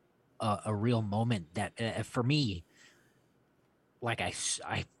a real moment that for me, like I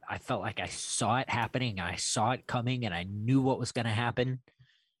felt like I saw it happening, I saw it coming, and I knew what was going to happen,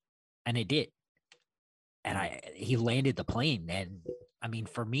 and it did. And he landed the plane, and I mean,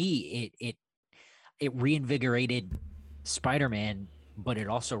 for me, it reinvigorated Spider-Man, but it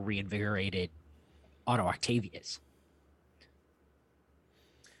also reinvigorated Otto Octavius.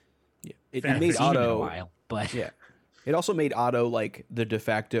 Yeah, it Fan made fiction. Seen him in a Otto. while, but Yeah, it also made Otto like the de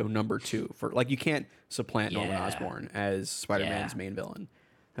facto number 2 for like you can't supplant Norman Yeah. Osborn as Spider-Man's Yeah. main villain.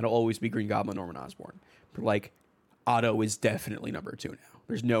 It'll always be Green Goblin Norman Osborn. But like Otto is definitely number 2 now.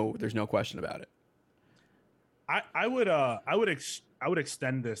 There's no question about it. I would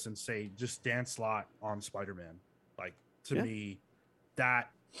extend this and say just Dan Slott on Spider-Man. Like to Yeah. me,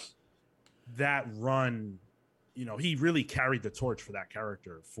 that run, he really carried the torch for that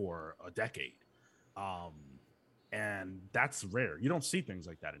character for a decade. And that's rare. You don't see things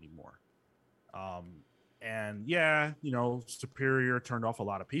like that anymore. And yeah, Superior turned off a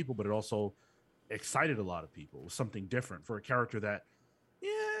lot of people, but it also excited a lot of people. It was something different for a character that,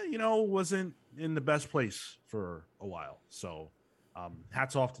 wasn't in the best place for a while. So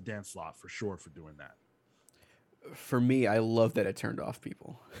hats off to Dan Slott for sure for doing that. For me, I love that it turned off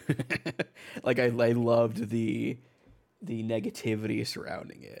people. Like I loved the negativity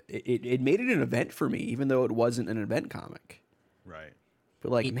surrounding it. It made it an event for me, even though it wasn't an event comic. Right.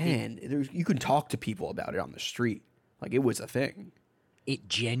 But like, you can talk to people about it on the street. Like it was a thing. it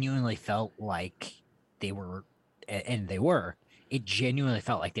genuinely felt like they were, and they were, it genuinely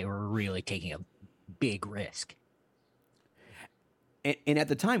felt like they were really taking a big risk. And at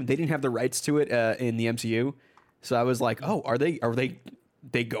the time, they didn't have the rights to it in the MCU. So I was like, oh, are they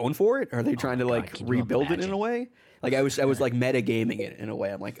going for it? Are they trying to God, like can you rebuild it in imagine? a way? Like I was like metagaming it in a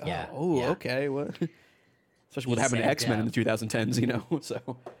way. I'm like, Yeah, oh, yeah. okay. What? Especially what He happened to said, X-Men in the 2010s,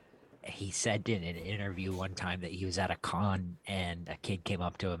 So He said in an interview one time that he was at a con and a kid came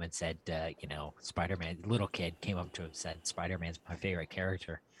up to him and said, Spider-Man, little kid came up to him and said, Spider-Man's my favorite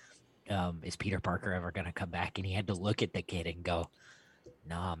character. Is Peter Parker ever going to come back? And he had to look at the kid and go,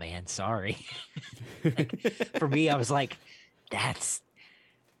 nah, man, sorry. Like, for me, I was like, that's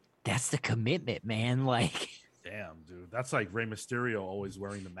the commitment, man. Like, Damn, dude. That's like Rey Mysterio always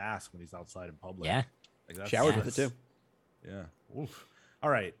wearing the mask when he's outside in public. yeah. Like that's, showered with it too. Yeah. Oof. All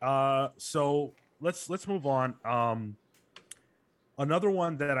right. So let's move on. Another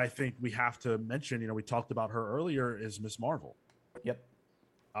one that I think we have to mention, we talked about her earlier, is Miss Marvel. Yep.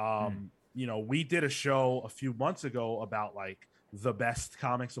 We did a show a few months ago about like the best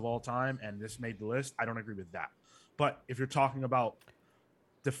comics of all time, and this made the list. I don't agree with that. But if you're talking about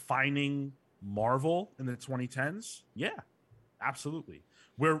defining Marvel in the 2010s, yeah, absolutely.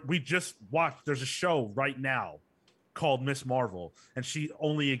 Where we just watched, there's a show right now called Miss Marvel, and she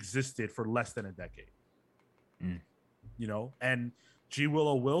only existed for less than a decade. And G.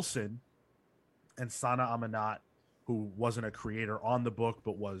 Willow Wilson and Sana Amanat, who wasn't a creator on the book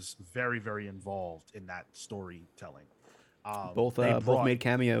but was very, very involved in that storytelling. Both made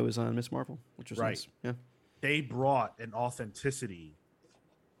cameos on Miss Marvel, which was Right. nice. Yeah. They brought an authenticity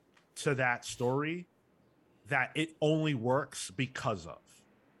to that story that it only works because of.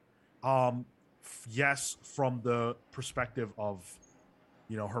 Yes, from the perspective of,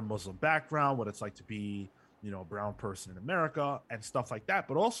 her Muslim background, what it's like to be, a brown person in America and stuff like that,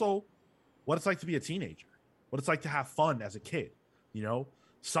 but also what it's like to be a teenager, what it's like to have fun as a kid.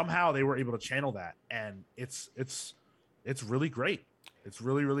 Somehow they were able to channel that, and it's really great. It's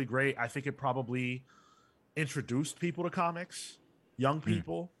really, really great. I think it probably introduced people to comics, young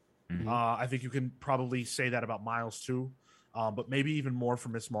people. Mm-hmm. I think you can probably say that about Miles too, but maybe even more for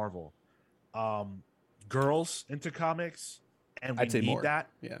Miss Marvel. Girls into comics, and we I'd say need more. that.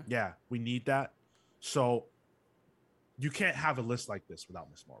 Yeah, We need that. So you can't have a list like this without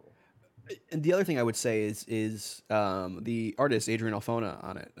Miss Marvel. And the other thing I would say is the artist Adrian Alfona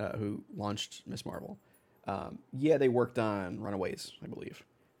on it, who launched Miss Marvel. Yeah, they worked on Runaways, I believe.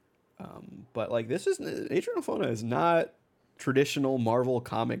 But like Adrian Alfona is not traditional Marvel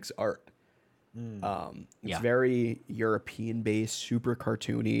Comics art. It's very European based, super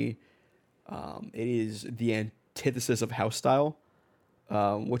cartoony. It is the antithesis of house style,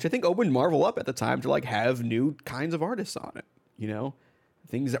 which I think opened Marvel up at the time to like have new kinds of artists on it.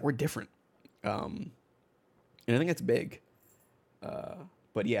 Things that were different. And I think it's big.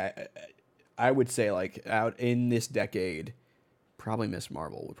 But yeah, I would say like out in this decade, probably Miss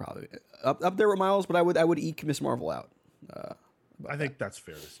Marvel would probably up there with Miles, but I would eke Miss Marvel out. I think that's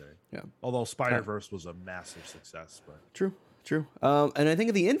fair to say. Yeah. Although Spider-Verse was a massive success, but True. And I think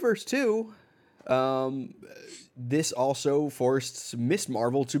of the inverse too. This also forced Miss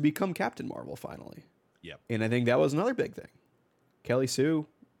Marvel to become Captain Marvel finally. Yep. And I think that was another big thing. Kelly Sue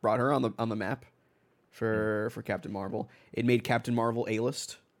brought her on the map for Captain Marvel. It made Captain Marvel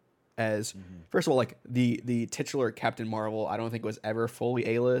A-list as first of all, like the titular Captain Marvel, I don't think was ever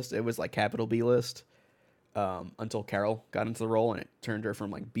fully A-list. It was like capital B-list until Carol got into the role, and it turned her from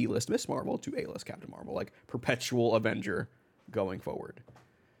like B-list Miss Marvel to A-list Captain Marvel, like perpetual Avenger going forward.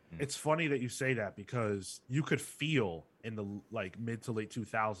 It's funny that you say that because you could feel in the like mid to late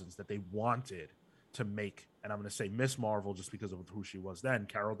 2000s that they wanted to make, and I'm going to say Miss Marvel just because of who she was then,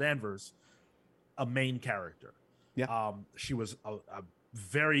 Carol Danvers, a main character. Yeah. She was a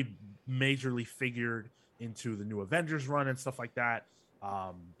very majorly figured into the new Avengers run and stuff like that.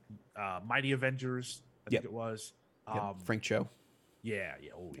 Mighty Avengers, I think it was. Frank Cho. Yeah.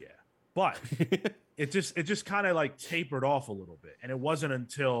 Oh yeah. But it just kind of like tapered off a little bit. And it wasn't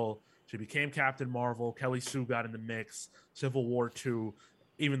until she became Captain Marvel, Kelly Sue got in the mix, Civil War 2,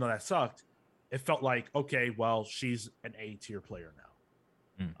 even though that sucked, it felt like, okay, well, she's an A-tier player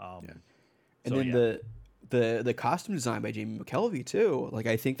now. And then the costume design by Jamie McKelvey too. Like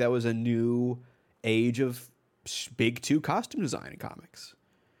I think that was a new age of big 2 costume design in comics.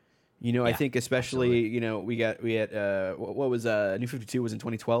 I think especially, we had what was New 52 was in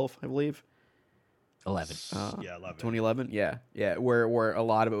 2012, I believe. 11. 11. 2011. Yeah. Where a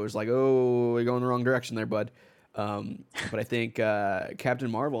lot of it was like, oh, we're going the wrong direction there, bud. But I think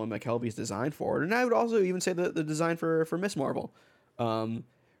Captain Marvel and McKelvey's design for it, and I would also even say the design for Miss Marvel,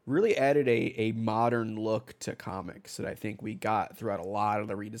 really added a modern look to comics that I think we got throughout a lot of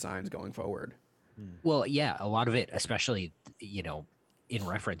the redesigns going forward. Well, yeah, a lot of it, especially, in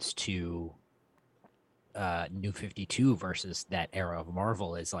reference to New 52 versus that era of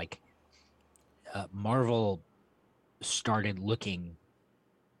Marvel, is like Marvel started looking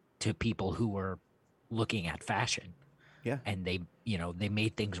to people who were looking at fashion. Yeah. And they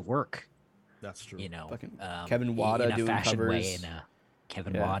made things work. That's true. Kevin Wada in a doing fashion covers. way,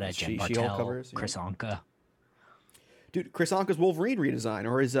 Kevin Wada, Jen Bartel, covers, Chris Anka. Dude, Chris Anka's Wolverine redesign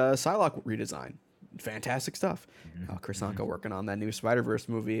or his Psylocke redesign. Fantastic stuff. Chris Anka working on that new Spider-Verse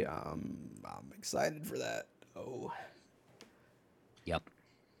movie. I'm excited for that. Oh. Yep.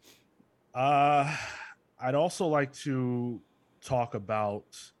 I'd also like to talk about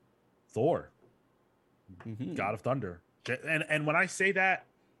Thor, God of Thunder. And when I say that,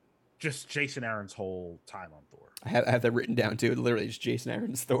 just Jason Aaron's whole time on Thor. I have that written down too. Literally just Jason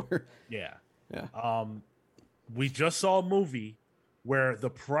Aaron's Thor. Yeah. Yeah. We just saw a movie where the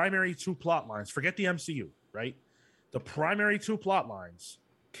primary 2 plot lines, forget the MCU, right? The primary 2 plot lines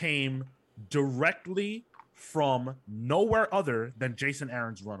came directly from nowhere other than Jason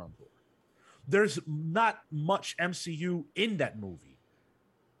Aaron's run on Thor. There's not much MCU in that movie.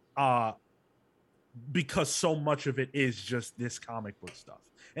 Because so much of it is just this comic book stuff.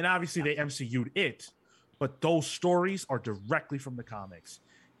 And obviously they MCU'd it, but those stories are directly from the comics.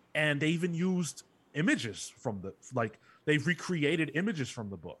 And they even used images from they've recreated images from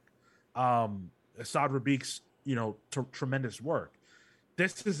the book. Asad Rabique's, tremendous work.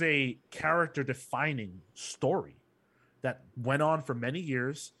 This is a character defining story that went on for many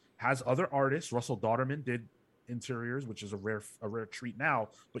years, has other artists. Russell Dauterman did interiors, which is a rare treat now,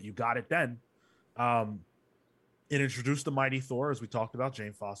 but you got it then. It introduced the mighty Thor, as we talked about,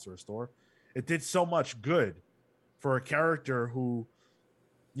 Jane Foster as Thor. It did so much good for a character who,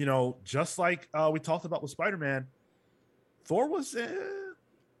 just like we talked about with Spider-Man, Thor was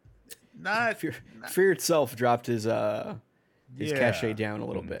not Fear itself dropped his cachet down a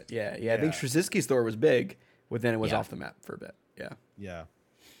little bit. Yeah. I think Straczynski's Thor was big, but then it was off the map for a bit. Yeah.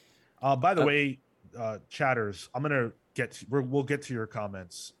 By the way, chatters, I'm gonna we'll get to your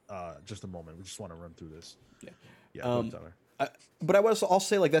comments just a moment. We just want to run through this. But I was also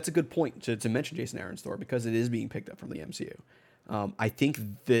say, like, that's a good point to mention Jason Aaron's Thor, because it is being picked up from the MCU. I think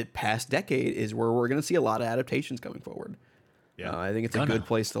the past decade is where we're going to see a lot of adaptations coming forward. Yeah, I think it's a good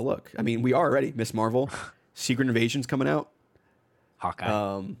place to look. I mean, we are already Miss Marvel, Secret Invasion's coming out,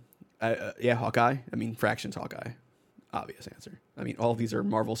 Hawkeye. Hawkeye. I mean, Fraction's Hawkeye. Obvious answer. I mean, all of these are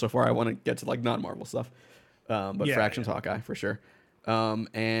Marvel so far. I want to get to like non-Marvel stuff, but Fraction's Hawkeye for sure. I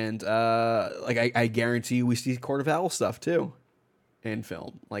guarantee we see Court of Owls stuff too in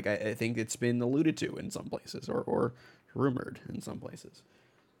film. Like I think it's been alluded to in some places or rumored in some places.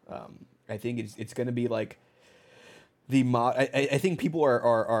 I think it's going to be like I think people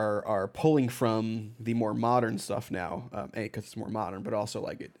are pulling from the more modern stuff now, because it's more modern, but also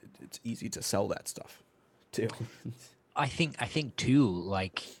like it's easy to sell that stuff too. I think too,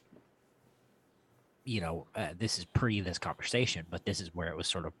 like, this is pre this conversation, but this is where it was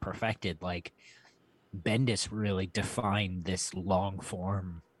sort of perfected. Like, Bendis really defined this long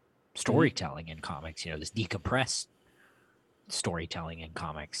form storytelling in comics, this decompressed storytelling in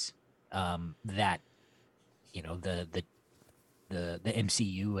comics, that, the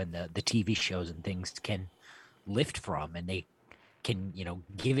MCU and the TV shows and things can lift from, and they can,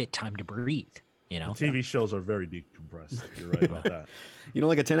 give it time to breathe. The TV shows are very decompressed. You're right about that.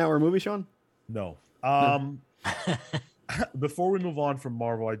 Like a 10-hour movie, Sean? No. Before we move on from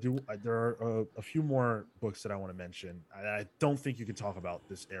Marvel, there are a few more books that I want to mention. I don't think you can talk about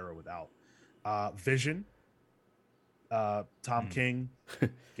this era without Vision, Tom King,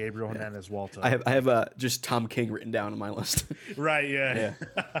 Gabriel Hernandez Walter. I have just Tom King written down on my list. Right. Yeah.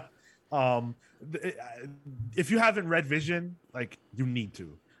 If you haven't read Vision, like, you need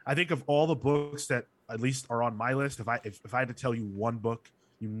to. I think of all the books that at least are on my list, if I had to tell you one book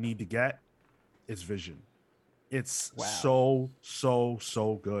you need to get, it's Vision. It's so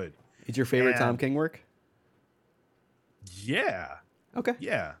good. Is your favorite Tom King work? Yeah. Okay.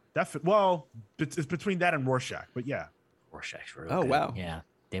 Yeah, definitely. Well, it's between that and Rorschach, but yeah. Rorschach's really good. Wow. Yeah.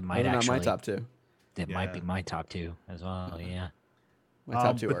 They might not my top two. They might be my top two as well. Yeah. My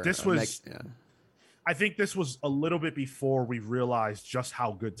top two but this was I think this was a little bit before we realized just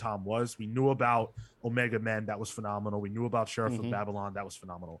how good Tom was. We knew about Omega Men, that was phenomenal. We knew about Sheriff of Babylon, that was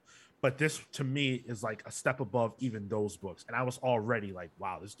phenomenal. But this, to me, is like a step above even those books. And I was already like,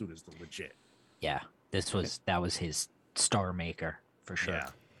 wow, this dude is legit. Yeah, that was his star maker for sure. Yeah.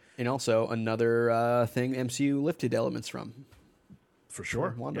 And also another thing MCU lifted elements from. For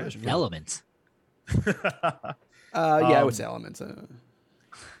sure. WandaVision. Elements. I would say elements.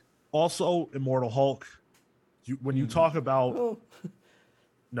 Also, Immortal Hulk. When you talk about...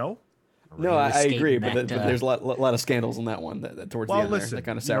 No? No, I agree, but there's a lot of scandals in that one that towards the end that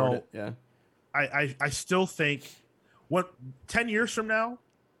kind of soured it. Yeah, I still think 10 years from now,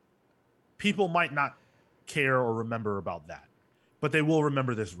 people might not care or remember about that, but they will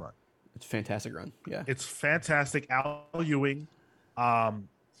remember this run. It's a fantastic run. Yeah, it's fantastic. Al Ewing, don't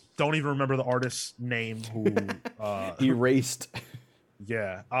even remember the artist's name who erased.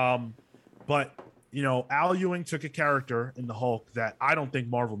 Yeah, but Al Ewing took a character in the Hulk that I don't think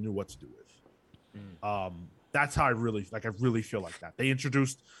Marvel knew what to do with. That's how I really feel like that. They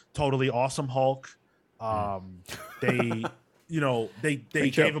introduced totally awesome Hulk. They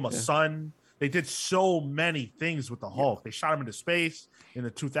gave him a son. They did so many things with the Hulk. They shot him into space in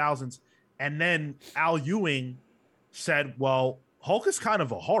the 2000s. And then Al Ewing said, well, Hulk is kind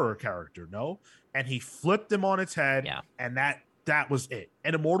of a horror character, no? And he flipped him on its head. Yeah. And that was it.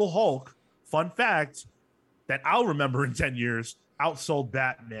 And Immortal Hulk, fun fact, that I'll remember in 10 years, outsold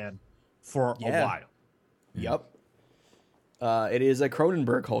Batman for a while. Yep. It is a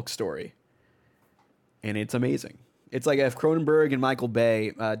Cronenberg Hulk story. And it's amazing. It's like if Cronenberg and Michael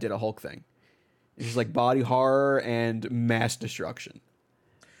Bay did a Hulk thing. It's just like body horror and mass destruction.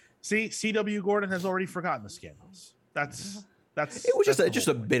 See, C.W. Gordon has already forgotten the scandals. That's it was just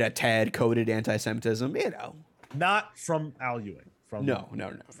a bit of tad-coded anti-Semitism, Not from Al Ewing. No.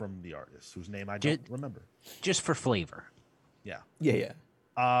 From the artist whose name I don't remember. Just for flavor. Yeah. Yeah.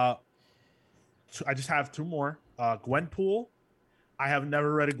 I just have two more. Gwenpool. I have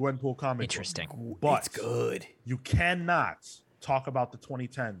never read a Gwenpool comic Interesting. book, but It's good. you cannot talk about the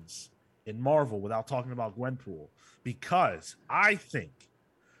 2010s in Marvel without talking about Gwenpool, because I think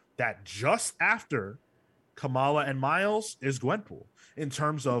that just after Kamala and Miles is Gwenpool in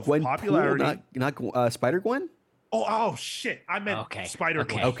terms of popularity. Not Spider Gwen. Oh shit! I meant Spider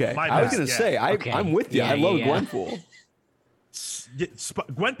Gwen. Okay, My I was bad. gonna say I'm with you. I love Gwenpool.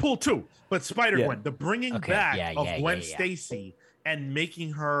 Gwenpool too, but Spider Gwen, the bringing back of Gwen Stacy and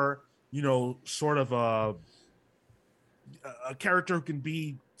making her, sort of a character who can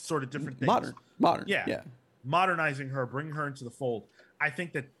be sort of different things. Modern. Yeah. Modernizing her, bringing her into the fold. I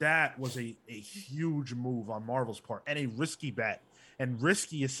think that was a huge move on Marvel's part and a risky bet. And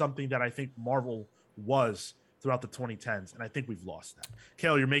risky is something that I think Marvel was throughout the 2010s, and I think we've lost that.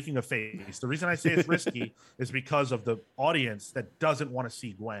 Kale, you're making a face. The reason I say it's risky is because of the audience that doesn't want to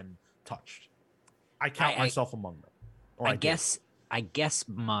see Gwen touched. I count myself among them. I guess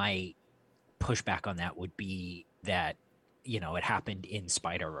my pushback on that would be that, it happened in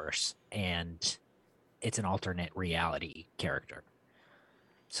Spider-Verse, and it's an alternate reality character.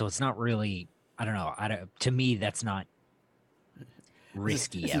 So it's not really, I don't know. To me, that's not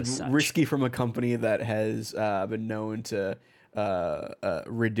risky as such. Risky from a company that has been known to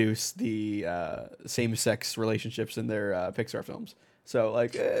reduce the same-sex relationships in their Pixar films. So,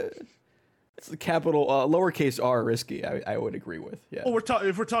 it's the capital lowercase r risky. I would agree with. Yeah. Well,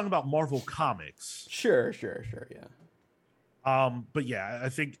 if we're talking about Marvel comics, sure, yeah. But yeah, I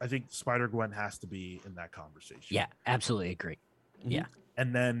think Spider-Gwen has to be in that conversation. Yeah, absolutely agree. Mm-hmm. Yeah.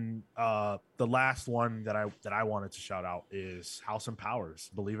 And then the last one that I wanted to shout out is House and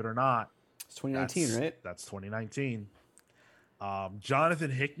Powers. Believe it or not, it's 2019, right? That's 2019. Jonathan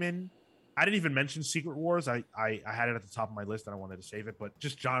Hickman. I didn't even mention Secret Wars. I had it at the top of my list and I wanted to save it, but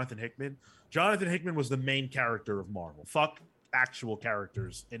just Jonathan Hickman. Jonathan Hickman was the main character of Marvel. Fuck actual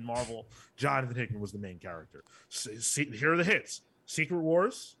characters in Marvel. Jonathan Hickman was the main character. Here are the hits: Secret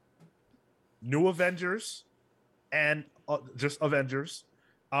Wars, New Avengers, and just Avengers,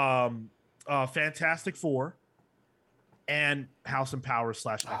 Fantastic Four, and House and Powers /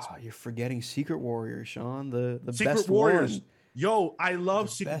 X-Men. You're forgetting Secret Warriors, Sean. The Secret best Warriors. One. Yo, I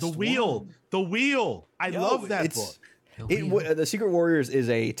love The Wheel. One. The Wheel. I love that book. The Secret Warriors is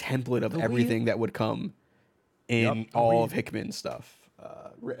a template of everything that would come in all of Hickman's stuff.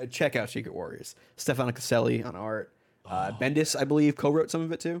 Check out Secret Warriors. Stefano Caselli on art. Bendis, I believe, co-wrote some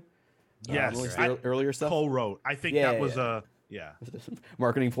of it too. Yes, earlier stuff. Co-wrote. I think that was a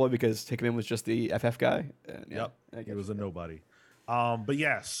marketing ploy because Hickman was just the FF guy. He was a nobody. But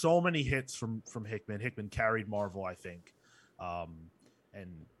yeah, so many hits from Hickman. Hickman carried Marvel, I think,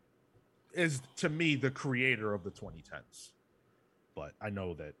 and is to me the creator of the 2010s. But I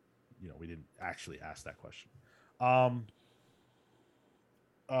know that we didn't actually ask that question.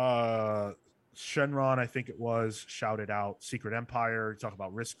 Shenron, I think it was, shouted out Secret Empire. Talk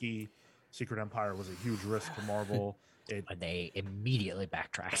about risky. Secret Empire was a huge risk for Marvel. They immediately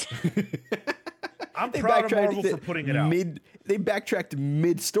backtracked. I'm proud of Marvel for putting it out. They backtracked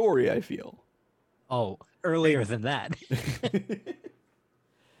mid-story, I feel. Oh, earlier than that.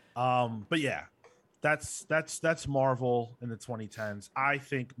 But yeah, that's Marvel in the 2010s. I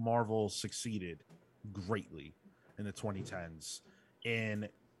think Marvel succeeded greatly in the 2010s in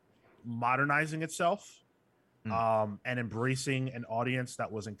modernizing itself, and embracing an audience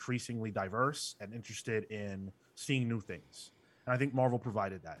that was increasingly diverse and interested in seeing new things. And I think Marvel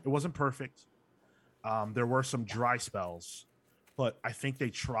provided that. It wasn't perfect. There were some dry spells, but I think they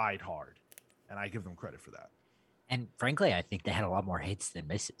tried hard, and I give them credit for that. And frankly, I think they had a lot more hits than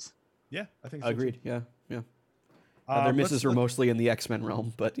misses. Yeah, I think so. Agreed. Too. Yeah. Their misses were mostly in the X-Men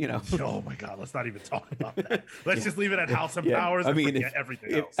realm, but Oh my God, let's not even talk about that. Let's just leave it at House and Powers. I mean,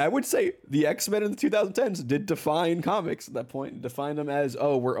 everything else. I would say the X-Men in the 2010s did define comics at that point. Define them as,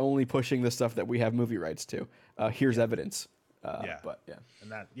 we're only pushing the stuff that we have movie rights to. Here's evidence. But yeah,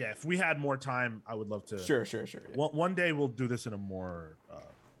 and that if we had more time, I would love to. Sure. Yeah. One day we'll do this in a more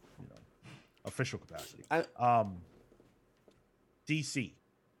official capacity. DC.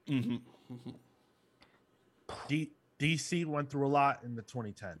 DC went through a lot in the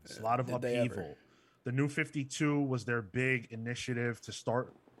 2010s. A lot of upheaval. The New 52 was their big initiative to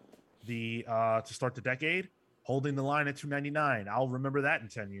start the decade, holding the line at 299. I'll remember that in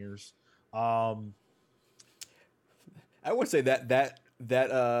 10 years. I would say that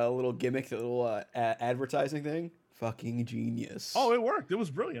little gimmick, that little advertising thing, fucking genius. Oh, it worked. It was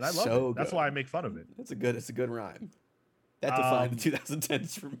brilliant. I love it. Good. That's why I make fun of it. It's a good rhyme. That defined the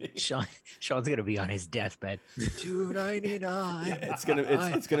 2010s for me. Sean's gonna be on his deathbed. 299. Yeah, it's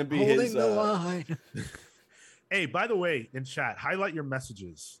gonna be holding his the line. Hey, by the way, in chat, highlight your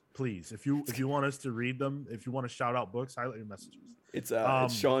messages, please. If you want us to read them, if you want to shout out books, highlight your messages. It's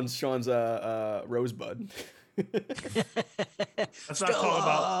Sean's Rosebud. Let's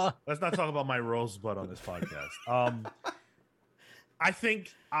not talk about my rosebud on this podcast. I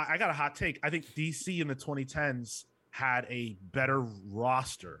think I got a hot take. I think DC in the 2010s had a better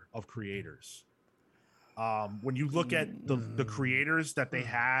roster of creators. When you look at the creators that they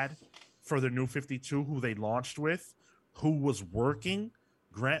had for the New 52, who they launched with, who was working,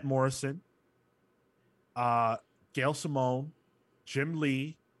 Grant Morrison, Gail Simone, Jim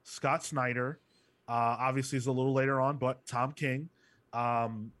Lee, Scott Snyder, obviously is a little later on, but Tom King,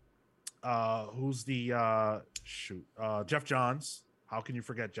 who's the Jeff Johns. How can you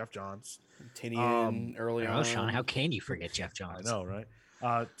forget Jeff Johns? Tinian early on. Sean, how can you forget Jeff Johns? I know, right?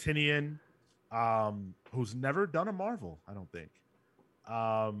 Tinian, who's never done a Marvel, I don't think.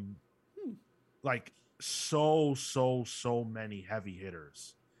 Like so many heavy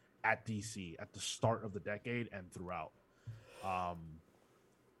hitters at DC at the start of the decade and throughout.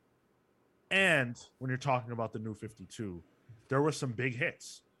 And when you're talking about the New 52, there were some big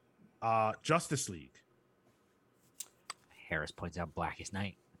hits. Justice League. Harris points out Blackest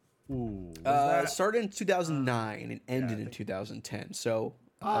Night. Ooh, started in 2009 and ended in 2010. So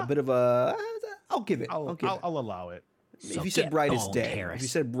a bit of a, I'll give it. I'll allow it. If you said Brightest Day,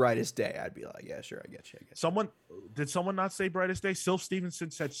 I'd be like, yeah, sure, I get you. Did someone not say Brightest Day? Sylph Stevenson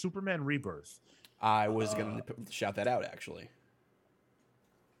said Superman Rebirth. I was gonna shout that out actually.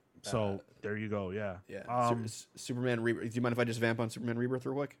 So there you go. Yeah. Superman Rebirth. Do you mind if I just vamp on Superman Rebirth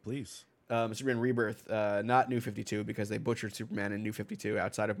real quick? Please. Superman Rebirth, not New 52 because they butchered Superman in New 52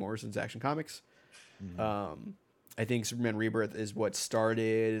 outside of Morrison's Action Comics. I think Superman Rebirth is what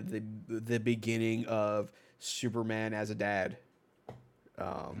started the beginning of Superman as a dad.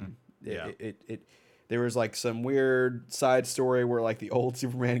 There was like some weird side story where like the old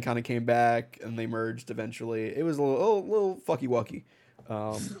Superman kind of came back and they merged eventually. It was a little fucky wucky.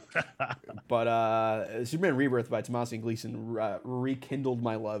 But Superman Rebirth by Tomasi and Gleason rekindled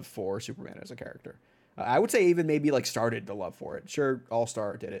my love for Superman as a character. I would say even maybe like started the love for it. Sure, All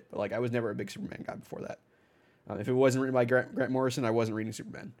Star did it, but like I was never a big Superman guy before that. If it wasn't written by Grant Morrison, I wasn't reading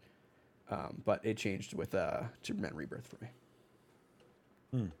Superman. But it changed with Superman Rebirth for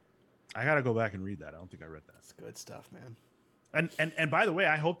me. I gotta go back and read that. I don't think I read that. It's good stuff, man. And by the way,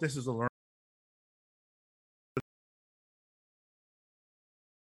 I hope this is a learn.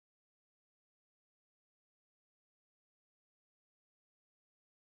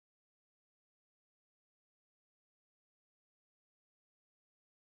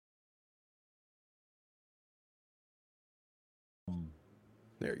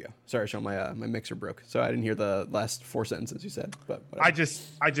 There you go. Sorry, Sean, my mixer broke, so I didn't hear the last 4 sentences you said. But whatever.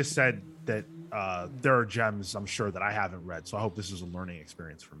 I just said that there are gems I'm sure that I haven't read, so I hope this is a learning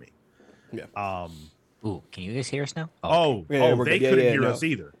experience for me. Yeah. Ooh, can you guys hear us now? They couldn't hear us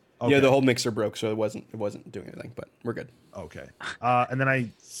either. Okay. Yeah, the whole mixer broke, so it wasn't doing anything, but we're good. Okay. And then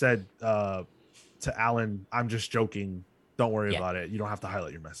I said to Alan, I'm just joking. Don't worry about it. You don't have to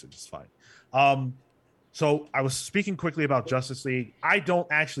highlight your message. It's fine. So I was speaking quickly about Justice League. I don't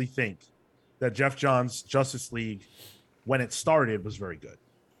actually think that Jeff Johns' Justice League, when it started, was very good.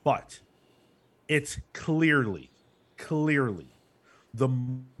 But it's clearly the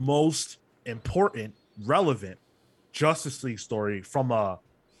most important, relevant Justice League story from a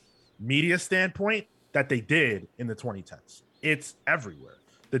media standpoint that they did in the 2010s. It's everywhere.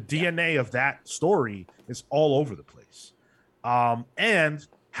 The DNA of that story is all over the place. And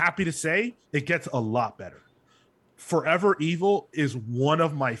happy to say it gets a lot better. Forever Evil is one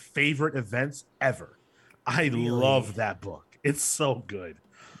of my favorite events ever. I love that book. It's so good.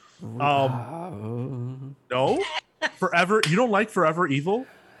 No? You don't like Forever Evil?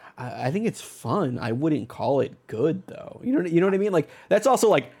 I think it's fun. I wouldn't call it good though. You know what I mean? Like that's also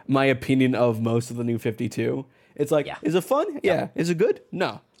like my opinion of most of the New 52. It's like, is it fun? Yeah. Is it good?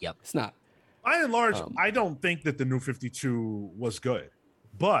 No. Yep. It's not. By and large, I don't think that the New 52 was good,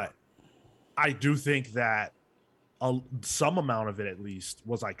 but I do think that some amount of it at least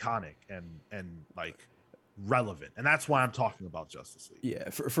was iconic and like relevant, and that's why I'm talking about Justice League. Yeah,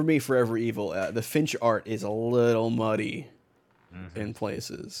 for me, Forever Evil, the Finch art is a little muddy in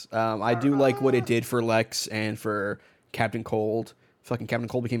places. I do like what it did for Lex and for Captain Cold. Fucking Captain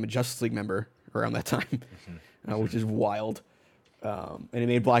Cold became a Justice League member around that time, which is wild. And it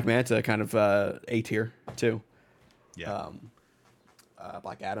made Black Manta kind of A tier too. Yeah.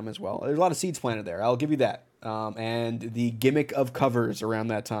 Black Adam as well. There's a lot of seeds planted there. I'll give you that. And the gimmick of covers around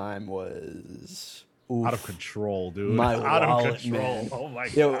that time was Out of control, dude. My Out wallet, of control. man. Oh my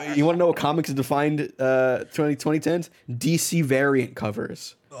Yo, god. you want to know what comics defined 2010s? DC variant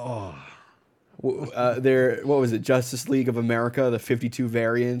covers. Oh. What was it? Justice League of America, the 52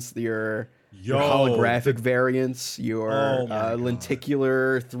 variants, your holographic variants, your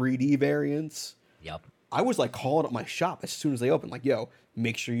lenticular 3D variants. Yep. I was like calling up my shop as soon as they opened, like, yo,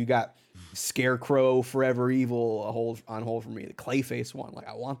 make sure you got Scarecrow, Forever Evil on hold for me, the Clayface one. Like,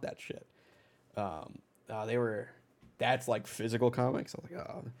 I want that shit. That's like physical comics. I was like,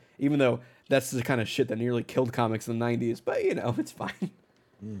 oh, even though that's the kind of shit that nearly killed comics in the 90s, but you know, it's fine.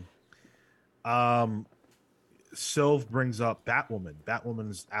 Sylv brings up Batwoman. Batwoman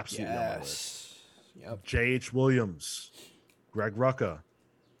is absolutely on my list. Yep. J.H. Williams, Greg Rucka.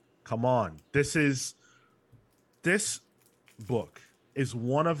 Come on. This book is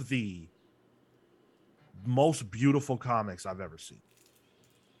one of the most beautiful comics I've ever seen.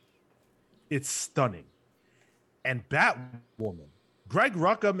 It's stunning. And Batwoman, Greg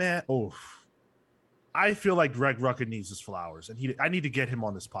Rucka, man, I feel like Greg Rucka needs his flowers, and I need to get him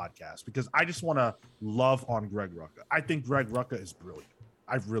on this podcast because I just want to love on Greg Rucka. I think Greg Rucka is brilliant.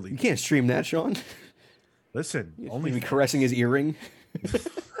 You can't stream that, Sean. Listen, only caressing his earring.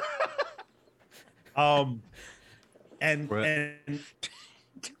 And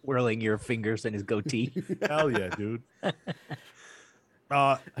twirling your fingers in his goatee. Hell yeah, dude.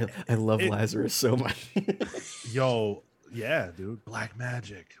 I love Lazarus so much. Yo, yeah, dude. Black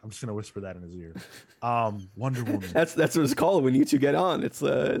magic. I'm just gonna whisper that in his ear. Wonder Woman. That's what it's called when you two get on. It's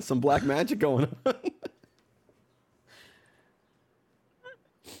some black magic going on.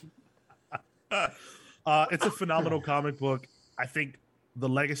 It's a phenomenal comic book. I think the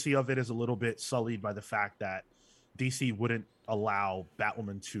legacy of it is a little bit sullied by the fact that DC wouldn't allow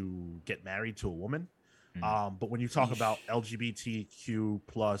Batwoman to get married to a woman. But when you talk about LGBTQ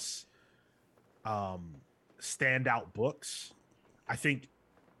plus standout books, I think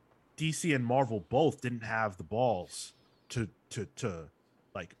DC and Marvel both didn't have the balls to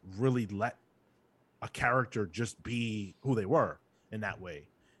like really let a character just be who they were in that way.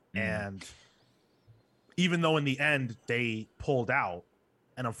 And even though in the end they pulled out,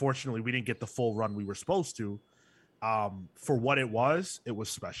 and unfortunately we didn't get the full run we were supposed to, for what it was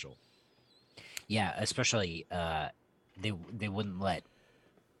special. Yeah, especially they wouldn't let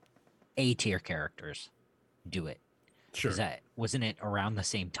A-tier characters do it. Sure. Wasn't it around the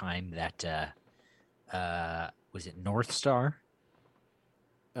same time that was it North Star?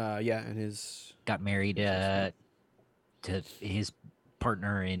 Yeah, and his got married to his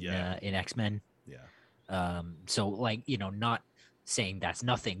partner in X-Men. Yeah. So like, you know, not saying that's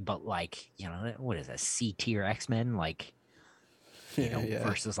nothing, but like, you know, what is a C-tier X-Men, like, you know,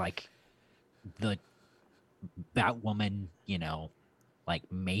 versus like the Batwoman, you know, like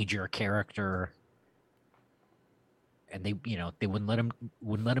major character, and they wouldn't let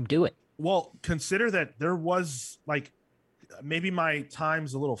him do it. Well, consider that there was like, maybe my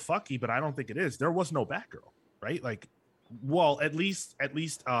time's a little fucky, but I don't think it is. There was no Batgirl, right? Like, well, at least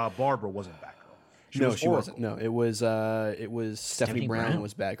Barbara wasn't Batgirl. She wasn't. No, it was Stephanie Brown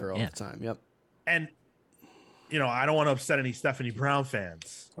was Batgirl at the time. Yep. And you know, I don't want to upset any Stephanie Brown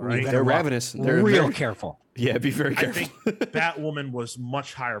fans. Right? They're ravenous. They're real careful. Yeah, be very careful. I think Batwoman was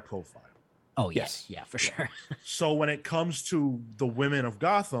much higher profile. Oh yes, yeah, for sure. So when it comes to the women of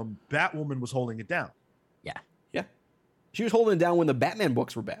Gotham, Batwoman was holding it down. Yeah. She was holding it down when the Batman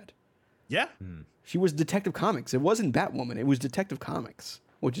books were bad. Yeah. She was Detective Comics. It wasn't Batwoman. It was Detective Comics,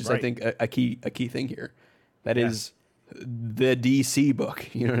 which is, I think, a key thing here. That is the DC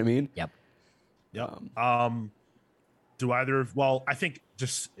book. You know what I mean? Yep. Do either? Well, I think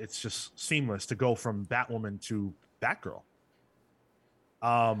it's just seamless to go from Batwoman to Batgirl.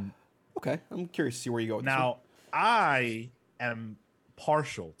 Okay, I'm curious to see where you go with now. I am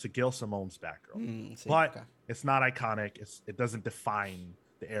partial to Gail Simone's Batgirl, but it's not iconic. It doesn't define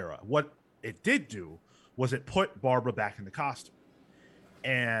the era. What it did do was it put Barbara back in the costume,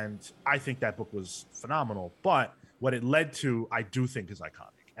 and I think that book was phenomenal. But what it led to, I do think is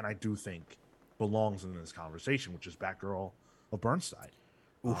iconic, and I do think belongs in this conversation, which is Batgirl of Burnside.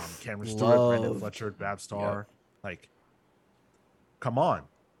 Cameron Stewart, Brendan Fletcher, Babstar. Like, come on.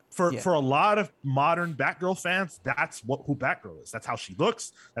 For a lot of modern Batgirl fans, that's who Batgirl is. That's how she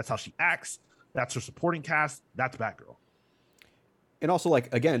looks. That's how she acts. That's her supporting cast. That's Batgirl. And also,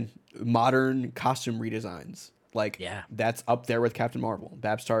 like, again, modern costume redesigns. Like, that's up there with Captain Marvel.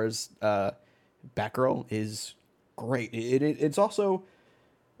 Babstar's Batgirl is great. It's also,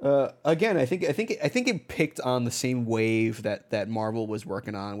 again, I think it picked on the same wave that Marvel was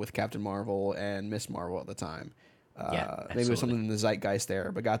working on with Captain Marvel and Miss Marvel at the time, Maybe it was something in the zeitgeist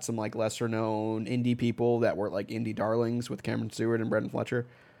there, but got some like lesser known indie people that were like indie darlings with Cameron Stewart and Brendan Fletcher.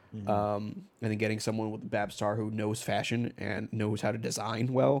 And then getting someone with Babs Tarr who knows fashion and knows how to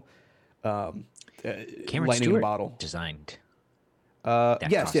design well. Cameron lightning Stewart in a bottle. designed.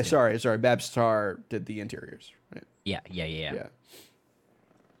 Yes, sorry. Babs Tarr did the interiors, right? Yeah.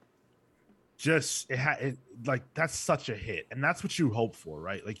 Just like that's such a hit, and that's what you hope for,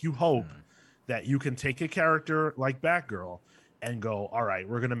 right? Like you hope that you can take a character like Batgirl and go, all right,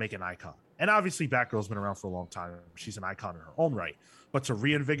 we're gonna make an icon. And obviously, Batgirl's been around for a long time; she's an icon in her own right. But to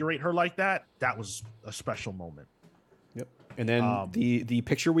reinvigorate her like that was a special moment. Yep. And then the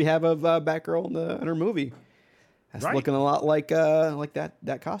picture we have of Batgirl in her movie, that's looking a lot like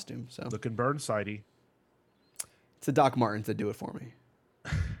that costume. So looking Burnsidey. It's the Doc Martens that do it for me.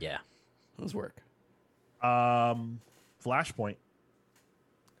 Yeah. Those work. Flashpoint.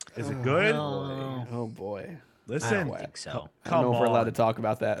 Is it good? Oh boy. Listen, I don't think so. I don't know if we're allowed to talk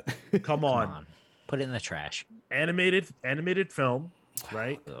about that. Come on. Put it in the trash. Animated film,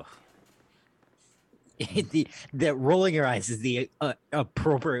 right? The rolling your eyes is the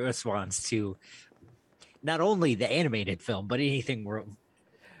appropriate response to not only the animated film, but anything.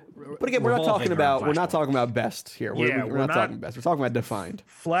 But again, we're not talking about best here. We're not talking best. We're talking about defined.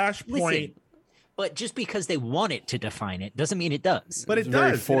 Flashpoint. Listen, but just because they want it to define it doesn't mean it does. But it's it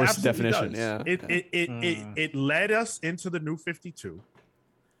very does. forced definition. Does. Yeah. It led us into the New 52.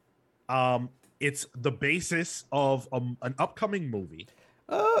 It's the basis of an upcoming movie.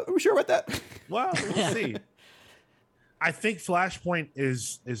 Are we sure about that? Well, we'll see. I think Flashpoint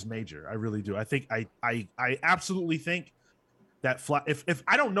is major. I really do. I think I absolutely think that if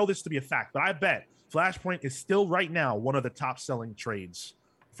I don't know this to be a fact, but I bet Flashpoint is still right now one of the top selling trades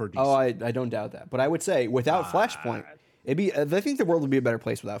for DC. Oh, I don't doubt that. But I would say without Flashpoint, it'd be. I think the world would be a better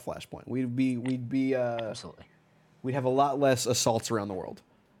place without Flashpoint. We'd be absolutely. We'd have a lot less assaults around the world.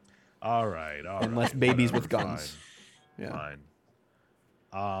 All right. And less babies with guns. Fine.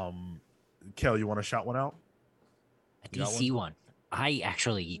 Yeah. Kel, you want to shout one out? A DC one. I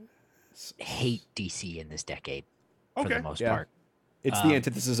actually hate DC in this decade for the most part. It's the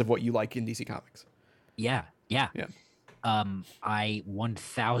antithesis of what you like in DC Comics. Yeah. I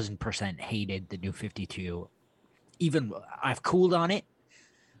 1000% hated the New 52. Even I've cooled on it,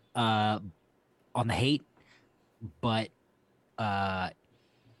 on the hate, but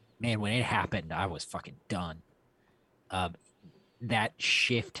man, when it happened, I was fucking done. That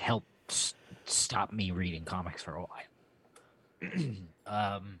shift helped stop me reading comics for a while.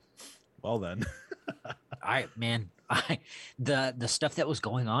 Well then, the stuff that was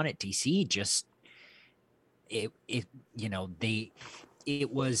going on at DC just it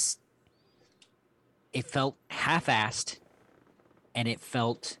felt half-assed and it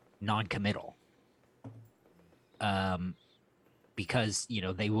felt non-committal. Because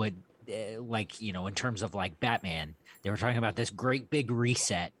they would in terms of like Batman, they were talking about this great big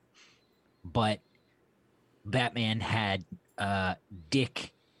reset, but Batman had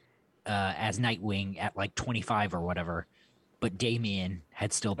Dick as Nightwing at like 25 or whatever, but Damian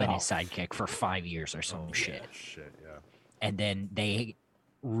had still been his sidekick for 5 years or some shit. Yeah. And then they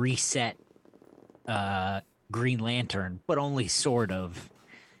reset Green Lantern, but only sort of.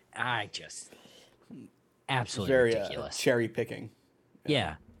 I just absolutely very ridiculous. Cherry picking.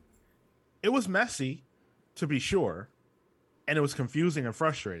 Yeah. It was messy, to be sure, and it was confusing and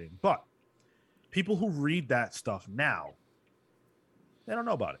frustrating. But people who read that stuff now, they don't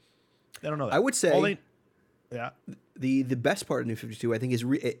know about it. They don't know that. I would say, the best part of New 52, I think, is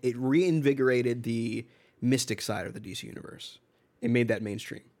it reinvigorated the mystic side of the DC universe. It made that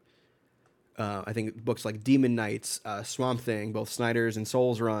mainstream. I think books like Demon Knights, Swamp Thing, both Snyder's and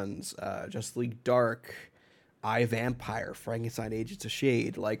Soule's runs, Justice League Dark, I, Vampire, Frankenstein Agents of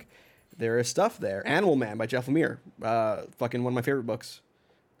Shade, like there is stuff there. Animal Man by Jeff Lemire, fucking one of my favorite books.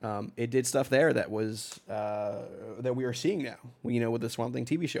 It did stuff there that was that we are seeing now. With the Swamp Thing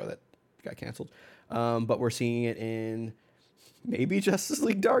TV show that got canceled, but we're seeing it in maybe Justice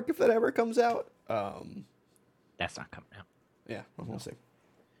League Dark if that ever comes out. That's not coming out. Yeah, we'll see.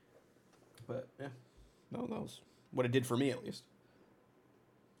 But yeah, no, that was what it did for me at least.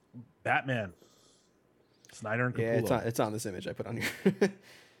 Batman, Snyder and Capullo. Yeah, it's on this image I put on here.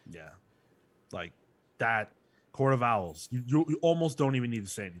 Yeah, like that. Court of Owls. You almost don't even need to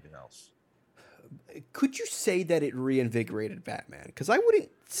say anything else. Could you say that it reinvigorated Batman? Because I wouldn't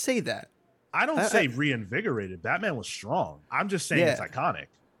say that. I don't say reinvigorated. Batman was strong. I'm just saying it's iconic.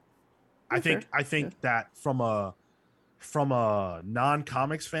 I think that from a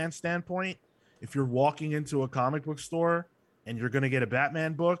non-comics fan standpoint, if you're walking into a comic book store and you're going to get a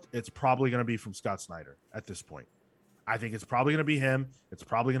Batman book, it's probably going to be from Scott Snyder at this point. I think it's probably going to be him. It's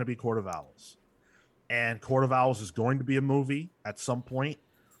probably going to be Court of Owls. And Court of Owls is going to be a movie at some point.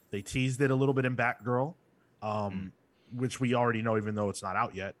 They teased it a little bit in Batgirl, which we already know, even though it's not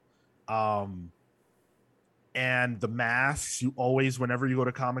out yet. And the masks, you always, whenever you go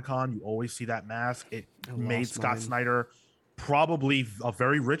to Comic-Con, you always see that mask. It made Scott Snyder probably a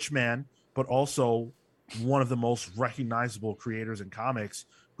very rich man, but also one of the most recognizable creators in comics.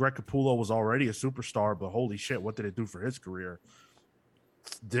 Greg Capullo was already a superstar, but holy shit, what did it do for his career?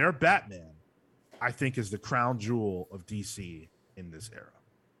 Their Batman, I think, is the crown jewel of DC in this era.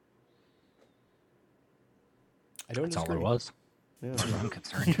 That's all there was. Yeah. As far as I'm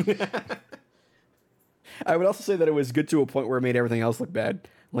concerned. I would also say that it was good to a point where it made everything else look bad.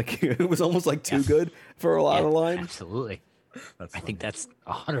 Like it was almost like too good for a lot of lines. Absolutely. I think that's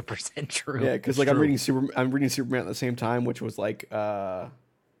 100% true. Yeah, because like I'm reading Superman at the same time, which was like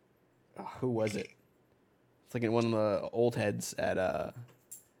who was it? It's like in one of the old heads at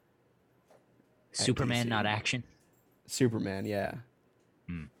Superman, not action. Superman, yeah.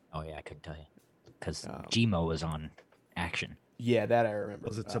 Oh yeah, I couldn't tell you because Gmo was on action. Yeah, that I remember.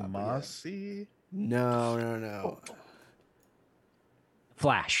 Was it Tomasi? Yeah. No.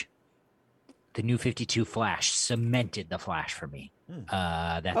 Flash. The new 52 Flash cemented the Flash for me.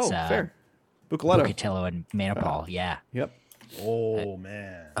 That's fair. Bucatello and Manipal, yeah. Yep. Oh,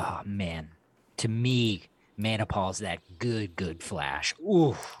 man. Oh, man. To me, Manipal's that good Flash.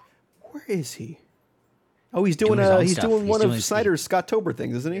 Ooh. Where is he? Oh, he's doing one of Snyder's Scott Tober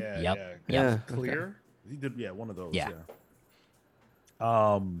things, isn't he? Yeah. Clear? He did, one of those. Yeah.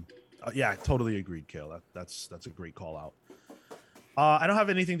 Yeah, I totally agreed, Kale. That's a great call out. I don't have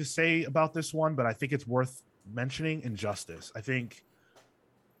anything to say about this one, but I think it's worth mentioning. Injustice. I think,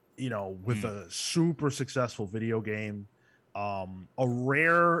 with a super successful video game, a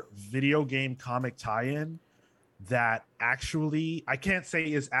rare video game comic tie-in that actually I can't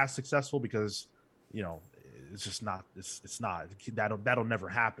say is as successful because, it's just not. It's not. That'll never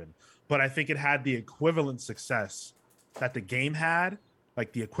happen. But I think it had the equivalent success that the game had.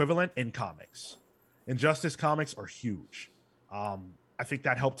 Like the equivalent in comics. Injustice comics are huge. I think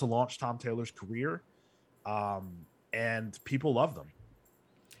that helped to launch Tom Taylor's career. And people love them.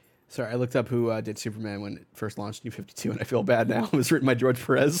 Sorry, I looked up who did Superman when it first launched New 52, and I feel bad now. It was written by George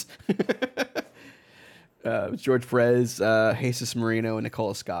Perez. It was George Perez, Jesus Marino, and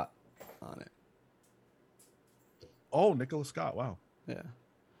Nicola Scott on it. Oh, Nicola Scott. Wow. Yeah.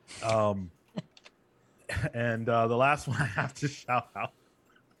 And the last one I have to shout out.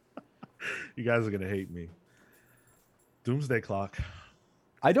 You guys are going to hate me. Doomsday Clock.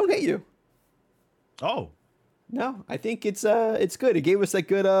 I don't hate you. Oh. No, I think it's good. It gave us that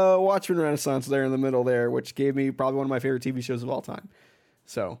good Watchmen renaissance there in the middle there, which gave me probably one of my favorite TV shows of all time.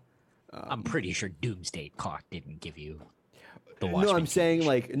 So. I'm pretty sure Doomsday Clock didn't give you the Watchmen. No, I'm saying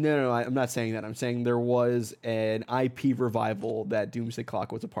no, I'm not saying that. I'm saying there was an IP revival that Doomsday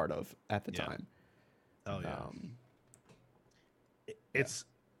Clock was a part of at the time. Oh, yeah. It's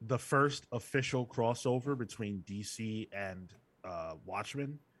the first official crossover between DC and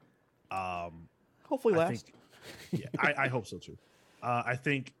Watchmen. Hopefully last. I hope so too. I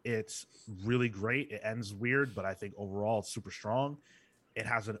think it's really great. It ends weird, but I think overall it's super strong. It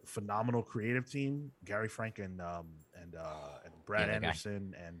has a phenomenal creative team: Gary Frank and Brad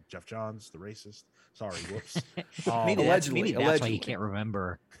Anderson and Jeff Johns, the racist. Sorry, whoops. Maybe that's why you can't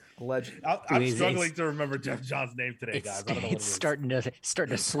remember. Allegedly. I'm struggling to remember Jeff John's name today, guys. I don't know what it is. starting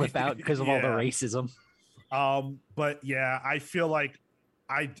to slip out because of all the racism. But yeah, I feel like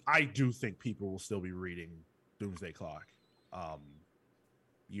I do think people will still be reading Doomsday Clock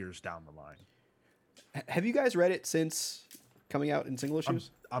years down the line. Have you guys read it since coming out in single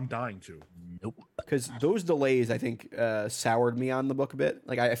issues? I'm dying to. Nope. Because those delays, I think, soured me on the book a bit.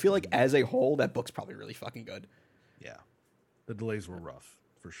 Like I feel like as a whole, that book's probably really fucking good. Yeah, the delays were rough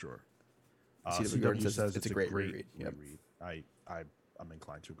for sure. CW says it's a great reread. Yep. I'm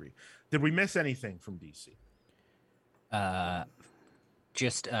inclined to agree. Did we miss anything from DC?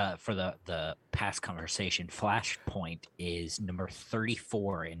 Just for the past conversation, Flashpoint is number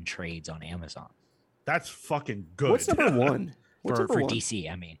 34 in trades on Amazon. That's fucking good. What's number one? For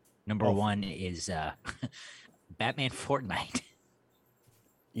DC, I mean, number one is Batman Fortnite.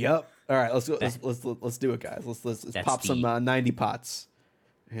 Yep. All right, let's do it, guys. Let's pop some 90 pots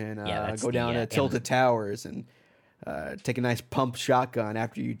and go down to Tilted Towers and take a nice pump shotgun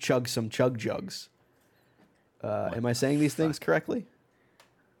after you chug some chug jugs. Am I saying these things correctly?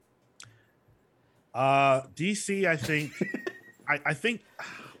 DC, I think. I think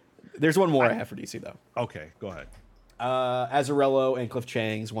there's one more I have for DC though. Okay, go ahead. Azzarello and Cliff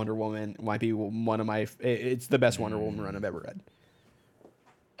Chang's Wonder Woman might be one of my. It's the best Wonder Woman run I've ever read.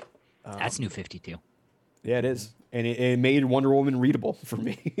 That's New 52. Yeah, it is, and it made Wonder Woman readable for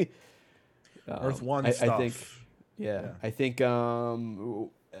me. Earth One I stuff. think, yeah. I think I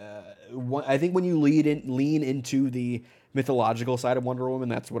think when you lean into the mythological side of Wonder Woman,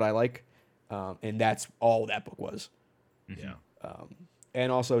 that's what I like, and that's all that book was. Yeah.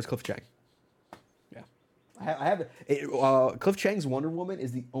 And also it's Cliff Chang. Yeah, I have Cliff Chang's Wonder Woman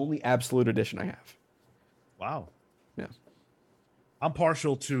is the only absolute edition I have. Wow. Yeah. I'm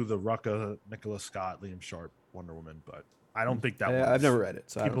partial to the Rucka, Nicholas Scott, Liam Sharp Wonder Woman, but I don't think that one's, I've never read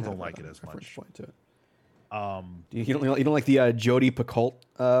it, so people I don't like it as much. Point to it. You You don't like the Jodie Picoult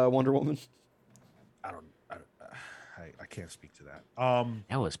Wonder Woman? I can't speak to that.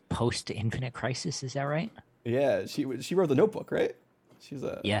 That was post Infinite Crisis, is that right? Yeah, she wrote The Notebook, right? She's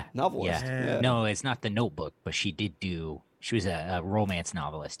a novelist. Yeah. No, it's not The Notebook, but she was a romance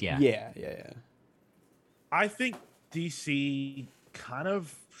novelist. Yeah. Yeah. I think DC kind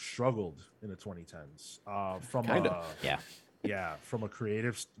of struggled in the 2010s. From a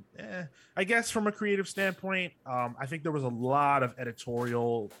creative, I guess from a creative standpoint, I think there was a lot of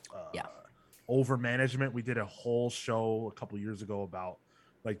editorial over management. We did a whole show a couple years ago about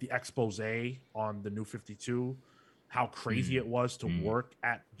like the expose on the New 52, how crazy it was to work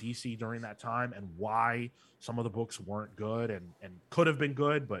at DC during that time and why some of the books weren't good and could have been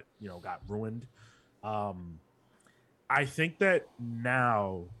good, but got ruined. I think that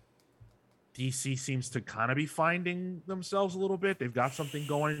now DC seems to kind of be finding themselves a little bit. They've got something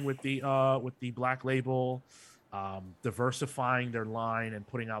going with the Black Label, diversifying their line and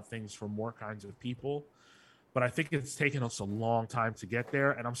putting out things for more kinds of people. But I think it's taken us a long time to get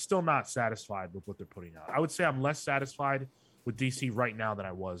there, and I'm still not satisfied with what they're putting out. I would say I'm less satisfied with DC right now than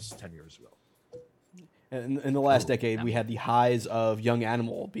I was 10 years ago. And in the last decade, we had the highs of Young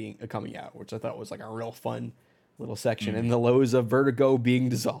Animal coming out, which I thought was like a real fun little section, and the lows of Vertigo being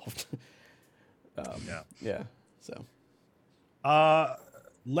dissolved. So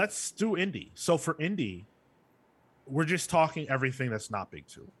let's do indie. So for indie, we're just talking everything that's not big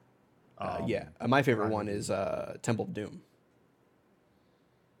two. My favorite one is Temple of Doom.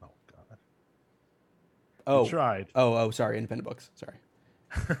 Oh God. Oh, you tried. Sorry, independent books. Sorry.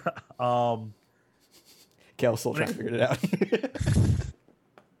 Kel's still trying to figure it out.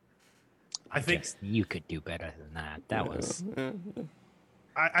 I think you could do better than that. That was.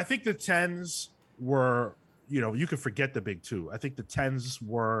 I think the 10s were, you could forget the big two. I think the 10s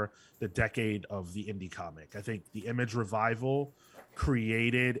were the decade of the indie comic. I think the Image revival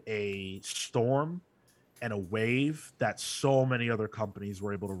created a storm and a wave that so many other companies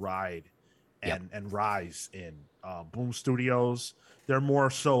were able to ride and rise in. Boom Studios, they're more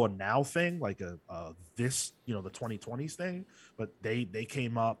so a now thing, like the 2020s thing, but they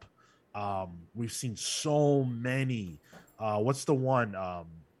came up. We've seen so many. What's the one?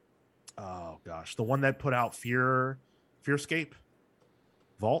 The one that put out Fearscape,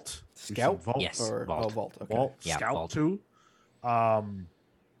 Vault, Scout, Vault, yes, Vault. Okay. Vault, yeah, Scout Vault. 2,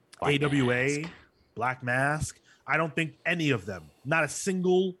 AWA, Black Mask. I don't think any of them, not a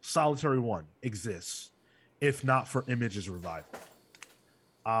single solitary one, exists if not for Image's revival.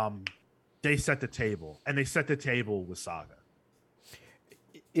 They set the table, and they set the table with Saga.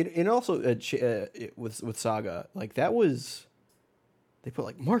 And also with Saga, like that was, they put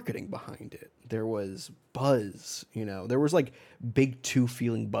like marketing behind it. There was buzz, there was like big two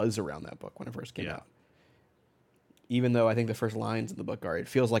feeling buzz around that book when it first came out. Even though I think the first lines in the book are, it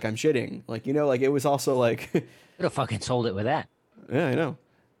feels like I'm shitting. Like, like it was also like. Could have fucking sold it with that. Yeah, I know.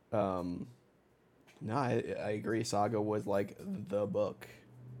 No, I agree. Saga was like the book.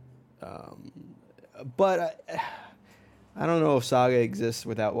 But I don't know if Saga exists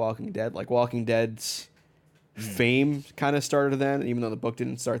without Walking Dead. Like Walking Dead's fame kind of started then, even though the book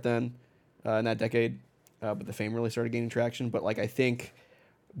didn't start then in that decade. But the fame really started gaining traction. But like I think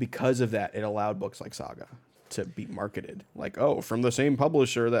because of that, it allowed books like Saga to be marketed. Like, oh, from the same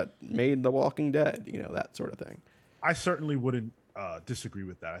publisher that made The Walking Dead, that sort of thing. I certainly wouldn't disagree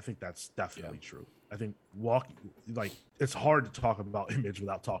with that. I think that's definitely true. I think it's hard to talk about Image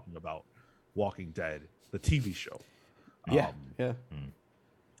without talking about Walking Dead, the TV show. Yeah.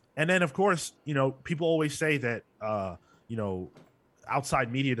 And then, of course, people always say that,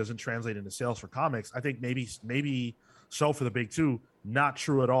 outside media doesn't translate into sales for comics. I think maybe so for the big two, not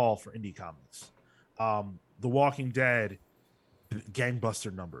true at all for indie comics. The Walking Dead,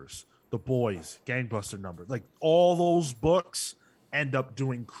 gangbuster numbers. The Boys, gangbuster numbers. Like all those books end up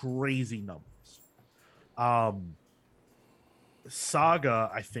doing crazy numbers. Saga,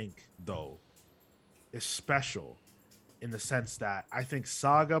 I think, though, is special in the sense that I think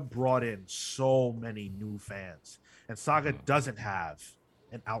Saga brought in so many new fans, and Saga doesn't have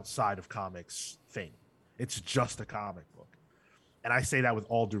an outside of comics thing. It's just a comic book. And I say that with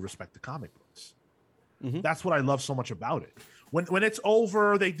all due respect to comic books. That's what I love so much about it. When it's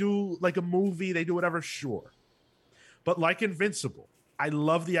over, they do like a movie, they do whatever, sure. But like Invincible, I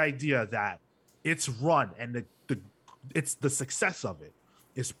love the idea that it's run and it's the success of it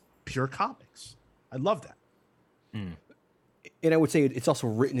is pure comics. I love that. And I would say it's also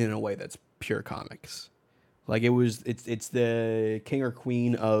written in a way that's pure comics. Like it's the king or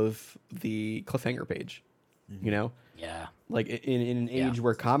queen of the cliffhanger page, you know? Yeah. Like in an age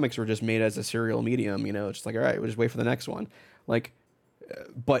where comics were just made as a serial medium, you know, it's just like, all right, we'll just wait for the next one. Like,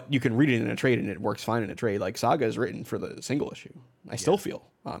 but you can read it in a trade and it works fine in a trade. Like Saga is written for the single issue. I still feel,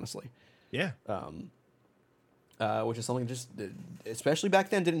 honestly. Yeah. Which is something just, especially back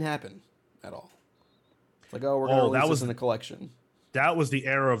then, didn't happen at all. It's like, oh, we're going to release this in the collection. That was the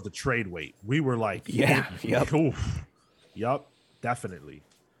era of the trade weight. We were like, Yup, definitely.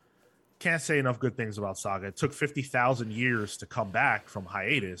 Can't say enough good things about Saga. It took 50,000 years to come back from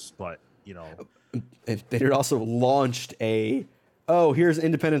hiatus, but, you know. And they had also launched here's an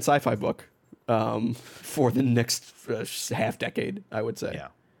independent sci-fi book for the next half decade, I would say. Yeah.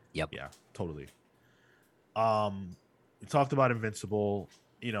 Yep. Yeah, totally. We talked about Invincible.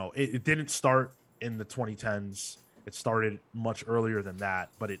 You know, it didn't start in the 2010s. It started much earlier than that,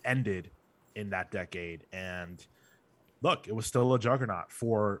 but it ended in that decade. And look, it was still a juggernaut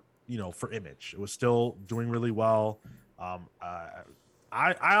for Image. It was still doing really well. I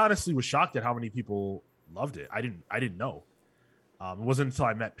honestly was shocked at how many people loved it. I didn't know. It wasn't until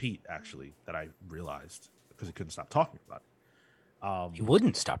I met Pete actually that I realized, because he couldn't stop talking about it. He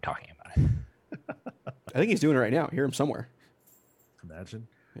wouldn't stop talking about it. I think he's doing it right now. I hear him somewhere. Imagine.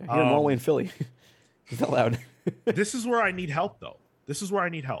 I hear him all the way in Philly. He's not loud. This is where I need help, though. This is where I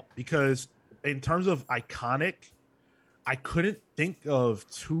need help, because in terms of iconic, I couldn't think of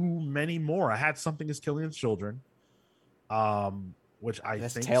too many more. I had Something Is Killing Its Children, which I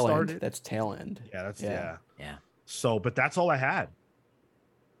think started. That's tail end. Yeah, Yeah. So, but that's all I had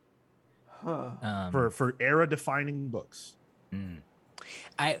for era defining books.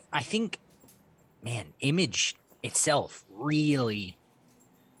 I think, man, Image itself really,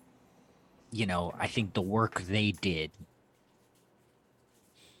 I think the work they did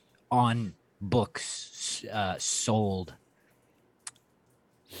on books sold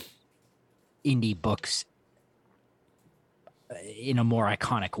indie books in a more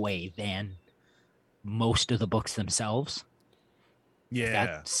iconic way than most of the books themselves. Yeah. If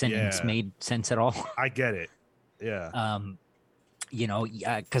that sentence made sense at all. I get it. Yeah.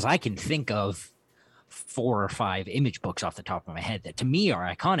 Because I can think of 4 or 5 Image books off the top of my head that to me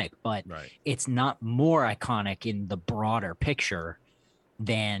are iconic, but it's not more iconic in the broader picture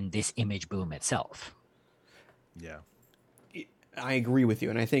than this Image boom itself. Yeah. I agree with you,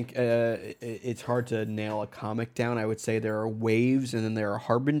 and I think it's hard to nail a comic down. I would say there are waves, and then there are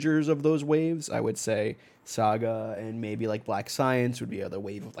harbingers of those waves. I would say Saga and maybe like Black Science would be the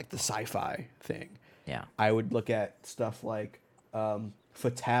wave of like the sci-fi thing. Yeah. I would look at stuff like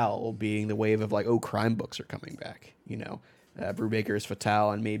Fatale being the wave of like, crime books are coming back. Brubaker's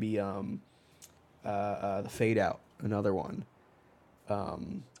Fatale, and maybe the Fade Out, another one.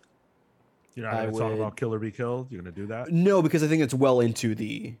 You're not going to talk about Kill or Be Killed? You're going to do that? No, because I think it's well into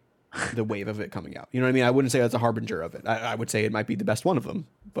the wave of it coming out. You know what I mean? I wouldn't say that's a harbinger of it. I would say it might be the best one of them,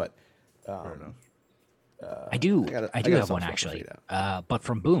 but fair enough. I do have one actually, but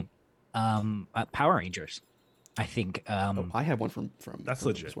from Boom, Power Rangers. I think I have one from that's from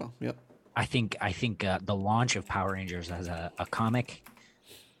legit as well. Yep. I think the launch of Power Rangers as a comic,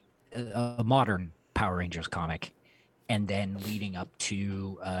 a modern Power Rangers comic, and then leading up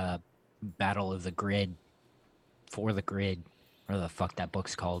to Battle of the Grid, For the Grid, or the fuck that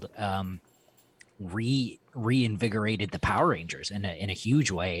book's called, reinvigorated the Power Rangers in a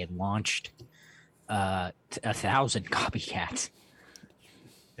huge way and launched 1,000 copycats.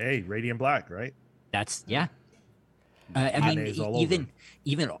 Hey, Radiant Black, right? That's I mean,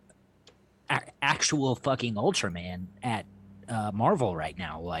 even actual fucking Ultraman at Marvel right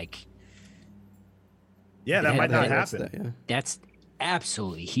now, like. Yeah, that might not happen. That's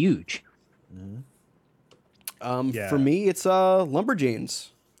absolutely huge. For me, it's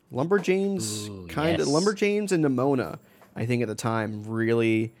Lumberjanes. Lumberjanes and Nimona, I think at the time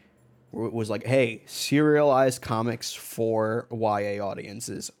really was like, hey, serialized comics for YA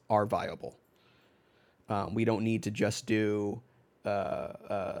audiences are viable. We don't need to just do,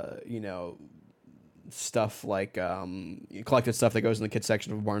 stuff like collected stuff that goes in the kids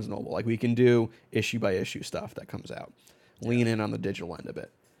section of Barnes & Noble. Like we can do issue by issue stuff that comes out. Lean in on the digital end of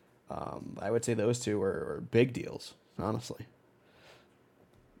it. I would say those two are big deals, honestly.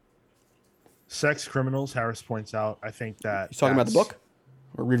 Sex Criminals, Harris points out. I think that He's talking about the book?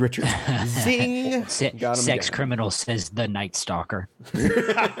 Or Reed Richards? Zing! Got him Sex again. Criminal says the Night Stalker.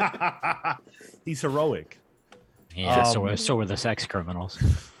 He's heroic. Yeah, so were the Sex Criminals.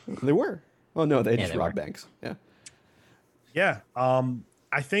 They were. Oh, no, they just they robbed were. banks. Yeah. Yeah.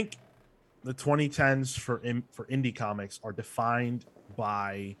 I think the 2010s for indie comics are defined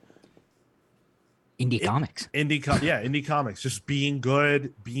by Indie comics. Indie comics just being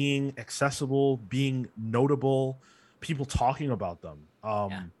good, being accessible, being notable, people talking about them.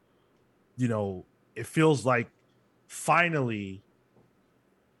 You know, it feels like finally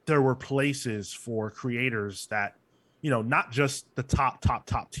there were places for creators that, you know, not just the top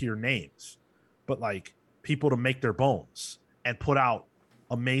tier names, but like people to make their bones and put out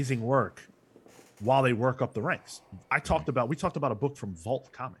amazing work while they work up the ranks. We talked about a book from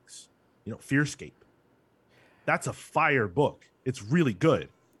Vault Comics, you know, Fearscape. That's a fire book. It's really good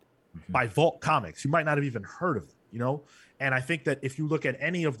by Vault Comics. You might not have even heard of it, you know? And I think that if you look at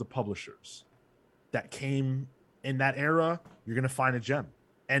any of the publishers that came in that era, you're going to find a gem.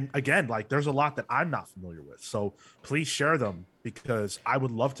 And again, like there's a lot that I'm not familiar with. So please share them because I would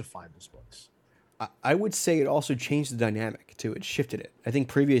love to find those books. I would say it also changed the dynamic too. It shifted it. I think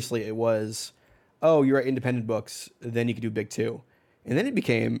previously it was, oh, you write independent books, then you can do big two. And then it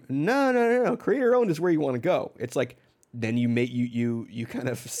became, no. Creator owned is where you want to go. It's like, then you kind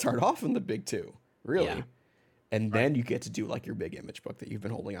of start off in the big two, really. Yeah. And then you get to do like your big image book that you've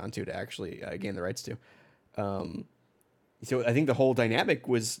been holding on to actually gain the rights to. So I think the whole dynamic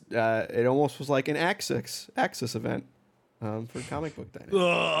was, it almost was like an Axis event for comic book dynamic.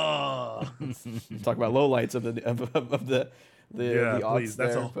 Talk about lowlights of the please.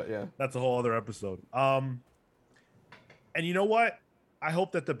 That's that's a whole other episode. And you know what? I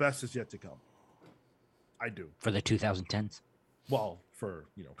hope that the best is yet to come. I do. For the 2010s. Well, for,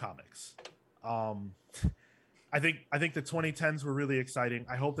 you know, comics. I think the 2010s were really exciting.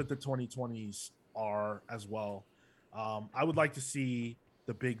 I hope that the 2020s are as well. I would like to see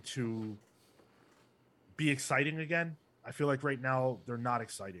the big two be exciting again. I feel like right now they're not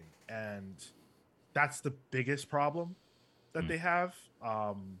exciting, and that's the biggest problem that they have.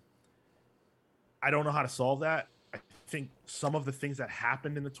 I don't know how to solve that. I think some of the things that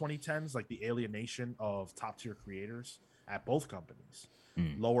happened in the 2010s, like the alienation of top tier creators at both companies,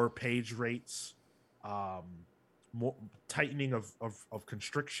 lower page rates, more tightening of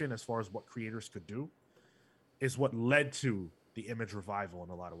constriction as far as what creators could do, is what led to the Image revival in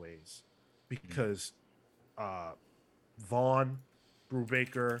a lot of ways. Because Vaughn,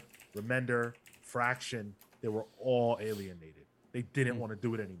 Brubaker, Remender, Fraction, they were all alienated. They didn't want to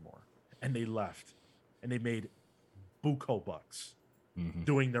do it anymore. And they left. And they made buco bucks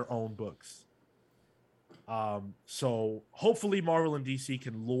doing their own books. So hopefully Marvel and DC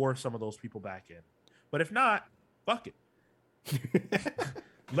can lure some of those people back in. But if not, fuck it.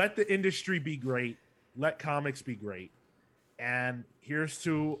 Let the industry be great. Let comics be great. And here's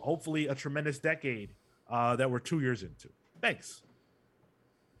to hopefully a tremendous decade that we're 2 years into. Thanks.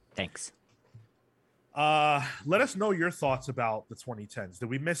 Let us know your thoughts about the 2010s. Did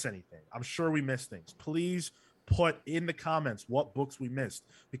we miss anything? I'm sure we missed things. Please put in the comments what books we missed,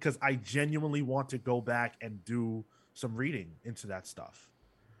 because I genuinely want to go back and do some reading into that stuff.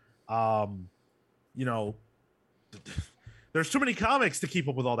 You know, there's too many comics to keep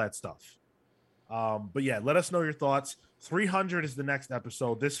up with all that stuff. But yeah, let us know your thoughts. 300 is the next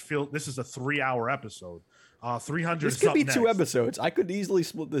episode. This is a 3-hour episode. 300. This could be next. 2 episodes. I could easily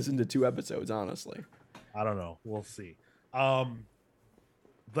split this into 2 episodes, honestly. I don't know. We'll see.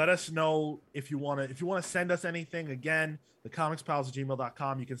 Let us know if you want to send us anything. Again,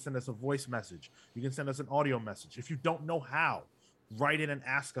 thecomicspals@gmail.com. You can send us a voice message. You can send us an audio message. If you don't know how, write in and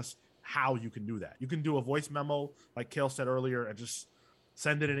ask us how you can do that. You can do a voice memo, like Kale said earlier, and just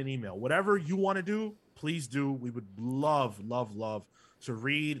send it in an email. Whatever you want to do, please do. We would love to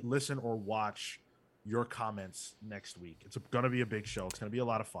read, listen, or watch your comments next week. It's going to be a big show. It's going to be a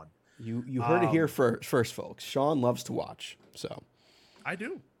lot of fun. You heard it here first, folks. Sean loves to watch, so. I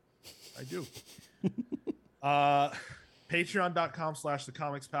do.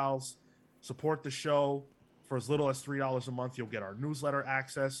 Patreon.com/thecomicspals. Support the show for as little as $3 a month. You'll get our newsletter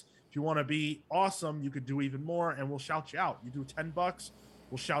access. If you want to be awesome, you could do even more, and we'll shout you out. You do $10,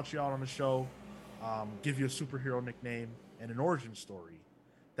 we'll shout you out on the show, give you a superhero nickname and an origin story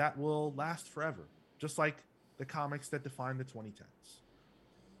that will last forever, just like the comics that define the 2010s.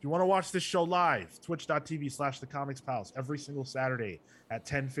 If you want to watch this show live, twitch.tv/The Comics Pals every single Saturday at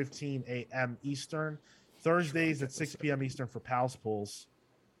 10:15 a.m. Eastern, Thursdays at 6 p.m. Eastern for Pals Pulls.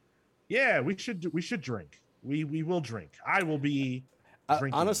 Yeah, we should drink. We will drink. I will be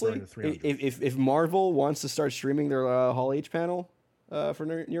drinking. Honestly, during the 300. if Marvel wants to start streaming their Hall H panel for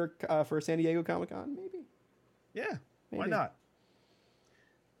New York for San Diego Comic-Con, maybe. Yeah, maybe. Why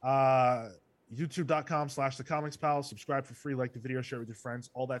not? YouTube.com/The Comics Pals. Subscribe for free, like the video, share it with your friends.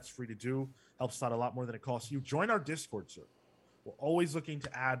 All that's free to do. Helps out a lot more than it costs you. Join our Discord server. We're always looking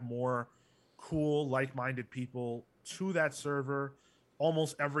to add more cool, like-minded people to that server.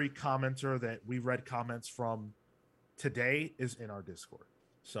 Almost every commenter that we read comments from today is in our Discord.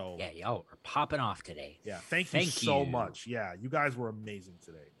 So yeah, y'all are popping off today. Yeah, thank you so much. Yeah, you guys were amazing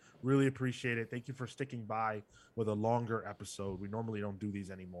today. Really appreciate it. Thank you for sticking by with a longer episode. We normally don't do these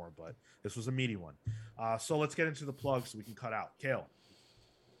anymore, but this was a meaty one. So let's get into the plugs so we can cut out. Kale.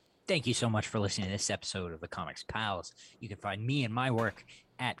 Thank you so much for listening to this episode of the Comics Pals. You can find me and my work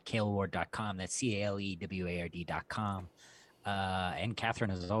at kaleward.com. That's CALEWARD.com. And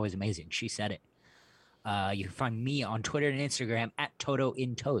Catherine is always amazing. She said it. You can find me on Twitter and Instagram at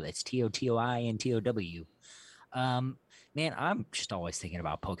TotoInTow. That's TOTOINTOW. Man, I'm just always thinking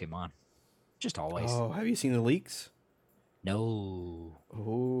about Pokemon. Just always. Oh, have you seen the leaks? No.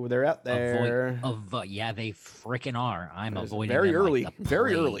 Oh, they're out there. Yeah, they freaking are. I'm avoiding very them early. Like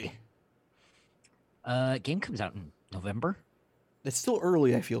very early. Game comes out in November. It's still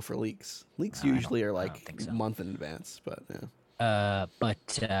early, I feel, for leaks. Leaks usually are I like don't think so. a month in advance, but yeah.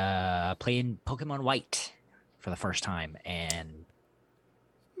 Playing Pokemon White for the first time, and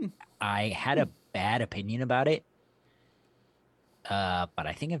I had a bad opinion about it, but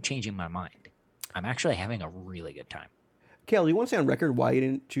I think I'm changing my mind. I'm actually having a really good time. Kale, you want to say on record why you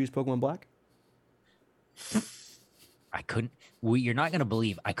didn't choose Pokemon Black? I couldn't. You're not going to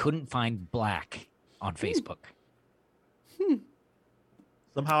believe I couldn't find Black on Facebook.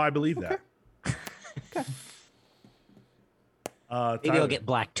 Somehow I believe that. Okay. Maybe I'll get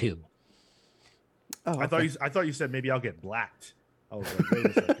Black too. Oh, okay. I thought you said maybe I'll get blacked. I was like, wait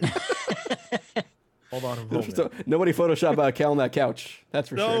a second. Hold on a moment. So, nobody Photoshop Cal on that couch. That's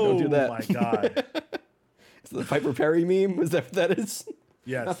for sure. Don't do that. Oh my god. Is the Piper Perry meme? Is that what that is?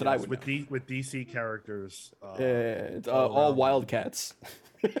 Yes. Not that I would with DC characters. Yeah, it's all Wildcats.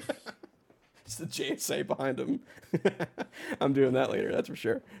 It's the JSA behind him. I'm doing that later. That's for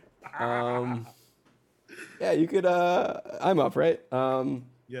sure. Yeah, you could. I'm up, right?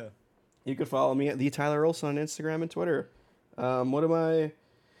 Yeah. You could follow me at the Tyler Olson on Instagram and Twitter. What am I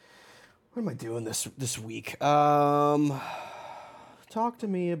doing this week? Talk to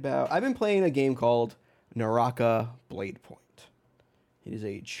me about. I've been playing a game called Naraka Blade Point. It is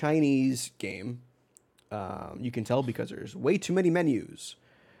a Chinese game. You can tell because there's way too many menus.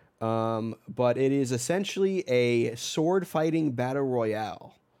 But it is essentially a sword fighting battle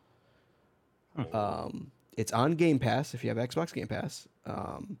royale. It's on Game Pass if you have Xbox Game Pass.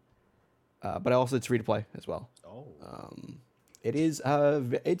 But also it's free to play as well. Oh. It is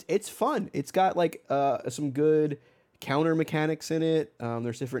it's fun. It's got like some good counter mechanics in it.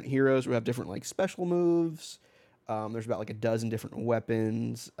 There's different heroes who have different like special moves. There's about like a dozen different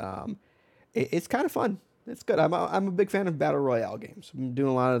weapons. It's kind of fun. It's good. I'm a big fan of battle royale games. I'm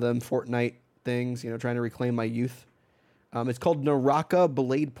doing a lot of them Fortnite things, trying to reclaim my youth. It's called Naraka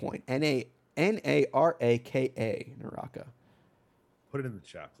Blade Point. Naraka. Naraka. Put it in the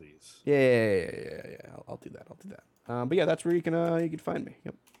chat, please. Yeah. I'll do that. But yeah, that's where you can find me.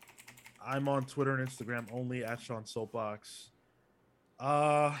 Yep. I'm on Twitter and Instagram only at Sean Soapbox.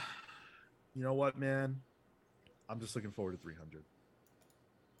 You know what, man? I'm just looking forward to 300.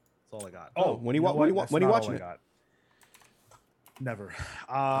 That's all I got. Oh, when you watching it? Never.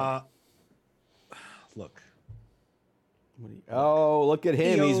 Look. Look at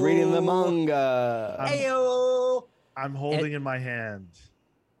him. He's reading the manga. I'm holding in my hand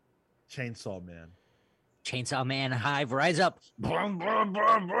Chainsaw Man. Chainsaw Man Hive, rise up. Boom, boom,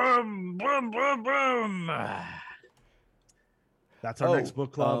 boom, boom, boom, boom, boom. That's our next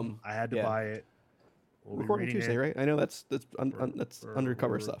book club. I had to buy it. We'll recording Tuesday, right? I know that's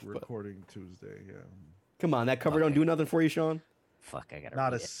undercover stuff. Recording Tuesday, yeah. Come on, that cover don't do nothing for you, Sean. Fuck, I gotta.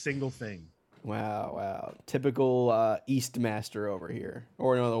 Not a single thing. Wow. Typical East Master over here.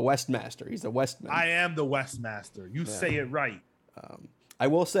 Or no, the West Master. He's the West Master. I am the West Master. You say it right. I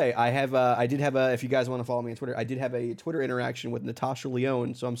will say, I did have if you guys want to follow me on Twitter, I did have a Twitter interaction with Natasha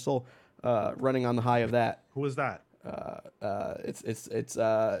Lyonne, so I'm still running on the high of that. Who is that?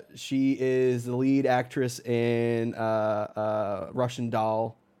 She is the lead actress in Russian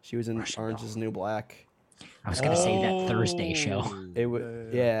Doll. She was in Orange is the New Black. I was gonna say that Thursday show. It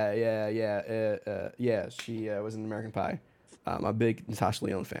was yeah. She was in American Pie. I'm a big Natasha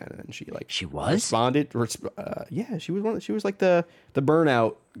Lyonne fan, and she was responded. Yeah, she was she was like the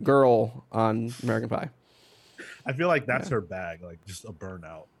burnout girl on American Pie. I feel like that's her bag, like just a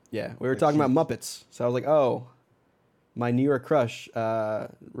burnout. Yeah, we were talking about Muppets, so I was like, oh, my New York crush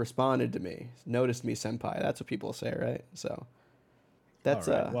responded to me, noticed me, senpai. That's what people say, right? So that's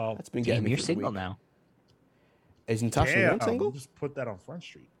right, well, that's been getting me. You're through the single week. now. Is Natasha Lyonne single? Just put that on Front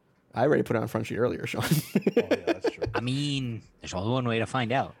Street. I already put it on Front Street earlier, Sean. Oh yeah, that's true. I mean, there's only one way to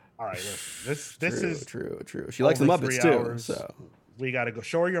find out. All right, listen, this is true. She likes the Muppets too. So we got to go.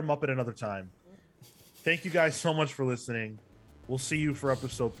 Show her your Muppet another time. Thank you guys so much for listening. We'll see you for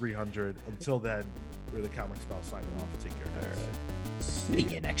episode 300. Until then, we're the Comic Spouse signing off. Take care, guys. See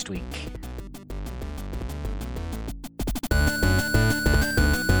you next week.